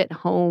just sit at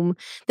home.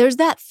 There's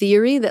that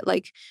theory that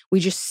like we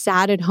just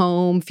sat at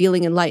home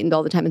feeling enlightened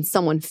all the time and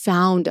someone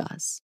found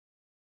us.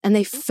 And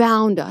they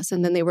found us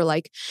and then they were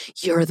like,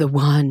 you're the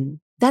one.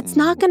 That's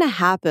not going to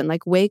happen.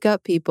 Like, wake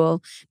up,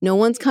 people. No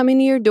one's coming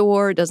to your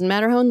door. It doesn't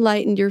matter how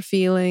enlightened you're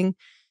feeling.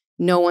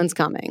 No one's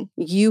coming.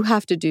 You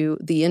have to do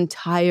the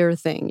entire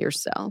thing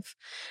yourself.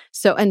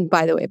 So, and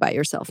by the way, by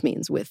yourself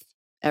means with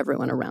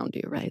everyone around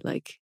you, right?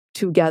 Like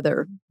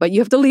together, but you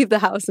have to leave the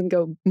house and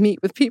go meet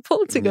with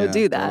people to go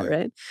do that, totally.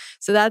 Right?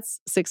 So that's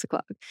 6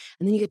 o'clock.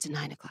 And then you get to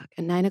 9 o'clock.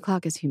 And 9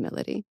 o'clock is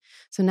humility.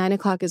 So 9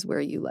 o'clock is where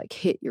you like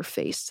hit your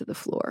face to the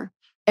floor.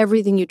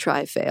 Everything you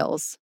try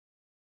fails.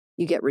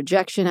 You get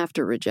rejection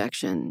after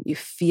rejection. You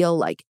feel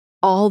like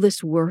all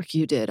this work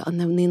you did and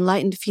then the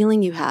enlightened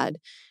feeling you had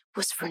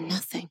was for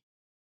nothing.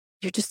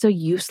 You're just a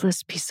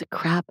useless piece of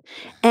crap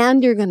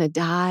and you're going to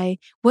die.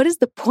 What is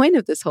the point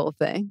of this whole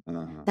thing?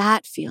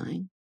 That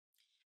feeling.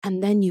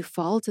 And then you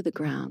fall to the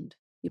ground.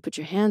 You put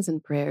your hands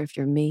in prayer if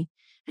you're me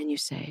and you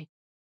say,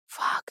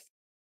 fuck,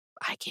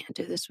 I can't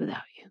do this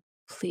without you.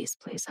 Please,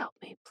 please help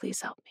me.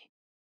 Please help me.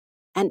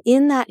 And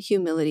in that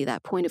humility,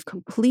 that point of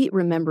complete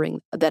remembering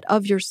that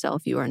of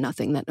yourself you are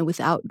nothing, that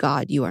without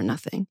God you are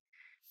nothing,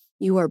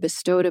 you are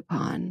bestowed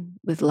upon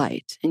with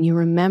light and you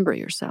remember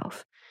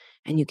yourself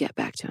and you get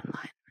back to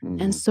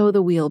enlightenment. And so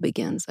the wheel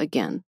begins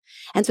again.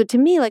 And so to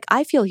me, like,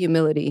 I feel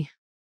humility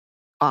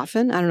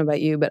often. I don't know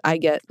about you, but I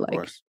get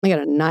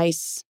a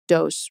nice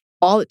dose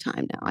all the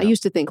time now. I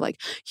used to think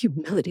like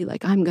humility,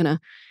 like I'm going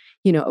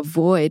to,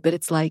 avoid, but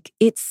it's like,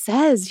 it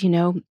says,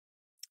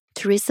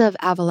 Teresa of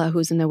Avila,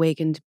 who's an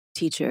awakened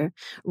teacher,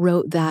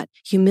 wrote that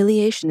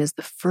humiliation is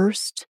the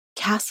first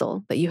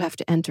castle that you have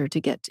to enter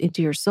to get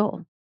into your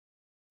soul.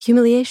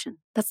 Humiliation.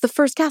 That's the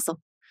first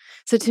castle.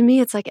 So to me,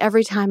 it's like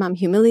every time I'm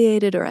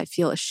humiliated or I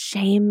feel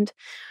ashamed,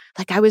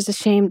 like I was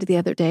ashamed the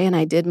other day and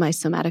I did my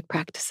somatic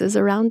practices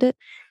around it.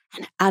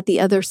 And at the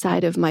other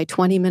side of my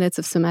 20 minutes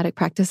of somatic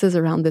practices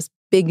around this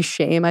big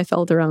shame I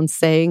felt around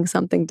saying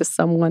something to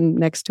someone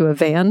next to a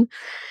van,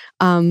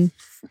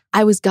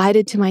 I was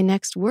guided to my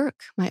next work,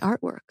 my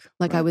artwork.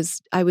 Like I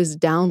was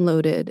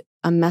downloaded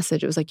a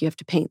message. It was like, you have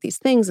to paint these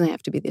things and they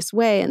have to be this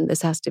way and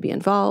this has to be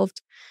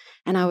involved.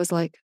 And I was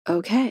like,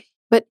 okay.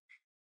 But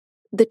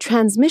the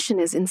transmission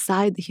is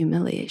inside the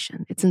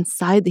humiliation. It's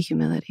inside the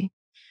humility.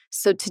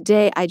 So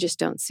today I just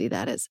don't see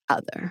that as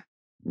other.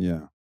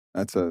 Yeah.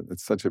 It's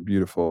such a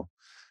beautiful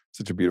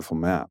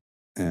map,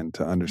 and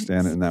to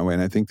understand it in that way.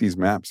 And I think these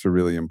maps are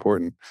really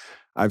important.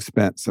 I've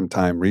spent some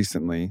time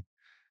recently,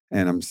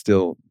 and I'm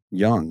still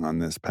young on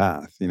this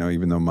path,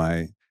 even though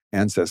my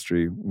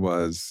ancestry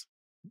was,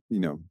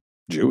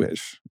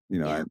 Jewish,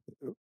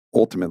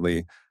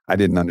 ultimately, I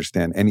didn't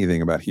understand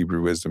anything about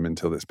Hebrew wisdom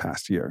until this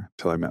past year,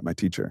 till I met my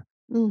teacher.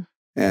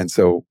 And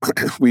so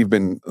we've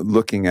been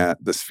looking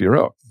at the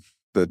Sfirot,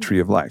 the tree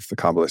of life, the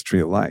Kabbalist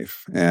tree of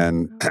life.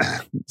 And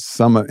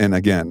and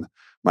again,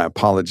 my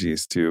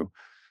apologies to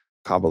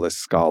Kabbalist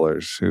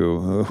scholars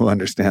who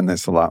understand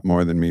this a lot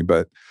more than me,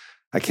 but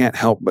I can't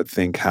help but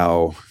think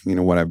how,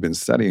 what I've been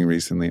studying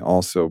recently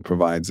also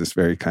provides this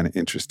very kind of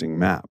interesting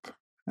map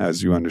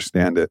as you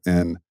understand it.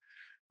 And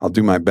I'll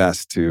do my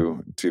best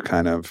to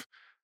kind of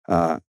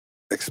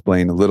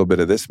explain a little bit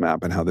of this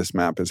map and how this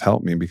map has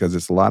helped me, because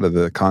it's a lot of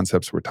the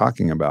concepts we're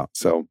talking about.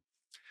 So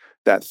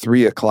that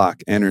 3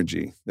 o'clock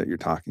energy that you're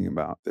talking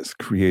about, this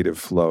creative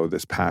flow,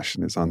 this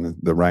passion is on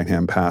the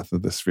right-hand path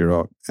of the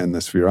Sfirot, and the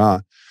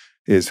Sfirah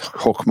is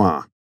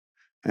Chokmah.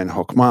 And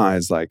Chokmah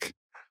is like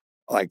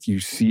you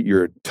see,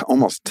 you're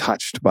almost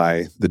touched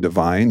by the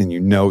divine, and you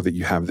know that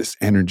you have this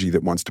energy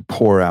that wants to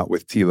pour out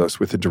with telos,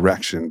 with a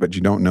direction, but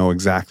you don't know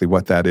exactly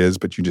what that is,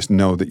 but you just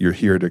know that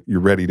you're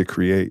ready to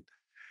create.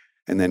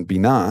 And then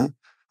Binah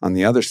on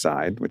the other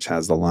side, which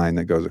has the line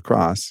that goes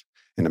across,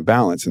 in a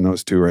balance, and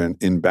those two are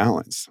in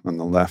balance on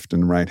the left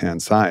and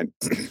right-hand side.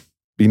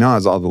 Binah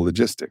is all the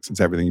logistics.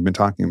 It's everything you've been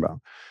talking about.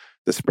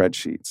 The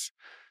spreadsheets,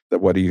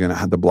 what are you going to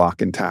have, the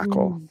block and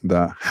tackle,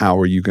 the how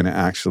are you going to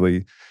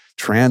actually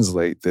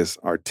translate this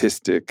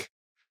artistic,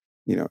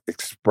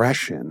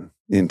 expression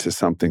into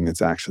something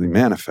that's actually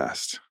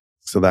manifest.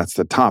 So that's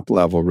the top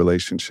level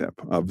relationship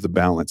of the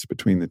balance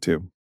between the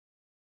two.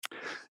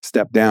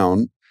 Step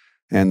down,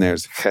 And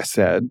there's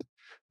chesed,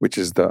 which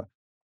is the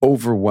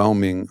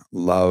overwhelming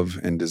love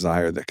and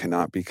desire that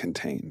cannot be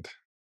contained,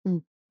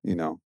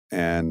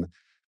 and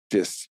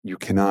just, you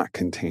cannot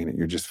contain it.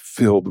 You're just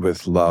filled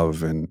with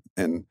love and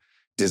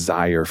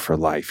desire for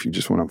life. You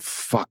just want to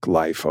fuck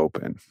life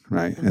open,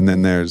 right? And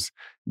then there's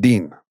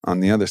din on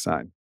the other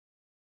side,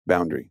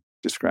 boundary,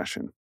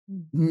 discretion.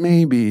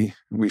 Maybe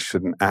we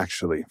shouldn't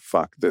actually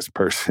fuck this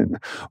person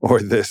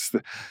or this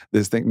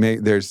thing.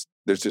 There's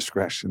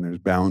discretion, there's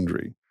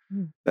boundary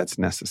that's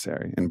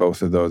necessary. And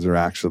both of those are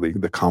actually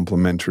the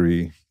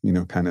complementary,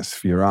 kind of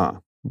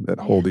sphira that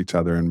hold each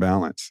other in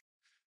balance.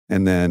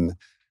 And then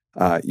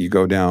you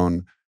go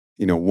down,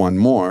 one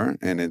more,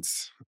 and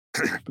it's,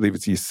 I believe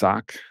it's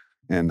Yisak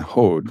and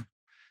Hod.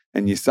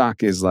 And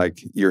Yisak is like,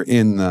 you're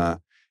in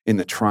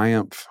the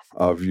triumph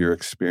of your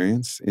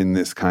experience, in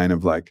this kind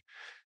of like,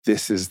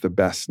 this is the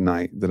best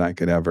night that I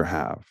could ever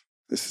have.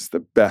 This is the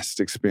best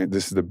experience.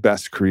 This is the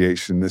best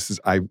creation.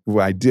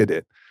 I did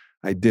it.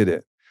 I did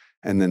it.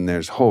 And then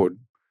there's Hod,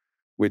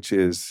 which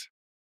is,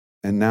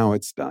 and now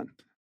it's done.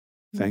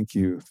 Thank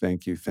you,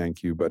 thank you,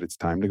 thank you. But it's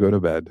time to go to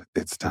bed.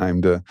 It's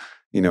time to,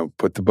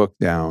 put the book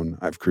down.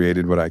 I've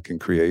created what I can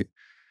create.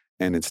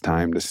 And it's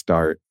time to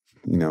start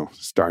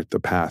the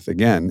path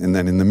again. And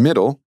then in the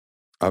middle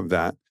of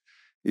that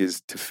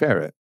is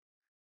Tiferet,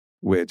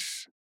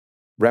 which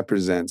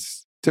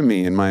represents, to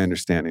me, in my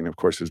understanding, of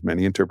course, there's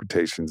many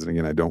interpretations. And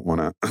again, I don't want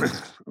to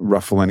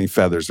ruffle any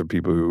feathers of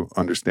people who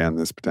understand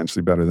this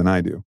potentially better than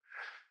I do.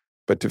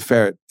 But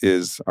Tiferet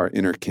is our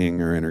inner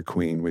king or inner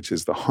queen, which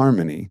is the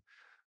harmony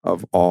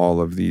of all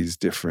of these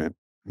different,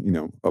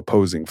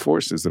 opposing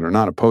forces that are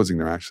not opposing,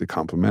 they're actually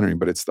complementary,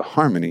 but it's the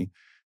harmony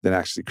that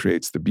actually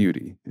creates the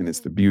beauty. And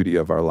it's the beauty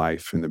of our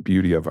life and the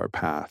beauty of our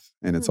path.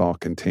 And it's all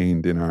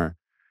contained in our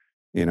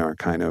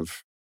kind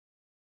of,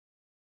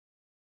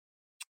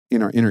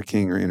 in our inner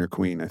king or inner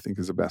queen, I think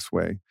is the best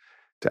way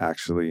to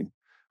actually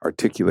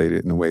articulate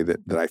it in a way that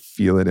I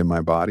feel it in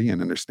my body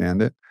and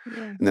understand it.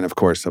 Yeah. And then, of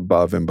course,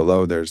 above and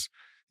below, there's,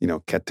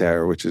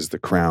 Keter, which is the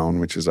crown,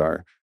 which is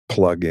our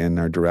plug-in,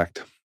 our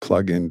direct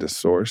plug-in to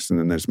source. And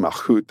then there's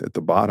Malchut at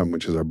the bottom,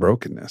 which is our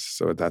brokenness.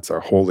 So that's our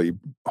holy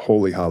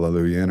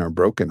hallelujah and our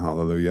broken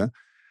hallelujah.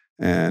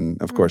 And,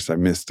 of course, I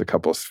missed a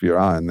couple of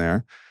sphira in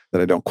there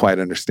that I don't quite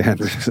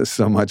understand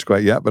so much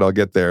quite yet, but I'll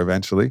get there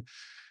eventually.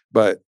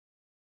 But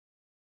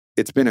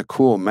it's been a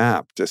cool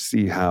map to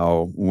see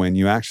how, when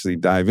you actually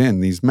dive in,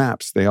 these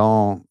maps, they're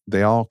all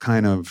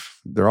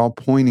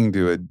pointing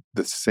to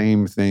the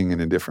same thing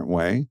in a different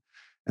way.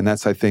 And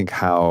that's, I think,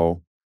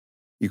 how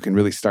you can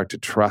really start to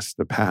trust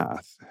the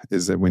path,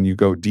 is that when you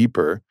go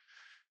deeper,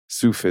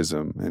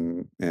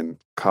 Sufism and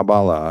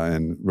Kabbalah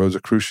and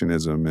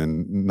Rosicrucianism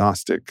and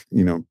Gnostic,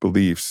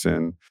 beliefs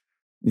and,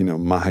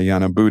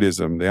 Mahayana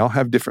Buddhism, they all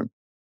have different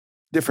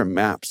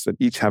maps that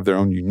each have their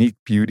own unique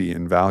beauty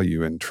and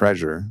value and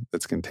treasure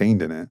that's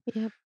contained in it.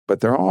 Yep. But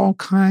they're all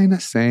kind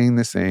of saying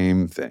the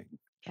same thing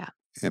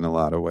in a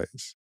lot of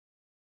ways.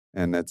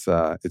 And it's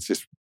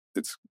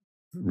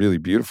really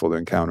beautiful to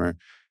encounter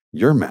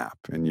your map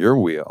and your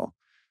wheel.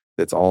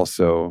 That's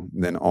also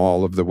then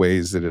all of the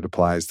ways that it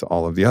applies to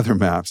all of the other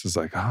maps is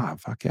like,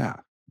 fuck yeah,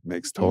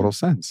 makes total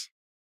sense.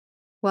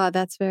 Wow,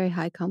 that's very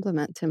high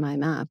compliment to my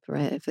map,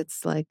 right? If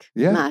it's like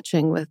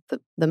matching with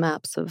the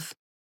maps of,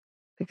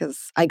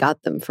 because I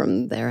got them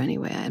from there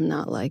anyway. I'm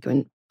not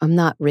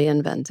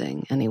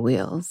reinventing any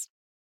wheels.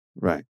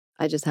 Right.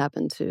 I just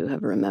happen to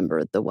have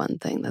remembered the one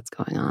thing that's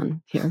going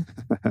on here.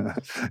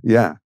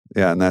 Yeah.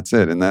 And that's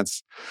it. And I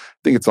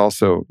think it's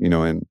also,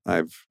 and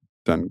I've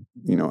done,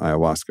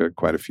 ayahuasca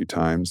quite a few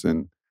times.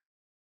 And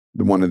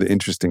one of the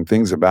interesting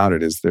things about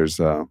it is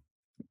there's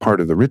part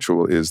of the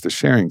ritual is the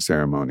sharing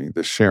ceremony.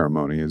 The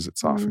ceremony, as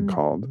it's often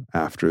called,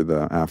 after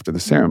the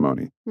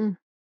ceremony. Mm.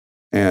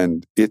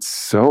 And it's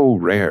so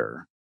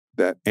rare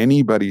that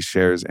anybody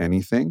shares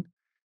anything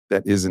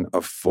that isn't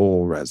a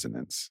full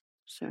resonance.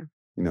 Sure.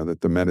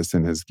 That the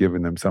medicine has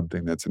given them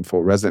something that's in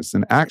full resonance.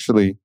 And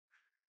actually,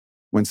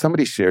 when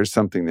somebody shares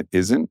something that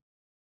isn't,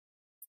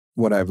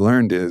 what I've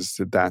learned is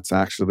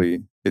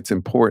it's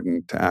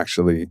important to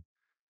actually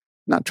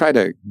not try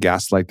to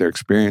gaslight their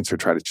experience or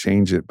try to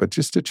change it, but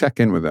just to check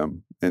in with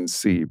them and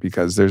see,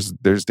 because there's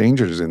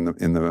dangers in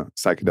the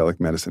psychedelic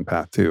medicine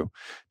path too.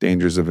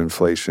 Dangers of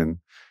inflation,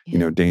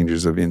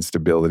 dangers of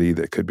instability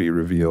that could be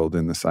revealed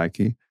in the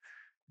psyche.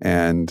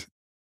 And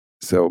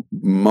so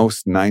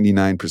most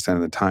 99%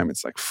 of the time,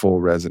 it's like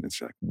full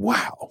resonance. You're like,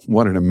 wow,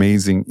 what an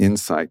amazing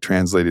insight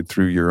translated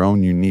through your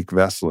own unique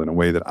vessel in a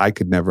way that I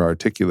could never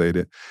articulate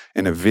it,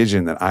 and a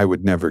vision that I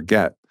would never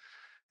get.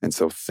 And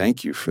so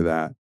thank you for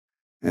that.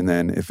 And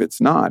then if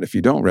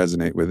you don't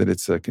resonate with it,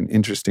 it's like an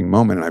interesting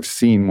moment. And I've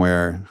seen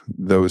where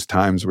those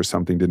times where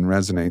something didn't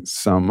resonate,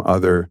 some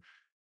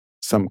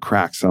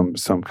crack, some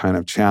kind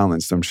of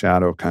challenge, some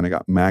shadow kind of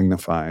got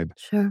magnified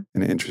in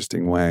an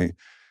interesting way.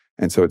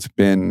 And so it's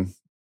been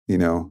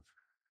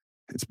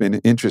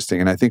interesting.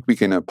 And I think we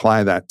can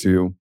apply that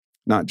to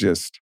not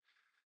just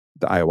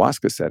the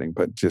ayahuasca setting,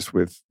 but just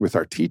with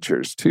our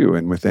teachers too,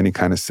 and with any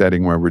kind of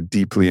setting where we're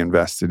deeply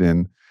invested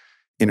in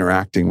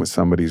interacting with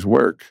somebody's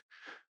work,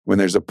 when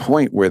there's a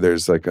point where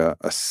there's like a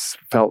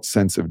felt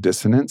sense of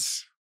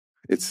dissonance,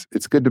 it's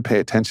good to pay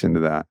attention to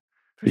that,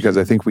 because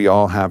I think we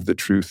all have the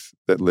truth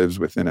that lives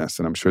within us.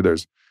 And I'm sure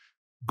there's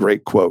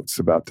great quotes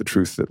about the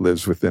truth that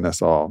lives within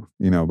us all,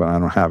 but I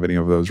don't have any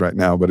of those right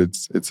now, but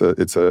it's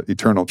a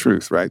eternal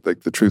truth, right?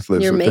 Like the truth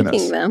lives within us. You're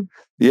making them.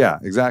 Yeah,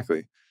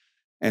 exactly.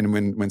 And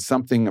when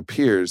something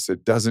appears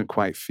that doesn't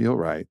quite feel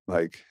right,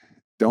 like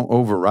don't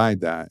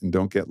override that and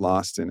don't get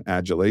lost in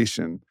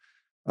adulation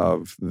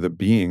of the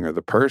being or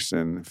the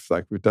person. If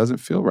like it doesn't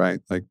feel right,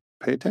 like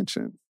pay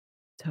attention.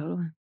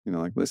 Totally.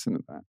 Like listen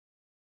to that.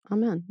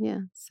 Amen.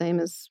 Yeah. Same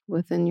as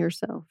within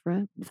yourself,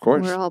 right? Of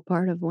course. We're all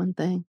part of one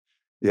thing.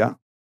 Yeah.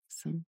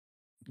 So.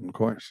 Of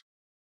course.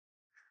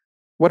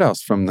 What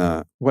else from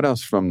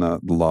the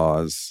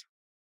laws,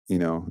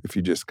 if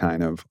you just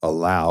kind of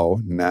allow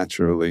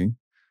naturally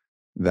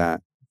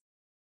that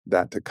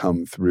to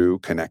come through,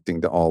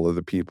 connecting to all of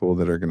the people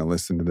that are going to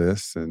listen to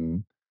this?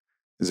 And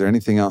is there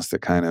anything else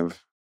that kind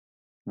of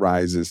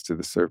rises to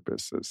the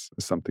surface as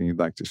something you'd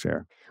like to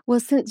share? Well,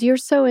 since you're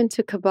so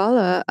into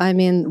Kabbalah, I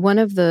mean, one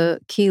of the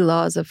key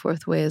laws of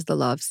Fourth Way is the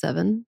law of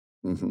 7.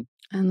 Mm-hmm.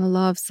 And the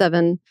law of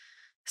 7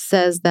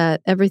 says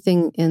that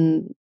everything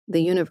in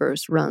the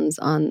universe runs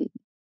on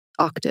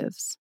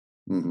octaves.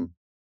 Mm-hmm.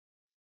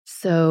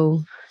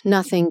 So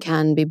nothing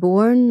can be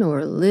born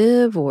or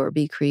live or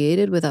be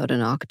created without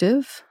an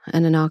octave.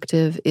 And an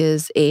octave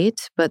is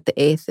 8, but the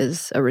 8th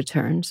is a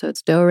return. So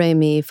it's do, re,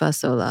 mi, fa,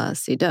 sol, la,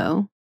 si,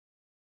 do.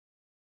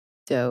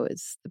 Do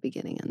is the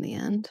beginning and the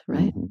end,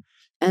 right? Mm-hmm.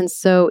 And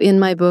so in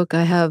my book,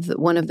 I have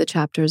one of the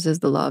chapters is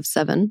the law of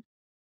 7.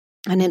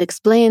 And it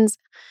explains,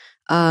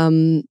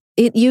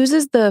 it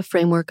uses the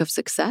framework of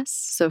success.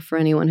 So for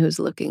anyone who's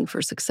looking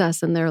for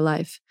success in their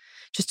life,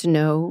 just to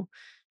know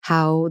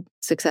how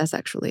success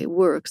actually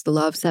works, the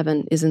law of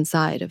 7 is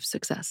inside of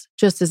success,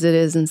 just as it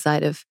is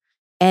inside of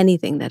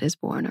anything that is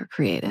born or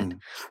created. Mm.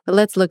 But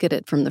let's look at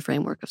it from the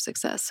framework of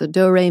success. So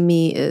do, re,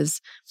 mi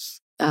is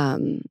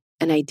an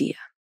idea.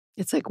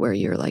 It's like where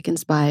you're like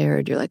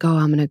inspired. You're like, oh,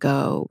 I'm going to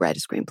go write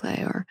a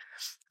screenplay, or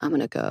I'm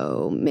going to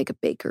go make a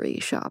bakery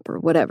shop or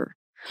whatever.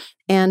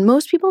 And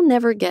most people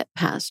never get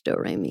past do,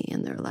 re, mi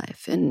in their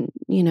life. And,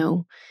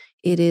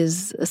 it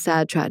is a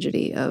sad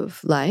tragedy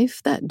of life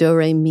that do,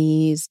 re,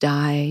 mi's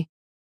die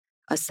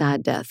a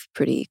sad death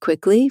pretty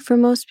quickly for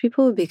most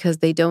people, because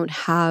they don't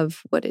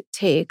have what it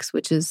takes,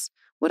 which is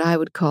what I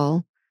would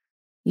call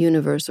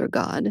universe or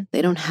God.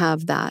 They don't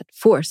have that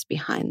force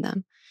behind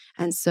them.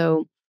 And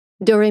so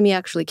do, re, mi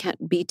actually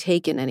can't be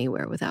taken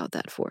anywhere without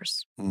that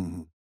force.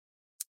 Mm-hmm.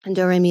 And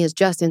do, re, mi is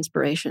just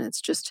inspiration.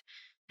 It's just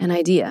an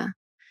idea.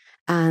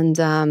 And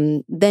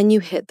then you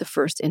hit the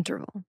first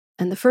interval.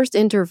 And the first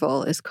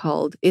interval is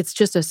called, it's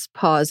just a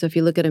pause. So if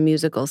you look at a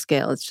musical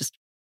scale, it's just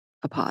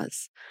a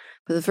pause.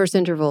 But the first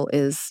interval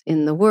is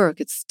in the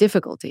work, it's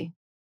difficulty,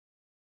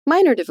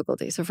 minor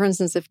difficulty. So for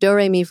instance, if do,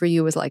 re, mi for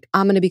you was like,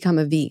 I'm going to become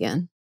a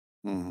vegan.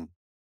 Mm-hmm.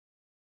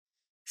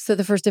 So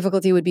the first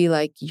difficulty would be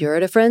like, you're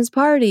at a friend's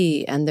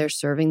party and they're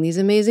serving these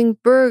amazing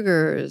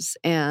burgers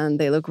and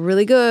they look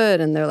really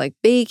good and they're like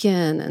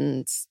bacon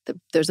and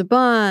there's a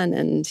bun,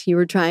 and you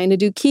were trying to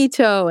do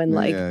keto and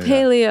like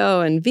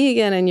paleo and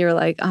vegan, and you're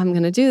like, I'm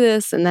going to do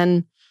this. And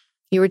then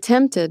you were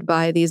tempted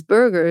by these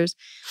burgers,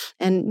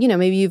 and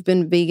maybe you've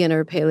been vegan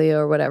or paleo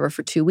or whatever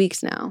for 2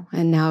 weeks now,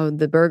 and now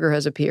the burger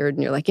has appeared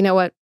and you're like, you know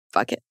what?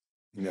 Fuck it.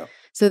 Yeah.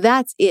 So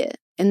that's it.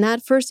 And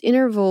that first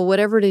interval,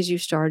 whatever it is you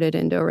started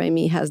in do, re,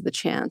 mi, has the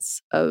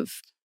chance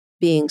of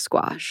being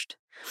squashed.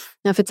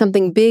 Now, if it's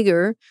something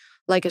bigger,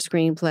 like a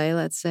screenplay,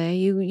 let's say,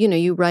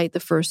 you write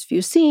the first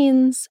few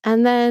scenes,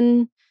 and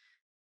then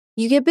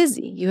you get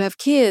busy. You have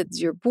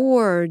kids, you're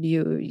bored,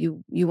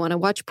 you want to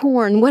watch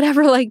porn,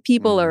 whatever like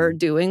people mm-hmm. are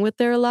doing with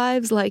their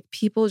lives, like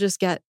people just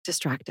get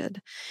distracted.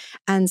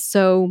 And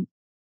so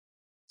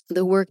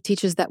the work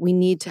teaches that we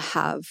need to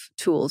have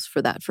tools for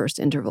that first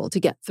interval to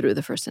get through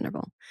the first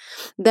interval.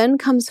 Then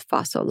comes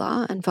fa, sol,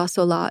 la, and fa,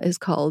 sol, la is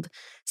called,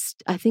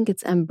 I think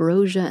it's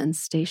ambrosia and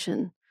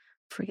station.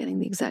 Forgetting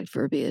the exact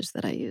verbiage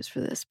that I use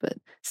for this, but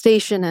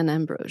station and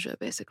ambrosia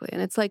basically.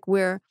 And it's like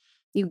where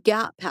you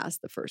gap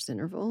past the first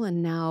interval,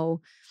 and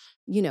now,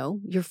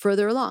 you're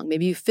further along.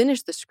 Maybe you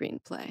finished the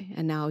screenplay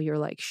and now you're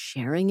like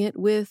sharing it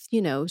with,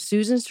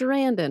 Susan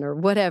Sarandon or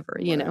whatever,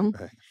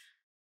 Right.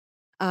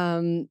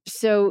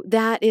 So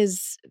that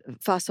is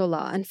fa, sol,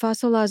 la. And fa,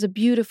 sol, la is a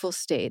beautiful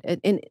state.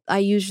 And I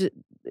use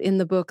in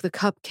the book the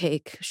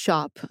cupcake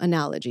shop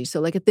analogy.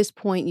 So like at this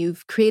point,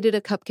 you've created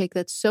a cupcake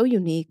that's so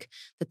unique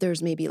that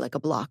there's maybe like a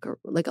block or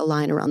like a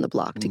line around the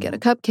block to get a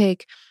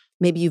cupcake.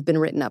 Maybe you've been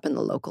written up in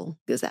the local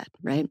gazette,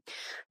 right?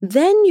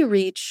 Then you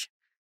reach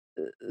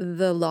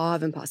the law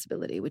of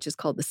impossibility, which is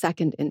called the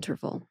second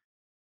interval.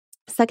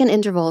 Second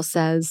interval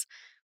says,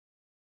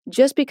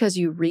 just because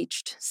you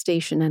reached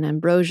station and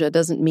ambrosia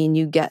doesn't mean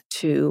you get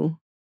to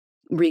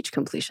reach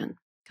completion.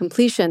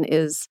 Completion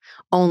is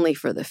only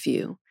for the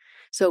few.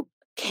 So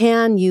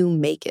can you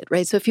make it,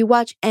 right? So if you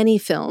watch any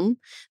film,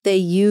 they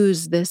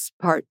use this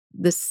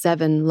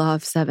 7 Law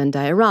of 7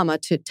 diorama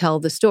to tell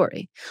the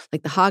story.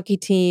 Like the hockey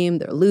team,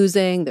 they're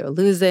losing.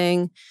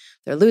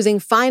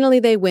 Finally,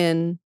 they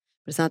win,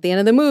 but it's not the end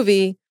of the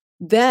movie.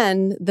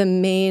 Then the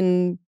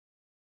main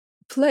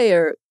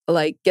player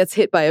gets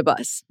hit by a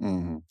bus.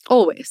 Mm-hmm.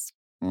 Always.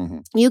 Mm-hmm.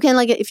 You can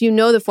if you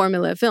know the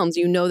formula of films,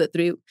 you know that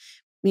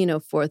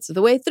 3/4 of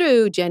the way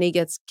through, Jenny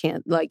gets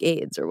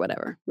AIDS or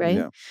whatever, right?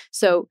 Yeah.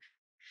 So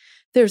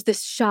there's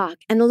this shock.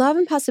 And the law of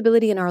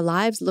impossibility in our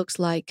lives looks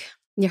like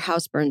your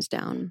house burns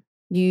down.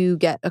 You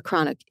get a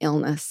chronic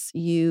illness.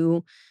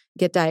 You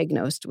get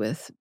diagnosed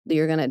with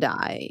you're going to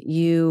die.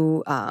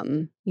 You,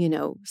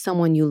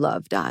 someone you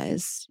love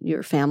dies,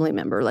 your family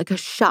member, like a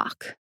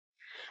shock.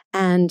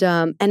 And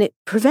it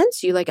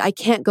prevents you. I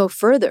can't go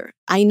further.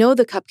 I know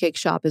the cupcake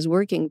shop is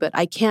working, but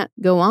I can't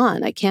go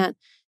on. I can't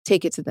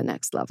take it to the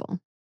next level.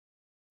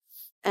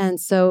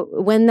 And so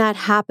when that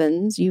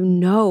happens, you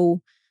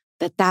know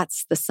that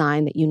that's the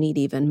sign that you need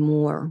even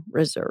more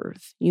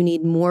reserve. You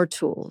need more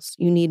tools.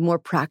 You need more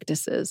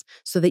practices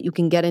so that you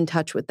can get in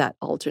touch with that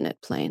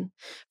alternate plane.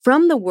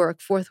 From the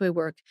work, Fourth Way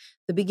work,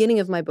 the beginning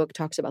of my book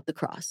talks about the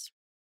cross.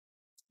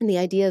 And the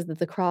idea is that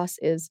the cross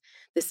is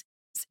this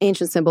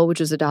ancient symbol, which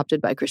is adopted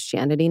by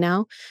Christianity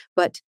now.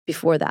 But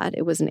before that,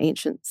 it was an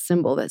ancient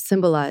symbol that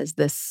symbolized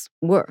this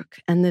work.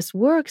 And this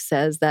work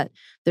says that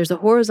there's a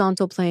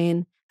horizontal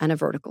plane and a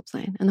vertical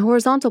plane. And the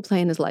horizontal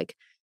plane is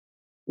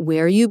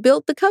where you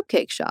built the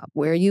cupcake shop,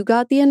 where you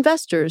got the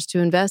investors to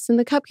invest in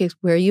the cupcakes,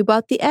 where you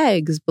bought the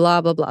eggs, blah,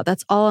 blah, blah.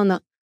 That's all on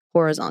the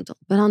horizontal.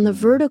 But on the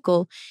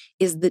vertical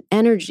is the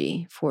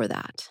energy for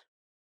that.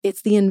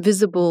 It's the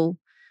invisible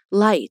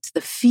light,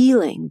 the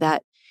feeling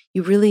that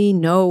you really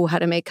know how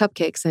to make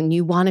cupcakes and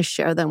you want to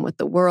share them with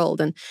the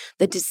world. And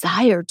the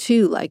desire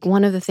too,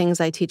 one of the things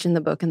I teach in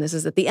the book, and this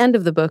is at the end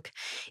of the book,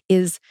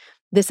 is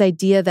this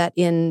idea that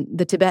in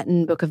the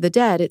Tibetan Book of the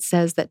Dead, it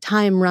says that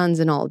time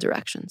runs in all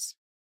directions.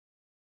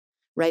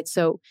 Right?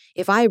 So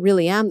if I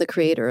really am the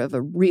creator of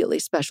a really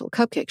special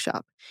cupcake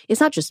shop,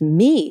 it's not just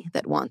me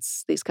that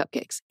wants these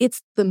cupcakes.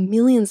 It's the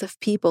millions of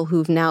people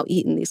who've now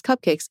eaten these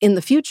cupcakes in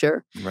the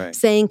future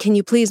saying, can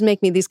you please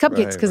make me these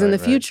cupcakes? Because in the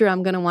future,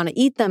 I'm going to want to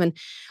eat them. And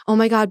oh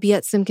my God,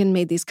 Biet Simkin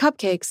made these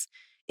cupcakes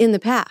in the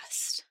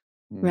past,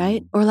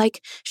 right? Or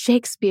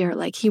Shakespeare,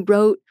 he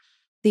wrote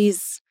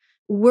these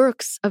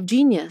works of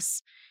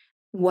genius.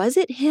 Was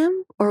it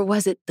him or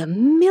was it the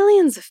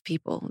millions of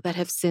people that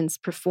have since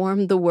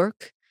performed the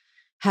work,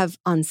 have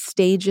on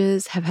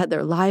stages, have had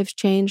their lives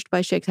changed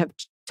by Shakespeare, have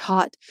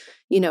taught,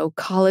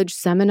 college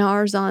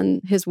seminars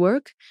on his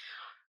work?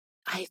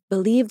 I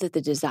believe that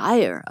the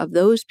desire of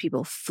those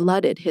people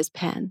flooded his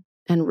pen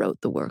and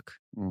wrote the work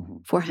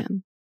for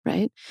him,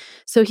 right?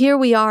 So here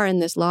we are in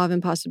this law of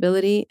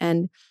impossibility,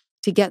 and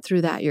to get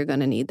through that, you're going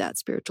to need that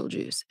spiritual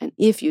juice. And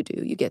if you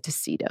do, you get to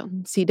Sido.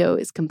 Sido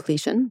is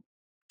completion.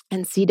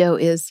 And Sido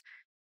is,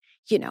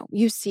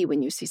 you see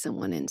when you see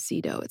someone in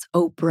Sido, it's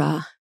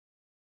Oprah.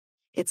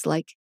 It's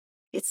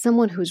it's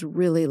someone who's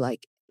really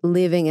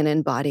living an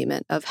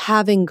embodiment of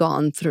having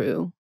gone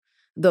through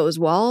those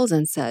walls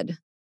and said,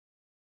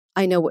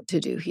 I know what to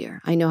do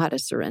here. I know how to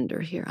surrender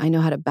here. I know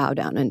how to bow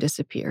down and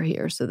disappear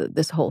here so that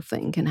this whole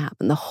thing can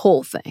happen, the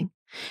whole thing.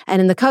 And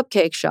in the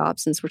cupcake shop,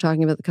 since we're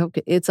talking about the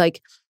cupcake, it's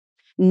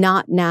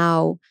not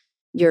now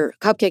your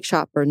cupcake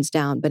shop burns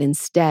down, but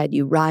instead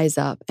you rise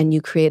up and you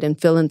create a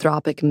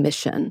philanthropic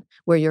mission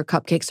where your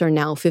cupcakes are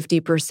now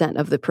 50%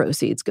 of the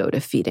proceeds go to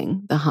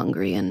feeding the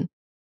hungry and,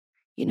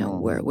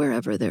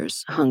 wherever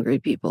there's hungry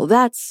people.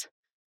 That's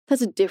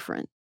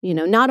different.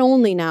 Not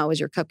only now is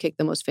your cupcake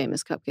the most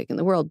famous cupcake in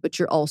the world, but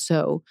you're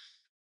also,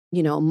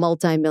 a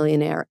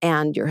multimillionaire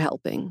and you're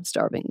helping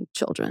starving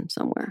children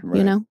somewhere,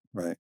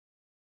 Right.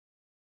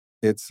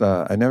 It's,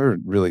 I never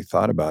really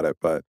thought about it,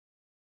 but,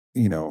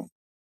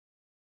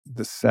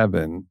 the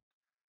 7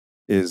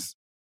 is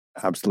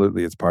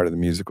absolutely, it's part of the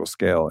musical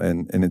scale.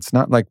 And it's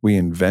not like we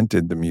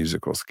invented the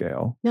musical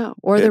scale. No,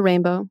 or the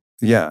rainbow.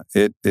 Yeah,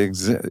 it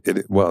exists.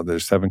 Well,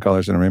 there's 7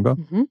 colors in a rainbow?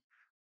 Mm-hmm.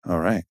 All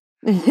right.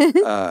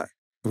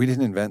 We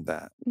didn't invent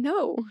that.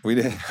 No. We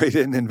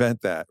didn't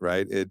invent that,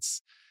 right?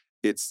 It's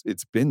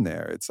been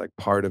there. It's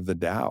part of the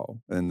Tao.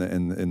 And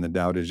in the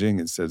Tao Te Ching,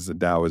 it says the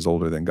Tao is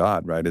older than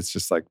God, right? It's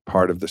just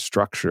part of the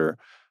structure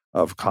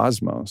of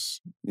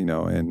cosmos,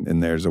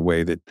 and there's a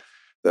way that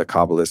the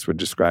Kabbalists would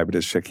describe it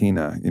as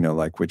Shekinah,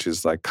 which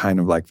is kind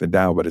of like the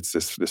Tao, but it's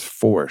this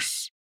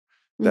force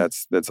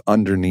that's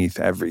underneath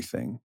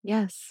everything.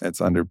 Yes.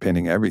 That's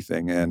underpinning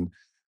everything. And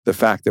the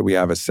fact that we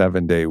have a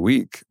 7-day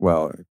week,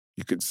 well,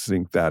 you could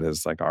think that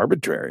as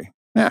arbitrary.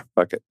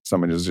 Fuck it.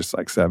 Someone is just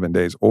 7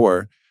 days.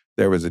 Or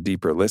there was a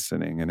deeper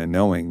listening and a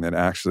knowing that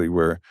actually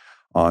we're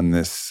on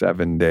this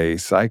 7-day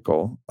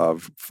cycle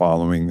of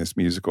following this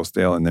musical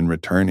scale and then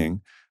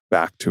returning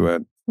back to a,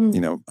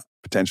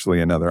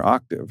 potentially another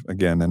octave,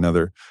 again,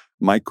 another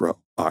micro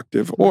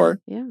octave,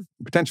 or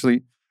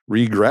potentially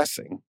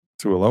regressing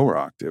to a lower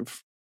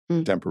octave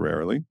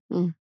temporarily,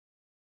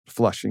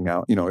 flushing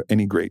out,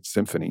 any great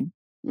symphony.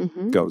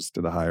 Mm-hmm. goes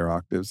to the higher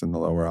octaves and the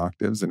lower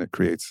octaves, and it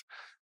creates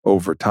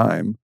over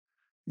time,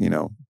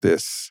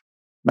 this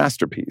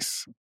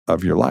masterpiece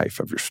of your life,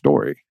 of your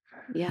story,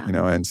 Yeah.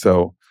 and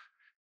so,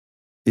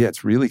 yeah,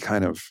 it's really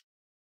kind of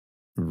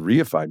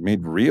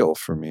made real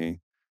for me,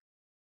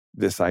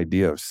 this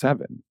idea of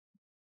seven.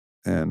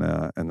 And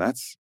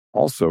that's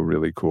also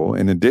really cool.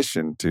 In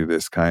addition to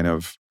this kind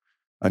of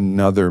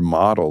another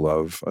model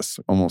of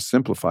almost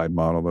simplified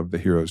model of the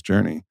hero's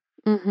journey,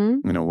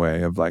 Mm-hmm. in a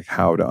way of like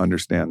how to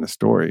understand the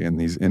story in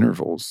these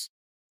intervals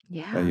that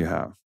Yeah. you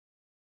have.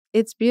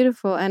 It's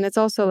beautiful. And it's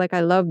also like,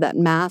 I love that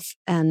math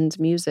and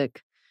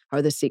music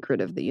are the secret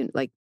of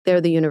like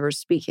they're the universe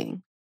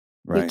speaking.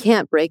 You Right.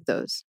 can't break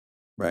those.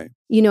 Right.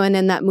 And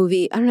in that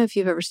movie, I don't know if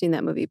you've ever seen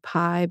that movie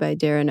Pi by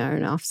Darren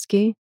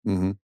Aronofsky.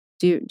 Mm-hmm.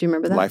 Do you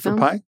remember that Life film? of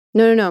Pi?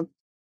 No.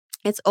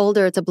 It's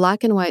older. It's a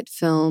black and white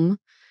film.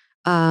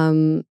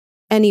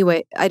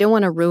 Anyway, I don't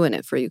want to ruin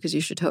it for you because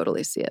you should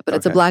totally see it. But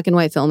it's a Okay. black and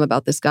white film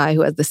about this guy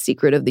who has the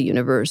secret of the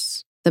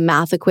universe, the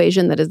math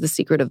equation that is the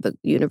secret of the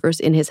universe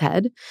in his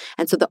head.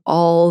 And so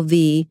all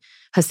the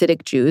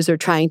Hasidic Jews are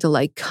trying to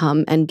like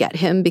come and get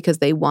him because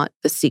they want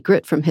the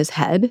secret from his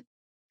head.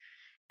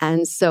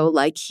 And so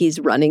like he's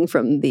running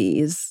from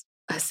these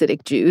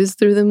Hasidic Jews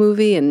through the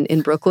movie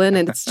in Brooklyn.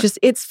 And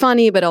it's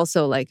funny, but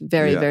also like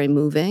very, Yeah. very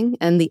moving.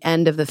 And the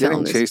end of the film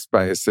Getting is chased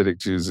by Hasidic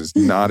Jews is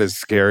not as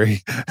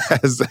scary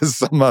as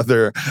some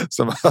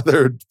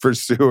other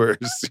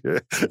pursuers.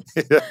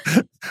 Yeah.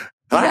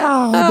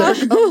 Ah,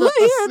 there come the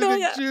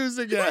Hasidic Jews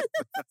again.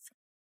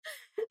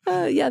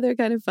 Yeah, they're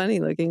kind of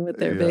funny looking with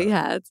their big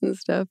hats and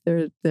stuff.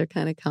 They're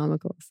kind of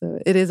comical. So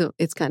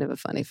it's kind of a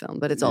funny film,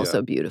 but it's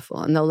also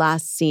beautiful. And the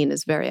last scene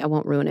is I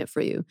won't ruin it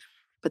for you,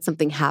 but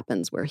something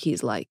happens where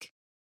he's like,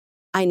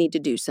 I need to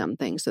do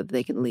something so that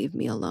they can leave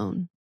me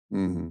alone.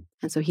 Mm-hmm.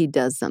 And so he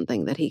does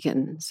something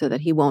so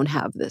that he won't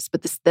have this.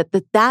 But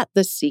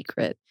the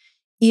secret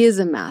is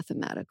a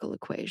mathematical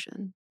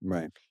equation.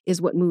 Right. Is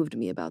what moved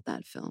me about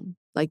that film.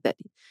 Like that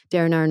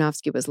Darren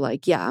Aronofsky was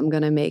like, yeah, I'm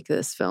going to make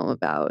this film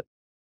about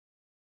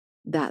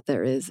that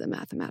there is a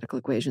mathematical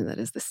equation that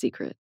is the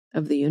secret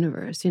of the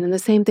universe. And the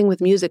same thing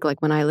with music.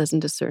 Like when I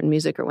listen to certain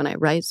music or when I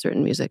write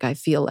certain music, I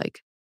feel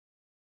like,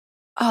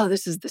 oh,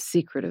 this is the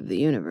secret of the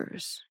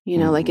universe.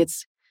 Like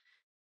it's,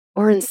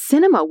 or in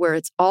cinema where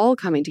it's all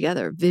coming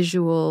together,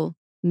 visual,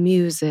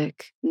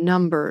 music,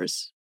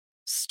 numbers,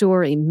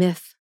 story,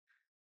 myth,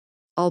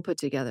 all put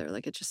together.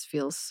 Like it just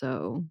feels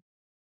so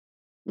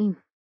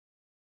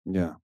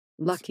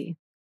lucky.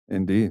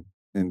 Indeed.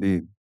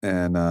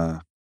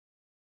 And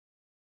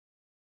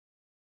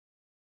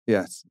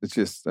yes,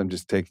 I'm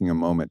just taking a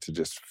moment to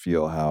just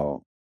feel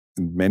how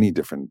many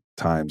different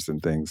times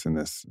and things in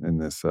this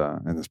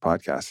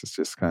podcast it's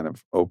just kind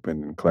of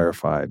opened and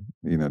clarified,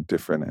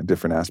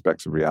 different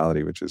aspects of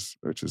reality, which is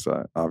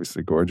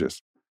obviously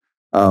gorgeous.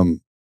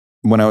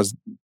 When I was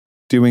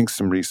doing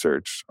some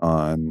research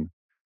on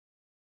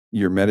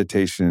your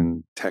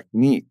meditation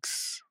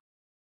techniques,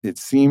 it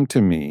seemed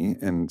to me,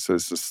 and so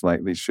this is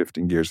slightly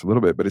shifting gears a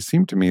little bit, but it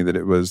seemed to me that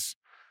it was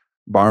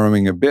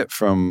borrowing a bit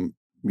from,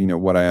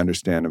 what I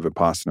understand of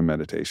Vipassana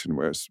meditation,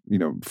 whereas,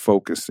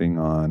 focusing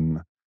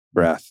on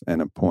breath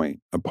and a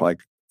point,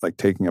 like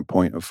taking a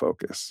point of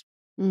focus.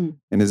 And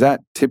is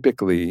that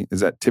typically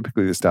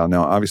the style?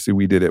 Now, obviously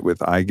we did it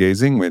with eye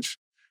gazing, which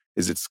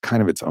is it's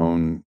kind of its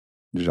own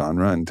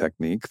genre and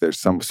technique. There's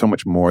so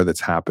much more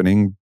that's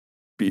happening,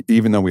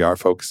 even though we are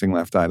focusing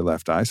left eye to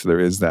left eye. So there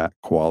is that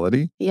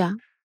quality. Yeah.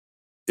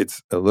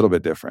 It's a little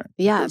bit different.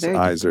 Yeah, Those very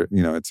eyes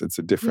different. are, it's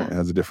a different, it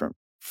has a different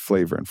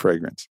flavor and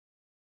fragrance.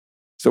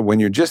 So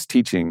when you're just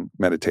teaching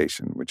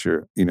meditation, which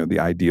are, the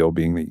ideal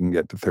being that you can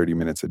get to 30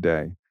 minutes a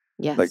day.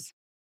 Yes. Like,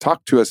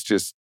 talk to us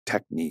just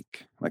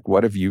technique. Like,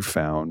 what have you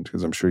found?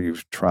 Because I'm sure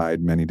you've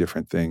tried many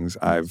different things.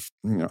 I've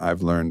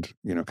learned,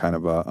 kind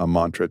of a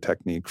mantra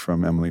technique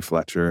from Emily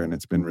Fletcher, and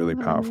it's been really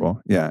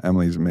powerful. Yeah,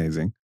 Emily's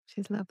amazing.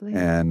 She's lovely.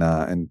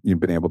 And you've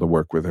been able to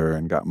work with her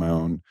and got my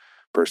own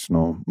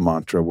personal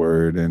mantra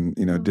word and,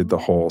 did the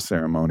whole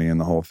ceremony and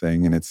the whole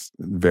thing. And it's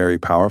very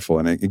powerful.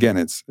 And again,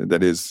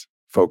 that is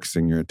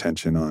focusing your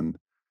attention on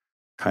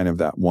kind of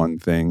that one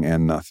thing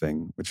and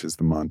nothing, which is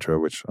the mantra,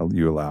 which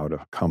you allow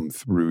to come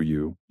through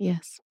you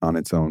on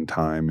its own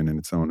time and in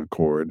its own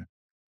accord.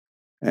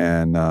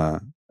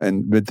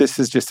 But this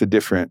is just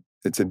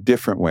it's a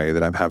different way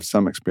that I've had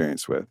some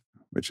experience with,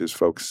 which is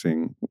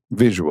focusing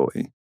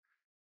visually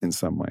in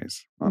some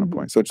ways on a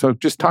point. So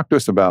just talk to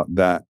us about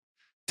that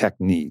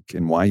technique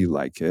and why you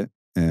like it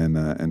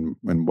and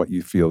what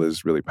you feel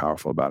is really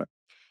powerful about it.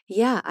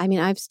 Yeah, I mean,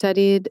 I've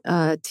studied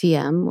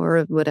TM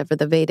or whatever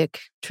the Vedic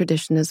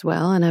tradition as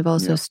well, and I've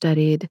also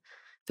studied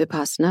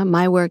Vipassana.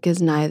 My work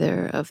is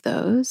neither of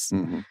those.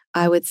 Mm-hmm.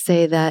 I would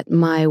say that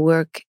my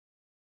work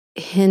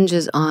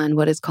hinges on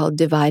what is called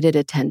divided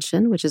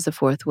attention, which is a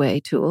fourth way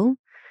tool.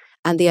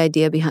 And the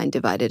idea behind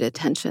divided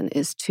attention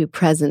is to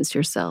presence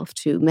yourself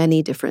to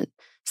many different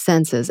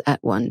senses at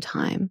one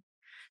time.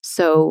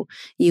 So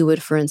you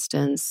would, for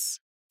instance,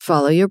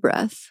 follow your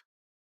breath.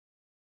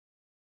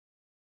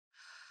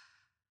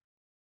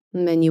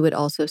 And then you would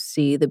also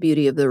see the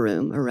beauty of the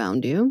room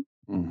around you.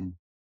 Mm-hmm.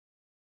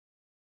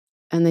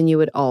 And then you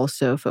would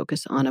also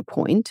focus on a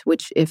point,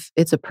 which if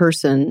it's a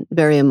person,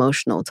 very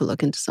emotional to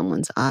look into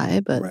someone's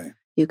eye, but Right.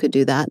 you could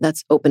do that.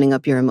 That's opening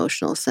up your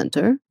emotional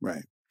center.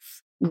 Right.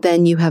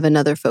 Then you have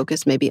another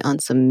focus maybe on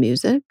some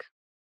music,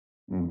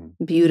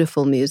 Mm-hmm.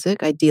 beautiful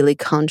music, ideally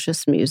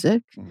conscious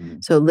music.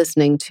 Mm-hmm. So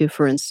listening to,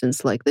 for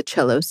instance, like the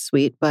Cello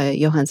Suite by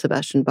Johann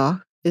Sebastian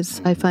Bach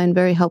is, I find,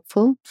 very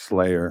helpful.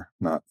 Slayer,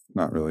 not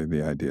really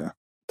the idea.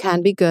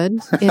 Can be good.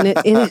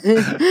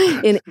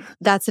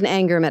 That's an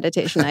anger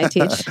meditation I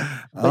teach,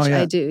 which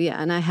I do. Yeah.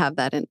 And I have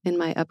that in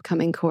my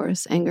upcoming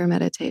course, anger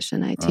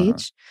meditation I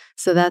teach.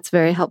 So that's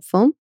very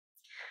helpful.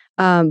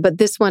 But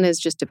this one is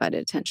just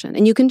divided attention.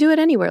 And you can do it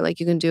anywhere. Like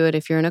you can do it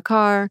if you're in a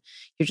car,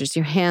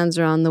 your hands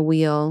are on the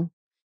wheel.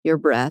 Your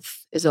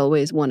breath is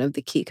always one of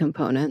the key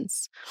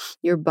components.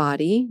 Your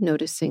body,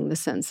 noticing the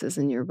senses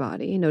in your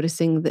body,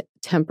 noticing the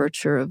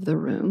temperature of the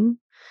room,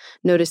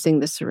 noticing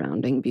the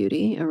surrounding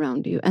beauty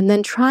around you, and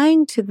then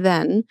trying to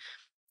then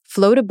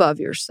float above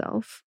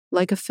yourself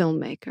like a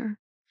filmmaker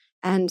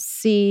and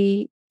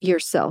see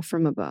yourself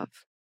from above.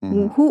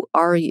 Mm-hmm. Who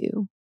are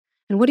you?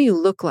 And what do you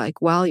look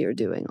like while you're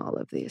doing all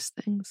of these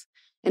things?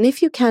 And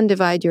if you can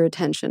divide your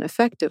attention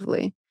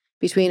effectively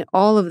between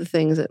all of the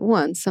things at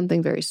once,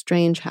 something very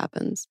strange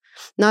happens.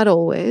 Not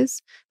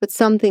always, but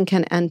something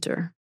can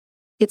enter.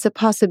 It's a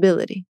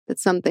possibility that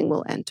something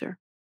will enter.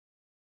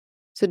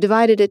 So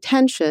divided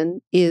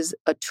attention is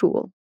a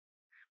tool.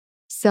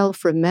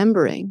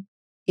 Self-remembering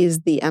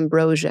is the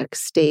ambrosic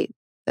state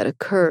that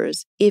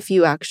occurs if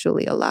you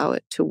actually allow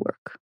it to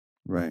work.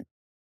 Right,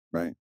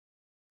 right.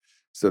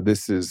 So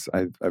this is,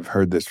 I've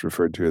heard this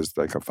referred to as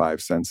like a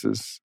 5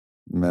 senses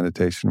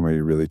meditation where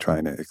you're really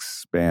trying to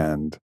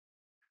expand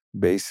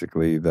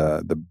basically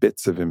the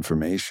bits of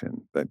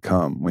information that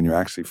come when you're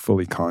actually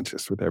fully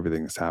conscious with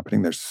everything that's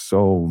happening. There's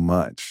so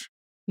much.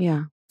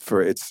 Yeah.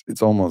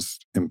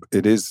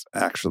 It is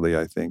actually,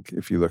 I think,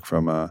 if you look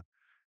from a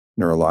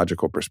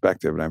neurological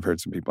perspective, and I've heard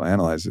some people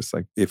analyze this,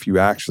 like if you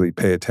actually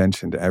pay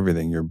attention to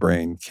everything, your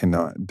brain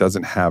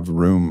doesn't have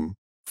room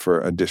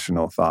for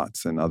additional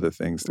thoughts and other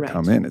things to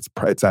come in.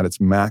 It's at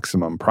its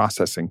maximum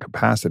processing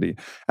capacity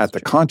at the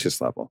conscious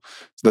level.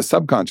 So the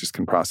subconscious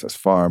can process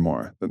far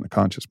more than the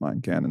conscious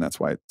mind can, and that's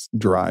why it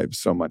drives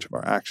so much of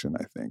our action,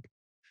 I think.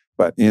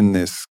 But in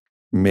this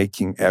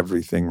making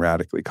everything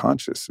radically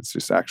conscious, it's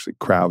just actually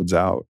crowds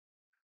out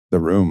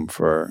the room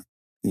for,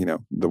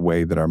 the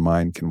way that our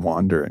mind can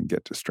wander and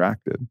get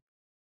distracted.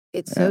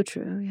 It's so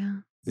true, yeah.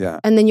 Yeah.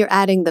 And then you're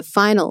adding the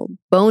final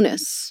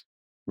bonus,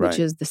 which Right.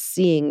 is the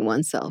seeing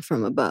oneself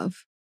from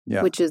above,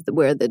 Yeah. which is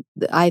where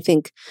I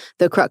think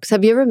the crux.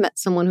 Have you ever met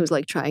someone who's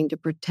like trying to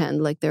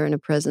pretend like they're in a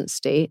present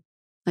state,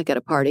 like at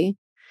a party,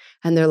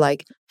 and they're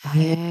like,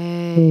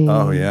 hey.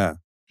 Oh, yeah.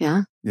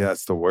 Yeah? Yeah,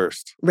 it's the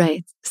worst.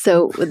 Right.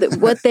 So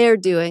what they're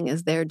doing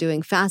is they're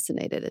doing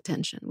fascinated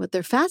attention. What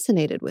they're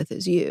fascinated with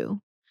is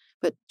you.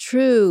 But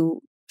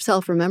true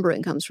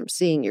self-remembering comes from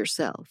seeing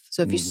yourself.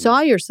 So if you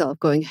saw yourself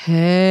going,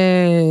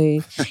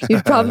 hey,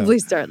 you'd probably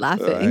start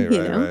laughing,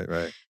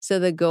 Right. So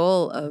the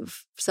goal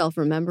of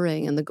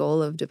self-remembering and the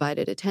goal of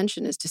divided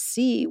attention is to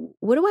see,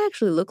 what do I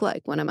actually look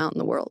like when I'm out in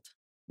the world?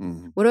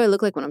 Mm-hmm. What do I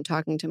look like when I'm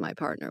talking to my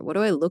partner? What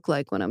do I look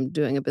like when I'm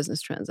doing a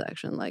business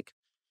transaction? Like,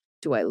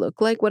 do I look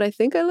like what I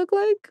think I look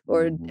like?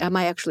 Or am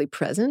I actually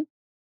present?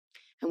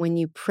 And when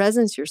you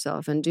presence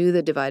yourself and do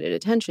the divided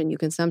attention, you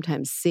can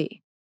sometimes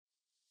see.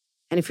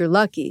 And if you're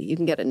lucky, you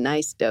can get a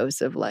nice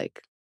dose of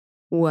like,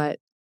 what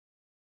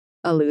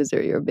a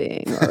loser you're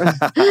being. Or,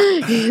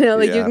 you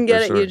can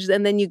get it. Sure.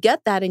 And then you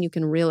get that and you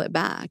can reel it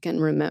back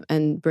and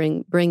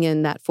bring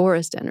in that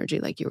forest energy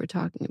like you were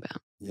talking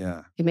about.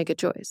 Yeah. You make a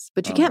choice.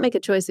 But you can't make a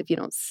choice if you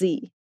don't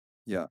see.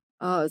 Yeah.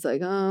 Oh, it's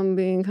like, I'm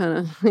being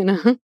kind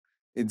of,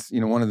 It's,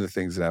 one of the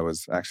things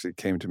that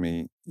came to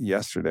me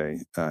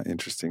yesterday,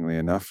 interestingly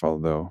enough,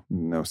 although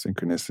no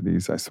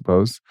synchronicities, I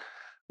suppose,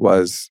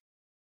 was,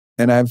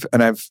 and I've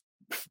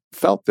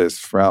felt this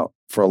for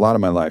a lot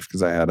of my life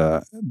because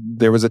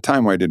there was a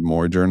time where I did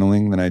more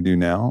journaling than I do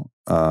now.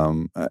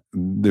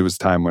 There was a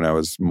time when I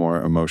was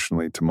more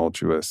emotionally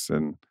tumultuous,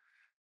 and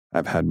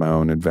I've had my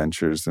own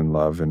adventures in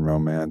love and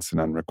romance and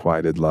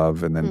unrequited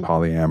love and then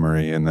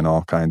polyamory and then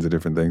all kinds of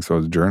different things. So I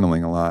was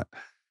journaling a lot,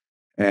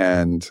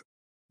 and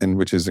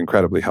which is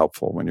incredibly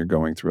helpful when you're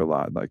going through a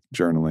lot. Like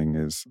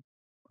journaling is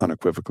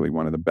unequivocally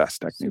one of the best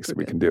techniques that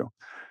we can do.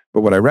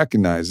 But what I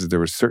recognized is there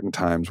were certain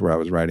times where I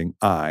was writing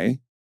I,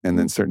 and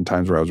then certain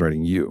times where I was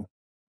writing you.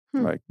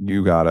 Like,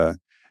 you gotta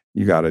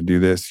do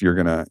this, you're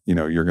gonna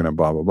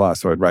blah, blah, blah.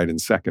 So I'd write in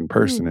second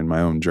person in my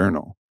own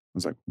journal. I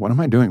was like, what am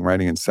I doing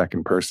writing in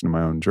second person in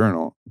my own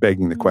journal?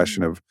 Begging the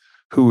question of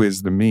who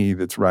is the me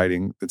that's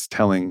writing, that's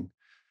telling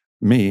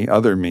me,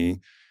 other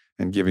me,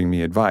 and giving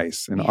me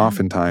advice. And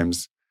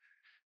oftentimes,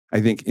 I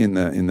think in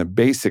the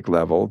basic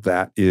level,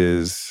 that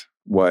is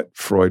what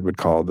Freud would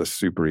call the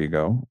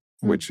superego,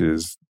 which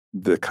is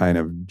the kind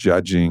of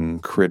judging,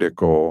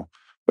 critical,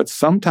 but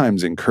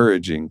sometimes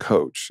encouraging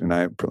coach. And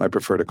I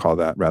prefer to call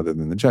that, rather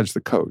than the judge, the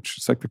coach.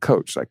 It's like the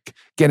coach, like,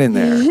 get in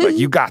there. Like,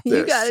 you got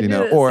this,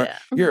 or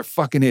you're a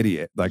fucking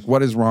idiot. Like,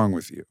 what is wrong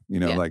with you?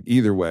 Like,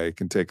 either way it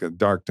can take a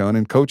dark tone.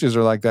 And coaches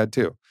are like that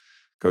too.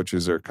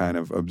 Coaches are kind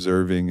of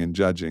observing and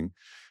judging.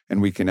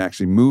 And we can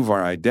actually move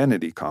our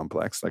identity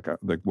complex, like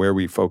where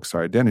we focus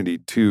our identity,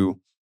 to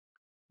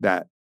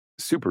that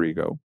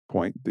superego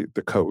point,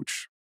 the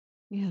coach.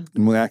 Yeah.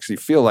 And we actually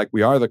feel like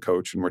we are the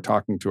coach and we're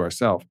talking to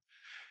ourselves.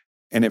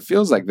 And it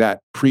feels like that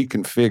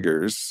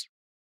pre-configures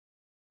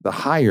the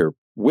higher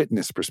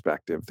witness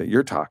perspective that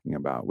you're talking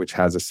about, which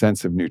has a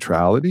sense of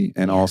neutrality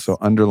and also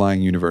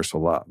underlying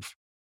universal love.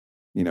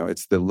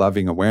 It's the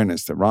loving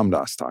awareness that Ram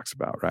Dass talks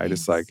about, right?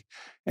 Yes. It's like,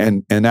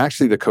 and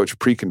actually the coach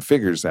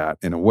pre-configures that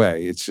in a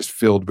way. It's just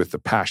filled with the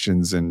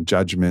passions and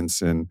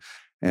judgments and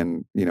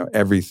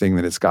everything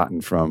that it's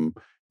gotten from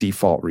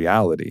default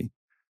reality.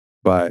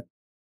 But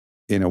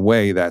in a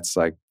way that's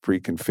like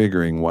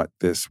pre-configuring what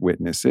this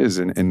witness is.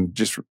 And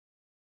just,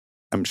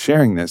 I'm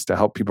sharing this to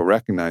help people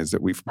recognize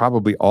that we've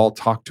probably all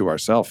talked to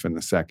ourselves in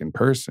the second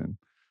person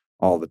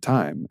all the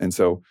time. And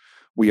so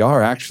we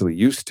are actually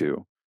used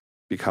to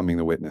becoming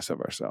the witness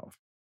of ourselves.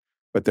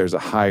 But there's a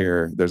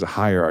higher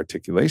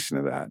articulation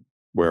of that,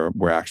 where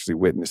we're actually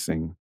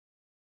witnessing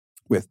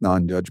with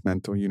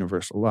non-judgmental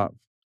universal love.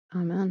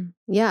 Amen.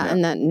 Yeah.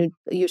 And that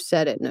you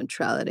said it,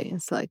 neutrality.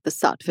 It's like the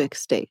sattvic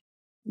state.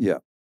 Yeah.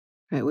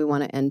 Right. We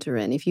want to enter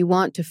in. If you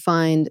want to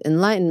find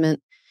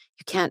enlightenment,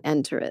 you can't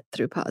enter it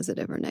through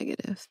positive or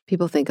negative.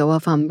 People think, oh, well,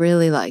 if I'm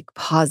really like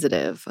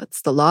positive,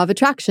 it's the law of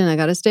attraction. I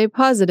got to stay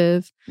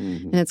positive.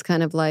 Mm-hmm. And it's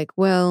kind of like,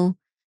 well,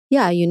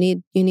 yeah, you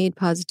need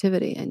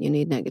positivity and you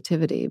need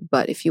negativity.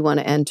 But if you want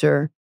to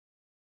enter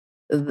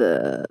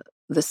the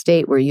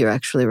state where you're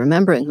actually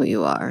remembering who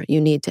you are,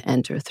 you need to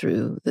enter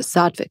through the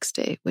sattvic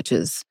state, which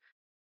is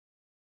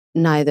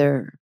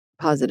neither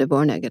positive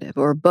or negative,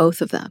 or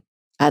both of them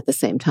at the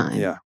same time.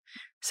 Yeah.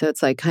 So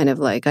it's like kind of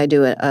like I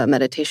do a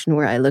meditation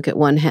where I look at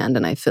one hand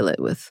and I fill it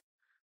with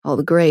all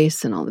the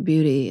grace and all the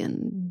beauty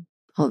and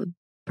all the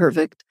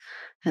perfect.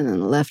 And then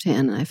the left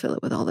hand, and I fill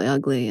it with all the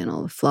ugly and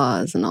all the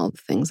flaws and all the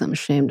things I'm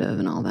ashamed of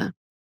and all that.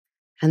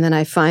 And then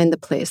I find the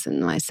place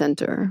in my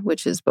center,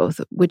 which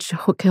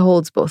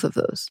holds both of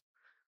those.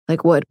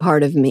 Like, what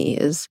part of me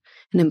is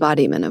an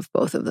embodiment of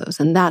both of those.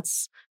 And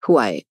that's who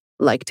I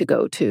like to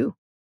go to.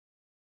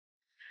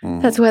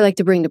 Mm. That's who I like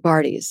to bring to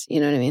parties. You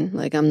know what I mean?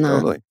 Like, I'm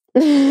not... Totally.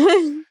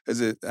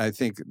 I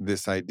think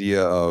this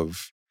idea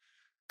of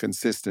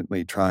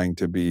consistently trying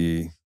to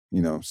be,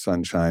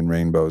 sunshine,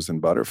 rainbows,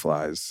 and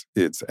butterflies,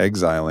 it's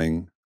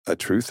exiling a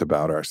truth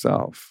about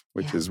ourselves,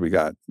 which is we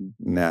got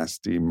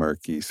nasty,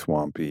 murky,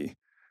 swampy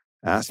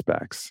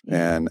aspects.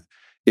 Yeah. And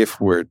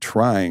if we're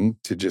trying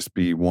to just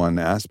be one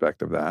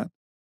aspect of that,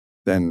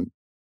 then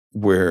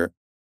we're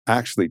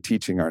actually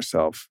teaching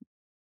ourselves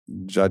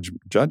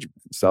judgment,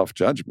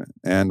 self-judgment,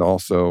 and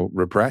also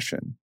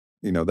repression.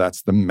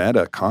 That's the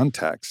meta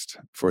context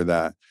for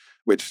that,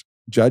 which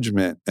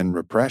judgment and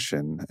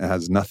repression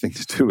has nothing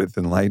to do with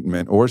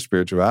enlightenment or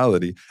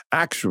spirituality.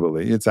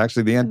 Actually, it's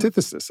actually the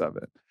antithesis of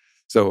it.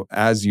 So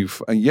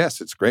yes,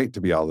 it's great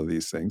to be all of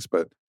these things,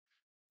 but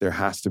there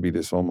has to be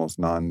this almost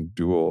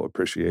non-dual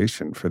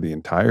appreciation for the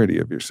entirety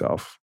of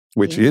yourself,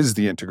 which is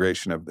the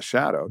integration of the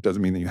shadow. It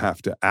doesn't mean that you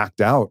have to act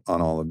out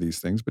on all of these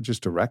things, but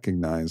just to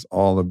recognize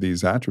all of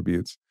these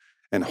attributes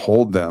and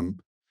hold them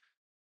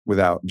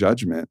without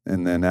judgment.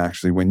 And then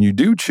actually, when you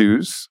do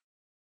choose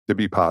to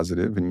be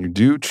positive and you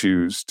do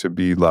choose to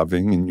be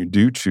loving and you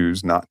do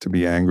choose not to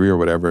be angry or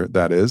whatever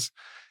that is,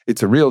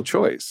 it's a real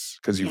choice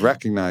because you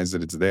recognize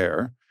that it's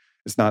there.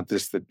 It's not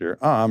this that you're,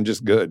 I'm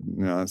just good.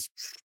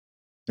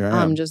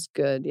 I'm just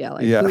good. Yeah.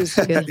 Like, yeah. Who's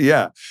good?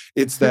 Yeah.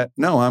 It's that,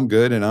 no, I'm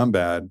good and I'm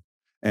bad.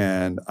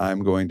 And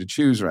I'm going to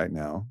choose right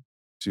now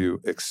to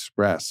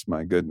express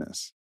my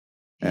goodness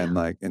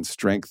and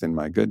strengthen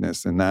my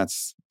goodness. And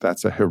that's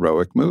a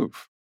heroic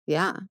move.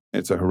 Yeah.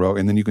 It's a heroic,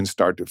 and then you can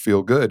start to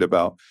feel good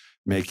about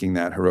making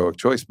that heroic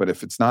choice. But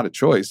if it's not a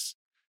choice,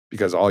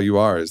 because all you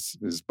are is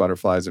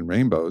butterflies and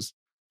rainbows,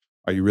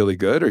 are you really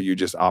good? Or are you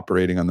just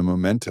operating on the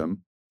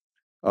momentum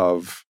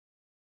of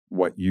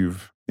what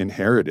you've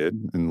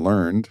inherited and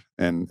learned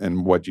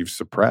and what you've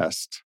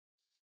suppressed?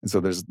 And so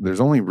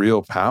there's only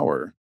real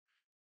power,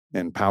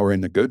 and power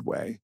in the good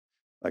way,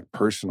 like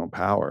personal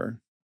power,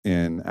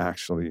 in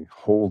actually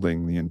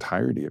holding the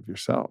entirety of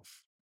yourself.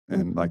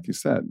 And like you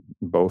said,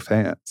 both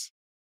hands,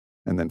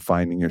 and then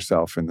finding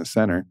yourself in the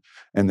center,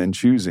 and then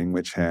choosing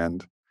which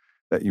hand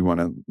that you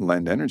want to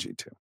lend energy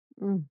to.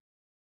 Mm.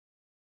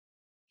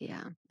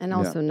 Yeah. And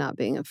also not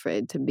being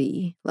afraid to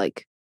be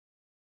like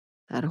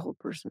that whole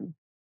person.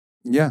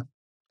 Yeah.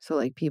 So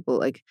like people,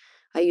 like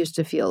I used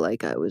to feel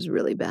like I was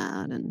really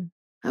bad and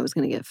I was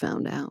going to get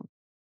found out.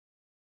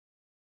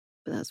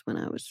 But that's when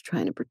I was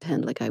trying to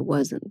pretend like I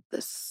wasn't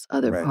this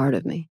other part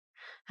of me.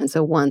 And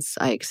so once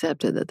I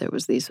accepted that there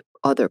was these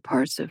other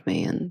parts of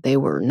me and they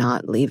were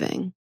not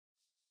leaving,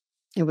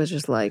 it was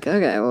just like,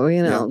 okay,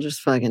 well, I'll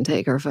just fucking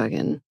take her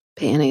fucking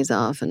panties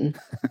off and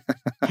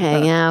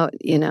hang out,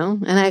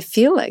 And I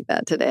feel like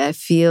that today. I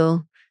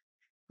feel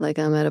like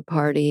I'm at a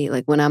party.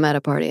 Like when I'm at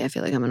a party, I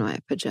feel like I'm in my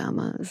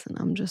pajamas and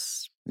I'm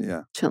just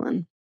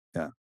chilling.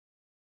 Yeah.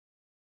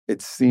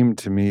 It seemed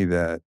to me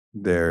that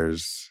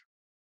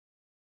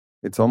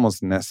it's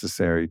almost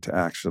necessary to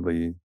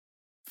actually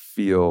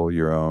feel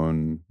your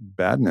own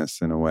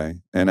badness in a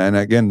way. And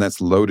again,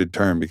 that's loaded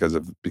term because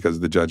of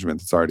the judgment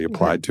that's already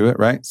applied to it,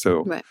 right?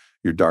 So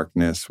your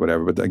darkness,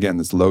 whatever. But again,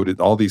 it's loaded.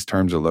 All these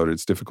terms are loaded.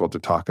 It's difficult to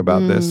talk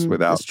about this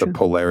without the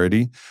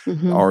polarity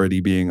already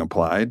being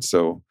applied.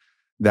 So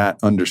that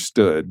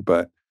understood,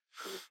 but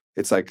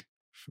it's like,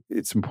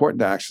 it's important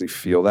to actually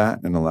feel that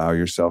and allow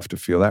yourself to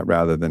feel that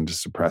rather than to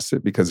suppress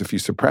it. Because if you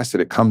suppress it,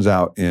 it comes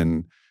out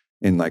in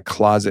like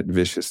closet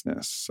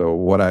viciousness. So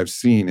what I've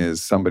seen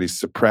is somebody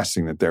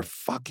suppressing that they're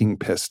fucking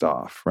pissed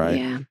off, right?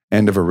 Yeah.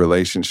 End of a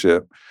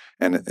relationship.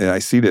 And I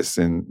see this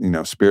in,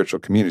 spiritual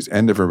communities,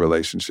 end of a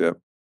relationship.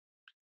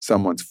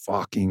 Someone's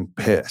fucking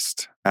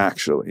pissed,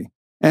 actually.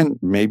 And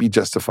maybe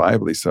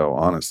justifiably so,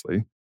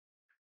 honestly.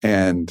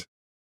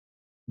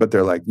 But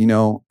they're like,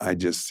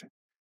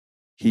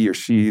 he or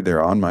she,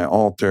 they're on my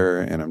altar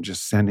and I'm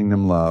just sending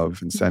them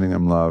love.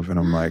 And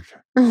I'm like,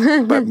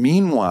 but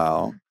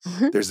meanwhile,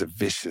 there's a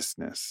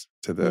viciousness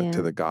to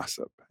the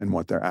gossip and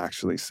what they're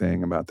actually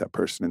saying about that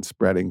person and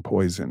spreading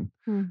poison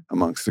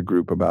amongst the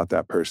group about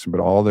that person.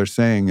 But all they're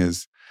saying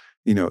is,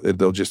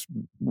 they'll just,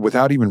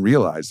 without even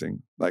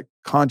realizing, like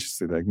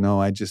consciously, like,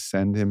 no, I just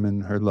send him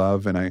and her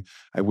love and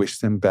I wish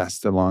them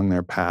best along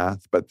their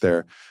path. But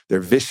their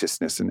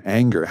viciousness and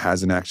anger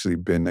hasn't actually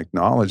been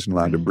acknowledged and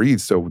allowed to breathe.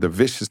 So the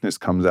viciousness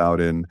comes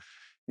out in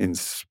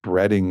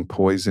spreading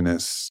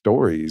poisonous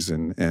stories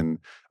and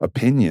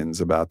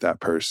opinions about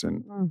that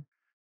person.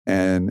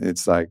 And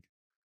it's like,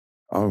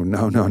 oh,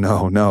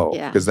 no.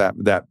 Yeah. Because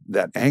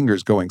that anger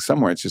is going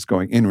somewhere. It's just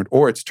going inward,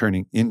 or it's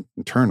turning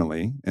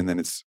internally, and then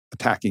it's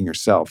attacking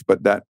yourself.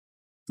 But that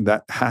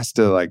has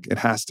to, it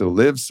has to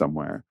live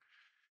somewhere.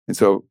 And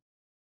so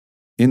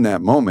in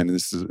that moment, and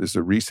this is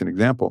a recent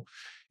example,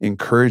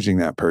 encouraging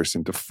that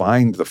person to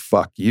find the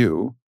fuck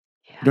you.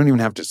 Yeah. You don't even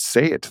have to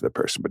say it to the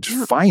person, but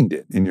just find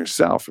it in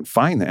yourself and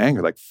find the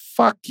anger. Like,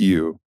 fuck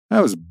you.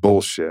 That was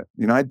bullshit.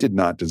 I did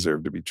not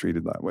deserve to be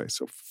treated that way.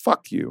 So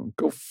fuck you.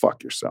 Go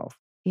fuck yourself.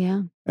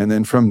 Yeah. And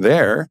then from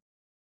there,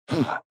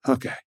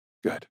 okay,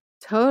 good.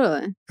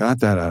 Totally. Got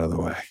that out of the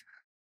way.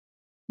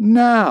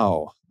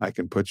 Now I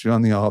can put you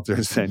on the altar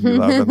and send you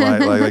love and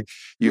light. Like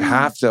you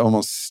have to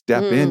almost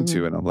step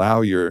into and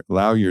allow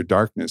your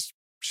darkness,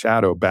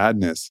 shadow,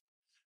 badness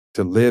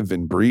to live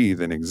and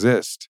breathe and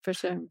exist. For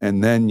sure.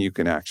 And then you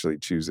can actually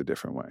choose a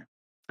different way.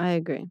 I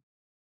agree.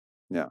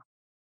 Yeah.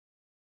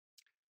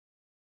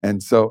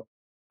 And so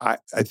I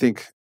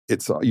think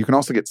you can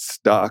also get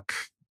stuck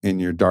in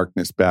your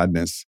darkness,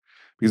 badness,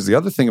 because the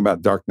other thing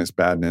about darkness,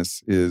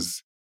 badness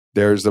is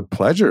there's a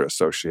pleasure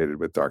associated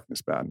with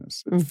darkness,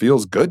 badness. It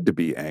feels good to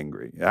be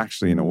angry.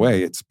 Actually, in a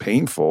way, it's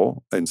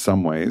painful in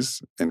some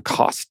ways and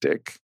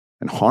caustic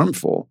and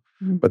harmful,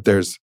 but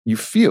you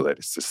feel it.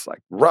 It's this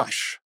like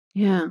rush.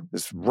 Yeah.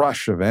 This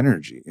rush of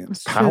energy and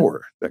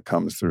power that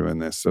comes through in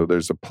this. So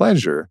there's a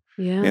pleasure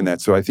in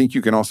that. So I think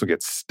you can also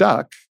get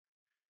stuck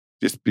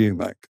just being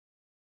like,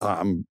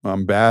 I'm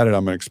bad and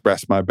I'm going to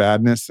express my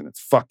badness, and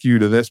it's fuck you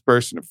to this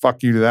person and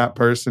fuck you to that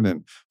person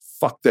and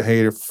fuck the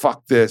hater,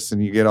 fuck this.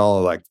 And you get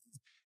all like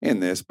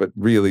in this, but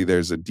really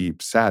there's a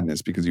deep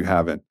sadness because you're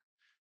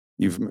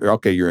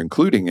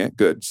including it.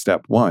 Good.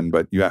 Step one,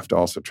 but you have to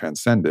also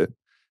transcend it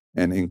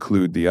and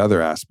include the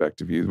other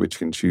aspect of you, which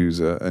can choose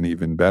an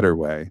even better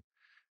way.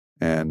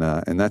 And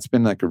that's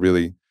been like a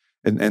really,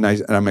 and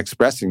I'm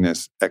expressing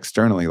this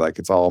externally, like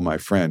it's all my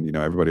friend.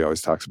 Everybody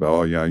always talks about,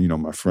 oh yeah,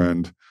 my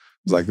friend.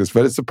 It's like this,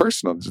 but it's a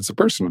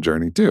personal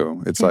journey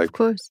too. It's like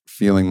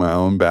feeling my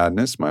own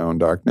badness, my own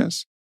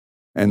darkness.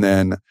 And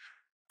then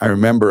I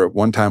remember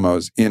one time I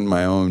was in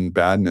my own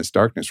badness,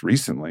 darkness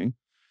recently,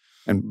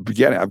 and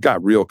I've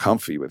got real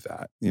comfy with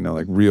that,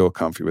 real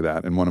comfy with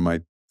that. And one of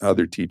my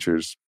other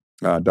teachers,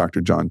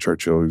 Dr. John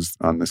Churchill, who's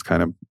on this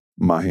kind of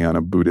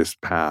Mahayana Buddhist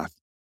path,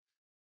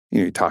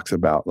 he talks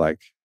about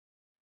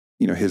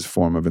his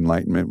form of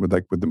enlightenment with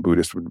the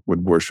Buddhists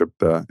would worship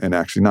and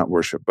actually not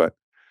worship, but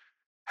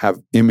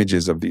have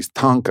images of these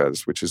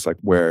tankas, which is like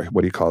where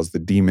what he calls the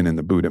demon and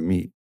the Buddha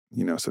meet.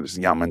 So there's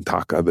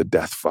Yamantaka, the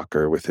death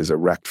fucker with his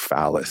erect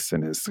phallus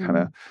and his kind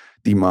of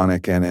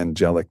demonic and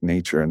angelic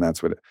nature. And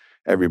that's what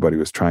everybody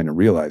was trying to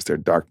realize, their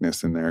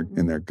darkness and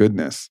their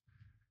goodness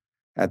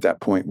at that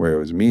point where it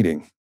was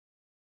meeting.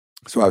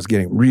 So I was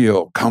getting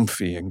real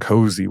comfy and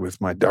cozy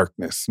with my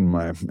darkness and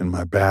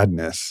my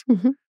badness.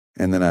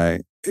 And then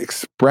I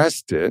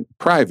expressed it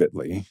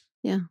privately.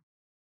 Yeah.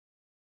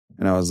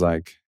 And I was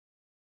like,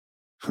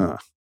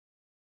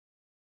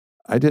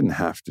 I didn't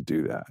have to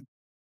do that.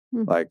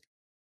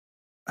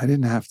 I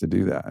didn't have to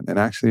do that. And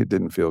actually, it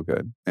didn't feel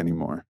good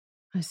anymore.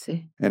 I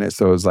see. And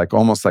so it was like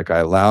almost like I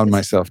allowed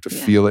myself to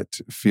feel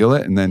it,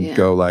 and then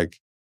go like,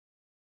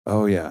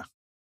 oh yeah,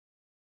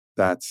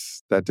 that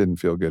didn't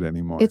feel good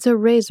anymore. It's a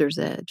razor's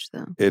edge,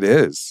 though. It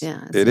is.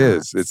 Yeah, it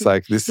is. It's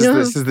like this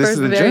is the very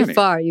journey.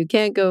 Far. You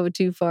can't go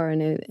too far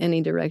in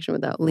any direction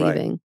without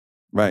leaving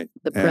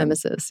the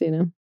premises.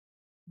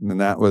 And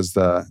that was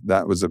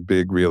a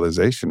big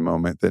realization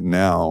moment that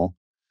now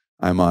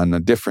I'm on a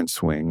different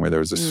swing where there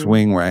was a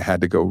swing where I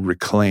had to go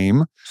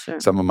reclaim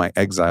some of my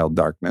exiled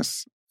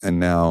darkness, and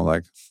now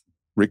like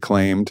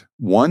reclaimed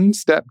one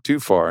step too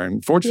far.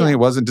 And fortunately, it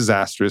wasn't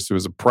disastrous. It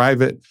was a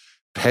private,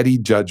 petty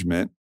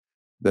judgment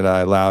that I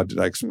allowed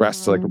to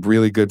express to like a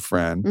really good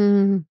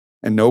friend,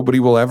 and nobody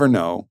will ever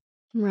know.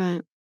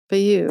 Right. But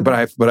you.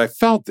 But I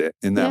felt it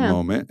in that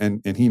moment,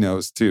 and he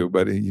knows too.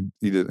 But he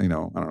did. I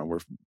don't know.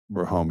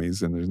 We're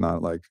homies, and there's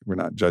not like we're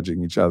not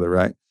judging each other,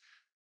 right?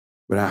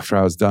 But after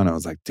I was done, I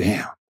was like,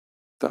 damn,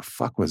 the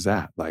fuck was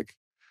that? Like,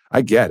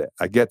 I get it.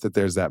 I get that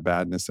there's that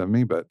badness of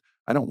me, but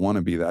I don't want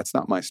to be that. It's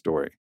not my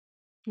story.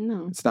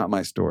 No. It's not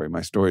my story.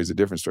 My story is a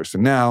different story. So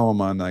now I'm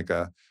on like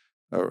a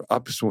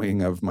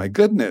upswing of my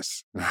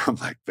goodness. And I'm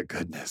like, the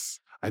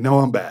goodness. I know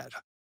I'm bad,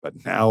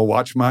 but now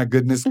watch my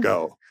goodness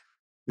go.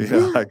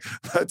 Like,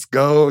 let's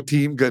go,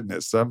 team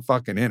goodness. I'm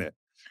fucking in it.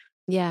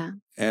 Yeah.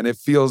 And it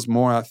feels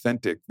more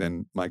authentic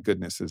than my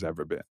goodness has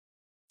ever been.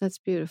 That's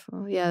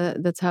beautiful. Yeah,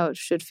 that's how it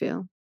should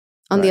feel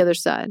on the other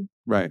side.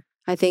 Right.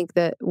 I think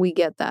that we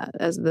get that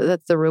that's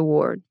the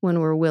reward when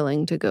we're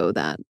willing to go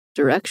that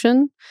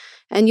direction.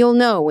 And you'll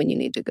know when you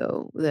need to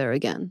go there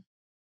again.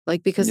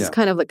 Like, because it's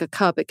kind of like a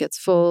cup, it gets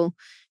full.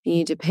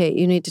 You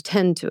need to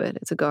tend to it.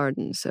 It's a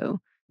garden. So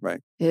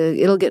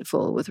it'll get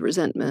full with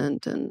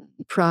resentment and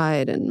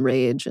pride and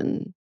rage,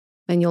 and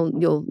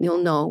you'll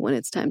know when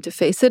it's time to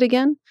face it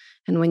again.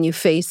 And when you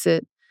face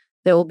it,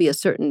 there will be a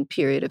certain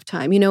period of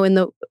time. In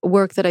the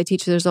work that I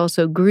teach, there's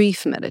also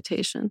grief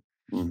meditation,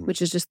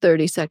 which is just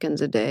 30 seconds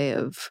a day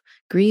of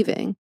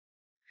grieving.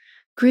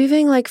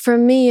 Grieving, like for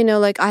me,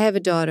 like I have a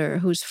daughter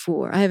who's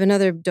 4. I have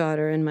another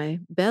daughter in my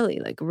belly,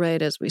 like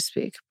right as we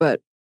speak.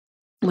 But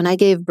when I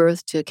gave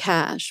birth to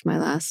Cash, my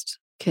last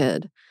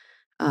kid,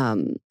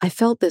 I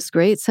felt this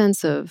great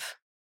sense of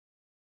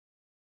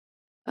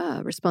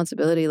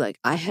responsibility. Like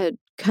I had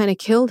kind of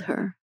killed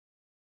her,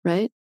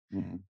 right?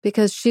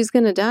 Because she's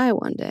going to die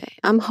one day.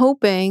 I'm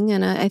hoping,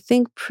 and I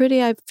feel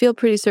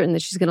pretty certain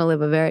that she's going to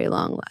live a very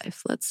long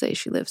life. Let's say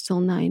she lives till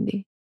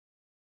 90.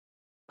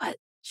 But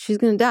she's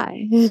going to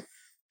die.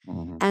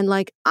 And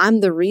like,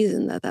 I'm the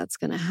reason that that's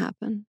going to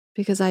happen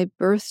because I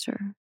birthed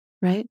her,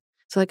 right?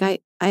 So like I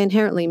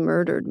inherently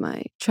murdered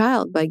my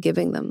child by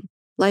giving them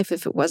life.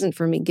 If it wasn't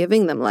for me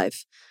giving them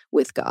life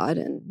with God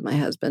and my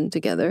husband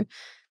together,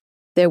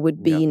 there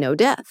would be no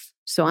death.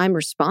 So I'm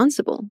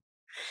responsible.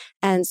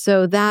 And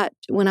so that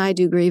when I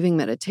do grieving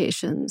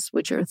meditations,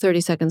 which are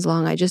 30 seconds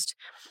long, I just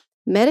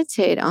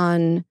meditate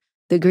on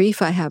the grief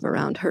I have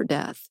around her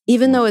death,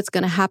 even though it's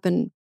going to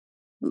happen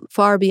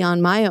far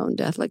beyond my own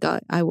death. Like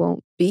I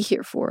won't be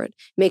here for it.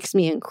 Makes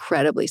me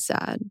incredibly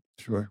sad.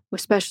 Sure.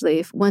 Especially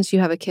if once you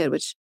have a kid,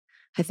 which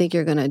I think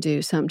you're going to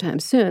do sometime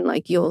soon,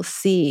 like you'll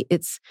see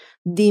it's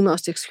the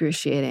most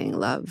excruciating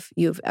love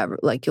you'll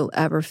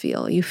ever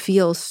feel. You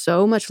feel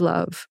so much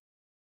love.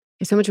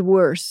 It's so much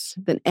worse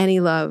than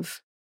any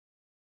love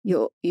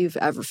you've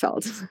ever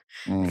felt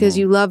because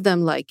you love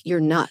them like you're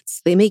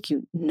nuts. They make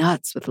you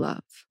nuts with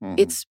love.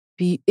 It's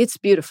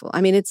beautiful.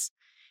 I mean, it's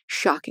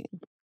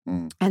shocking.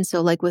 And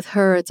so like with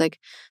her, it's like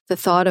the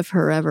thought of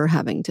her ever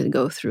having to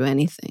go through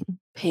anything,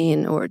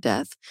 pain or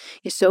death,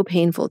 is so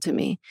painful to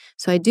me.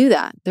 So I do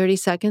that 30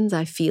 seconds,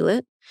 I feel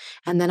it.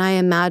 And then I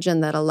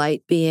imagine that a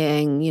light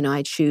being,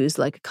 I choose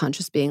like a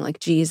conscious being like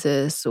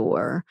Jesus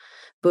or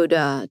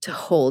Buddha to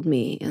hold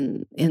me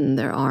in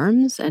their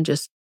arms and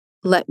just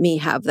let me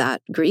have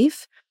that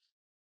grief.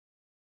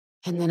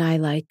 And then I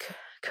like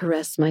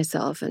caress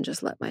myself and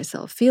just let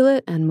myself feel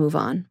it and move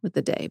on with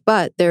the day.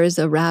 But there is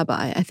a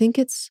rabbi, I think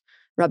it's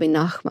Rabbi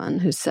Nachman,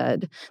 who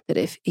said that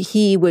if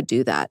he would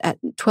do that at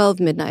 12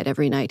 midnight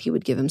every night, he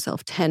would give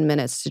himself 10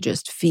 minutes to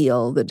just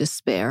feel the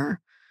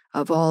despair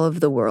of all of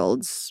the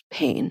world's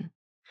pain.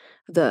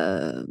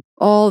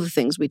 All the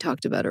things we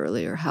talked about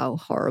earlier, how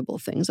horrible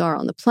things are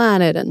on the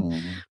planet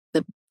and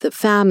the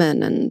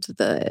famine and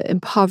the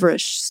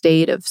impoverished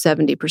state of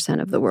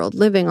 70% of the world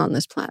living on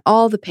this planet,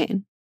 all the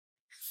pain.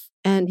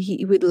 And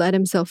he would let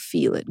himself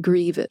feel it,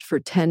 grieve it for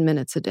 10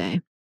 minutes a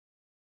day.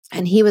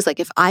 And he was like,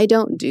 if I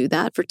don't do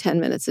that for 10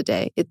 minutes a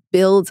day, it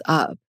builds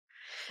up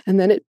and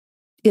then it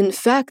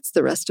infects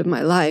the rest of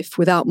my life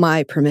without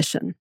my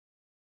permission.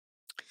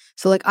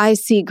 So like I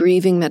see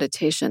grieving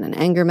meditation and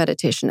anger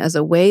meditation as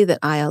a way that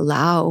I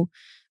allow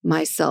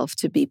myself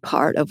to be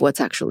part of what's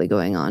actually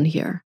going on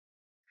here.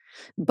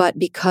 But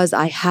because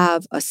I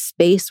have a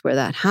space where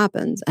that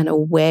happens and a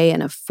way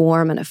and a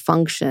form and a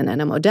function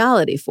and a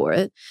modality for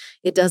it,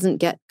 it doesn't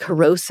get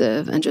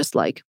corrosive and just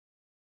like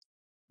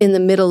in the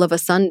middle of a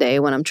Sunday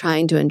when I'm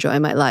trying to enjoy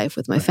my life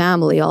with my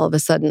family, all of a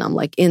sudden I'm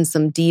like in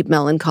some deep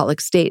melancholic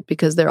state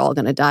because they're all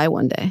going to die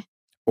one day.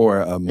 Or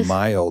a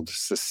mild,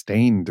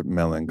 sustained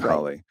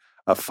melancholy.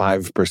 A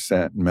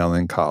 5%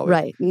 melancholy.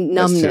 Right.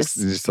 Numbness.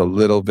 Just a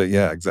little bit.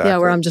 Yeah, exactly. Yeah,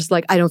 where I'm just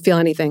like, I don't feel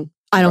anything.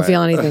 I don't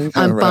feel anything.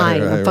 I'm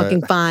fine. I'm right.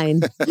 fucking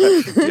fine.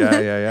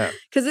 Yeah.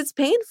 Because it's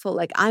painful.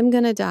 Like, I'm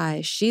going to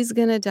die. She's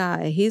going to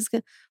die. He's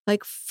going to,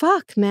 like,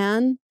 fuck,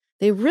 man.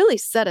 They really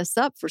set us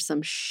up for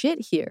some shit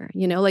here.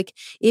 You know, like,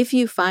 if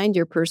you find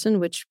your person,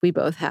 which we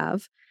both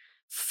have,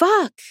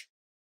 fuck.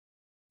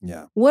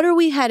 Yeah. What are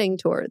we heading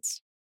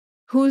towards?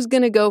 Who's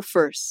going to go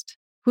first?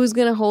 Who's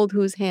going to hold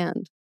whose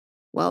hand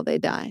while they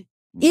die?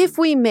 If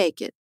we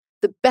make it,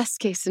 the best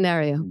case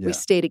scenario, we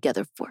stay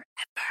together forever.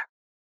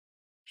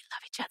 We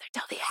love each other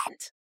till the end.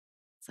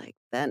 It's like,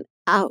 then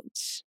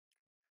ouch.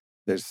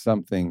 There's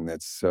something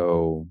that's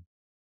so,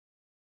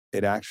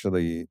 it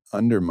actually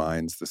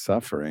undermines the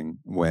suffering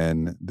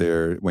when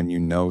you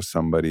know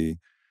somebody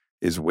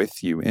is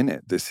with you in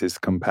it. This is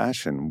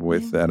compassion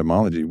with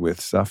etymology,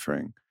 with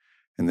suffering.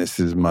 And this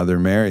is Mother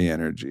Mary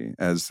energy.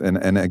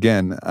 And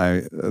again,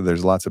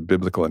 there's lots of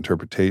biblical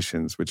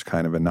interpretations which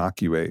kind of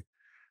inoculate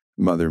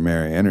Mother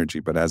Mary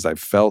energy. But as I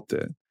felt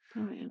it,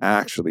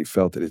 actually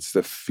felt it, it's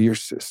the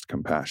fiercest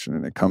compassion.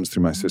 And it comes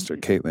through my sister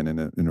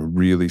Caitlin in a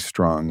really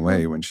strong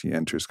way when she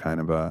enters kind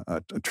of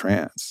a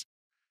trance.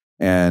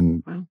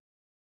 And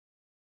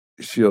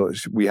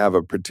we have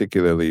a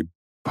particularly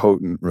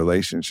potent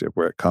relationship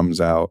where it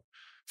comes out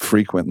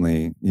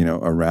frequently,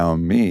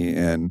 around me.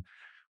 And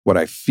what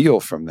I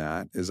feel from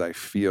that is I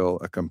feel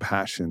a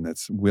compassion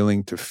that's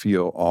willing to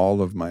feel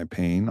all of my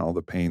pain, all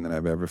the pain that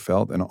I've ever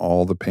felt, and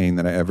all the pain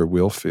that I ever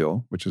will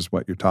feel, which is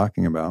what you're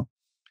talking about.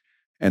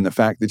 And the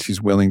fact that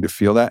she's willing to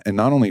feel that, and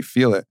not only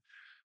feel it,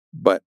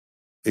 but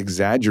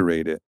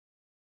exaggerate it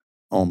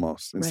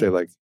almost, and say,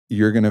 like,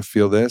 you're going to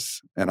feel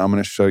this, and I'm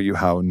going to show you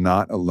how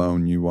not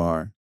alone you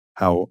are,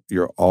 how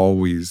you're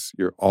always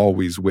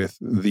with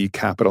the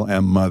capital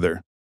M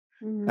Mother.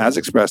 As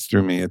expressed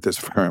through me at this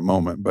current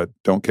moment, but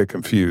don't get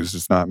confused.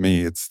 It's not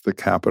me. It's the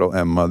capital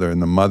M Mother.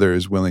 And the mother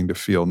is willing to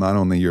feel not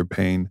only your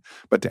pain,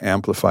 but to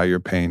amplify your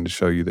pain to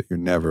show you that you're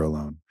never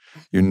alone.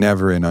 You're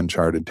never in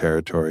uncharted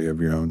territory of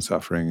your own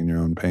suffering and your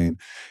own pain.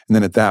 And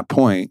then at that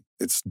point,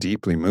 it's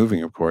deeply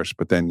moving, of course,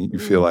 but then you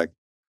feel like,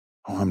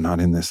 oh, I'm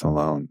not in this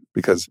alone.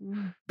 Because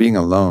being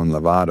alone,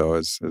 levado,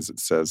 as it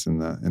says in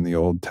the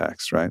old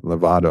text, right?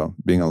 Levado,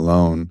 being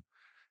alone,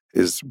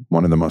 is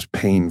one of the most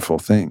painful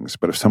things.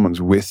 But if someone's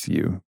with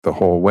you the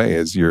whole way,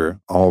 as you're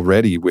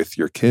already with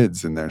your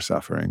kids in their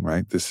suffering,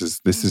 right? This is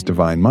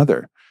Divine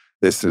Mother.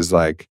 This is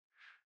like,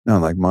 no,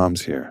 like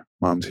mom's here.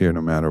 Mom's here no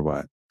matter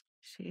what.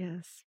 She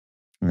is.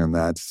 And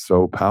that's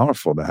so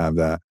powerful to have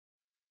that,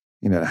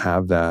 to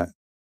have that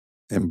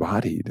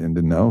embodied and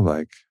to know,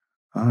 like,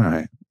 all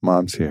right,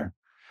 mom's here.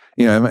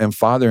 And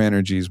father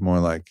energy is more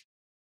like,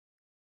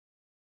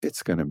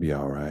 it's going to be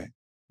all right.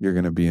 You're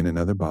going to be in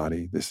another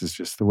body. This is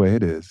just the way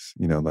it is.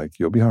 Like,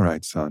 you'll be all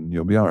right, son.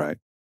 You'll be all right.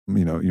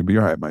 You'll be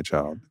all right, my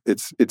child.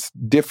 It's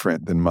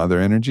different than mother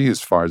energy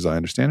as far as I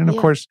understand. And of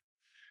course,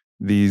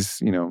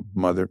 these,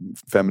 mother,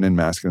 feminine,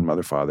 masculine,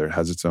 mother, father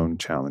has its own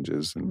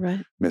challenges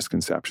and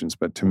misconceptions.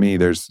 But to me,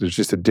 there's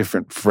just a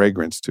different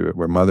fragrance to it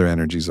where mother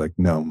energy is like,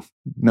 no,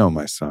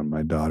 my son,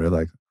 my daughter,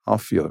 like, I'll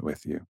feel it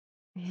with you.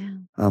 Yeah.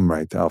 I'm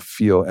right there. I'll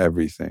feel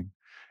everything.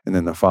 And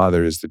then the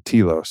father is the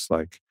telos,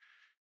 like,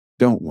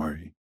 don't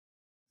worry.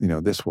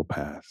 This will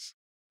pass.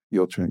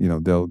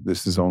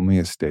 This is only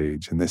a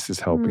stage, and this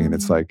is helping. And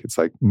it's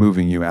like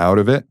moving you out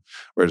of it.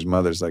 Whereas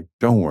mother's like,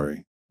 don't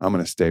worry. I'm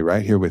going to stay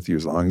right here with you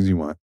as long as you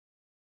want.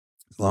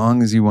 As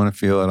long as you want to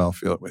feel it, I'll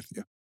feel it with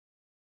you.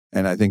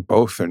 And I think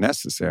both are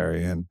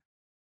necessary. And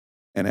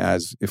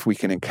as if we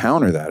can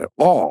encounter that at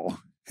all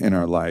in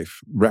our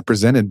life,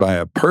 represented by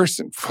a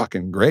person,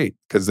 fucking great.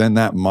 Because then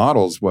that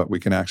models what we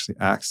can actually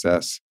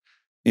access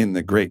in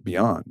the great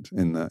beyond,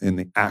 in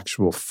the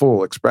actual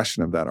full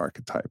expression of that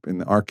archetype, in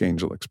the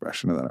archangel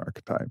expression of that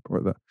archetype,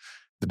 or the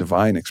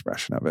divine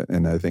expression of it.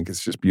 And I think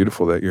it's just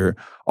beautiful that you're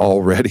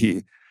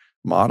already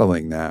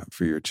modeling that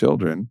for your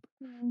children.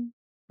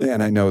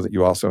 And I know that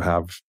you also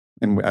have,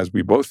 and as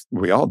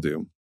we all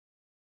do,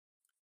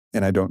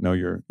 and I don't know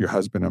your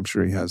husband, I'm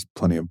sure he has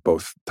plenty of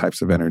both types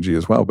of energy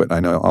as well, but I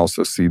know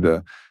also see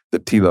the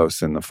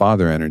telos and the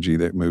father energy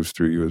that moves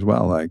through you as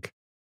well, like,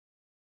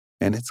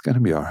 and it's going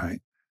to be all right.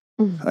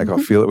 Like, I'll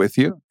feel it with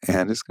you,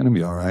 and it's going to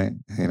be all right.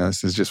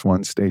 This is just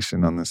one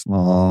station on this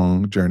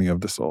long journey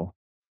of the soul.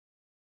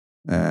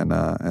 And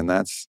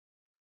that's,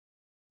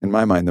 in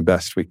my mind, the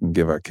best we can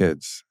give our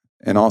kids.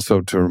 And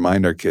also to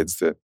remind our kids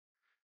that,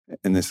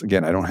 and this,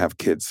 again, I don't have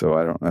kids, so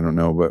I don't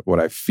know, but what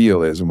I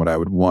feel is, and what I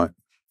would want,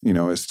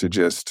 is to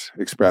just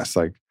express,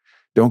 like,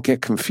 don't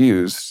get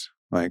confused.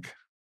 Like,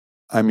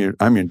 I'm your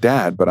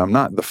dad, but I'm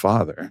not the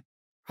father.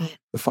 Right.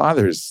 The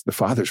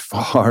father's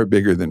far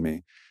bigger than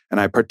me. And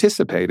I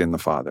participate in the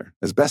father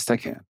as best I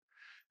can.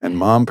 And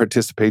mom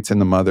participates in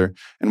the mother.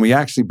 And we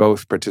actually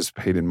both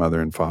participate in mother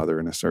and father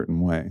in a certain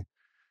way.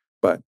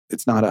 But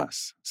it's not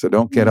us. So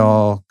don't get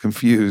all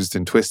confused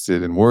and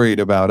twisted and worried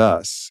about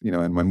us.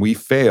 And when we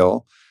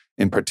fail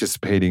in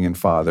participating in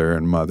father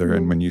and mother,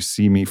 and when you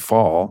see me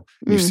fall,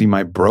 you see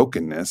my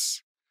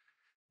brokenness,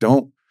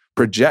 don't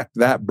project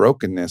that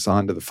brokenness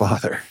onto the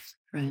father.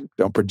 Right.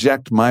 Don't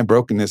project my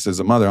brokenness as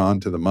a mother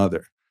onto the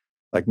mother.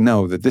 Like,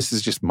 know that this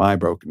is just my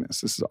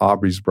brokenness. This is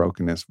Aubrey's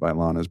brokenness,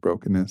 Vailana's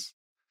brokenness.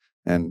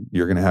 And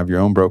you're going to have your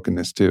own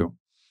brokenness too.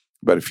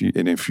 But if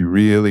you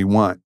really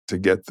want to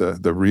get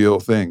the real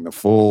thing, the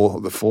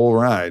full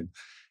ride,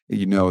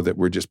 you know that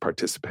we're just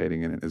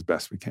participating in it as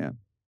best we can.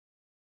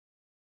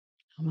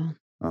 Amen.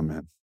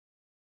 Amen.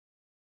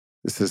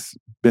 This has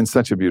been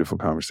such a beautiful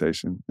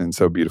conversation, and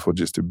so beautiful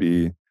just to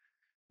be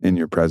in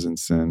your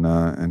presence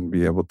and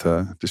be able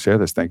to share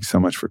this. Thank you so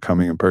much for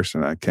coming in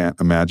person. I can't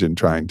imagine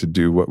trying to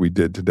do what we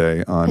did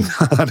today on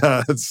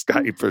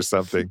Skype or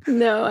something.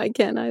 No, I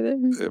can't either.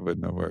 It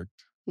wouldn't have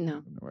worked. No.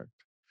 It wouldn't have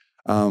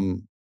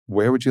worked.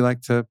 Where would you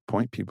like to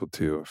point people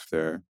to if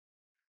they're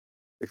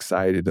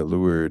excited,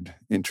 allured,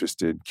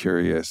 interested,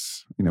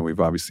 curious? You know, we've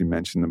obviously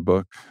mentioned the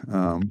book.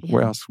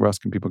 Where else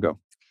can people go?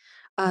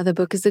 The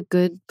book is a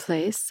good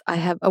place. I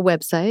have a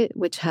website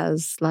which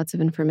has lots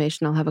of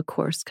information. I'll have a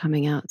course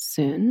coming out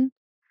soon.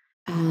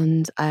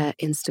 And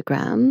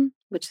Instagram,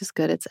 which is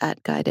good. It's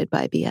at Guided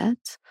by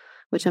Biet,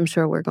 which I'm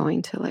sure we're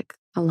going to like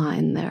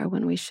align there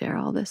when we share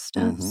all this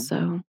stuff. Mm-hmm.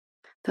 So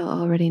they'll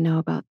already know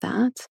about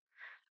that.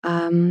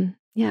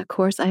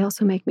 Course. I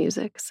also make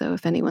music. So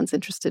if anyone's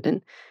interested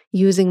in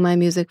using my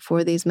music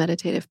for these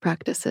meditative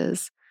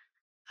practices,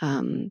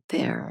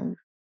 there's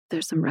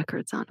some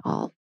records on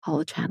all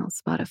the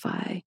channels,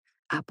 Spotify,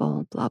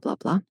 Apple, blah, blah,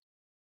 blah.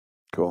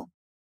 Cool.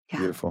 Yeah.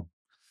 Beautiful.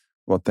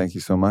 Well, thank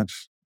you so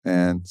much.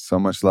 And so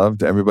much love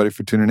to everybody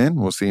for tuning in.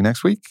 We'll see you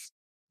next week.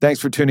 Thanks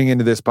for tuning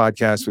into this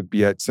podcast with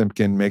Biet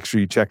Simkin. Make sure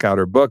you check out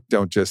her book.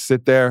 Don't just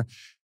sit there.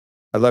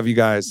 I love you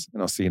guys,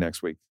 and I'll see you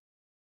next week.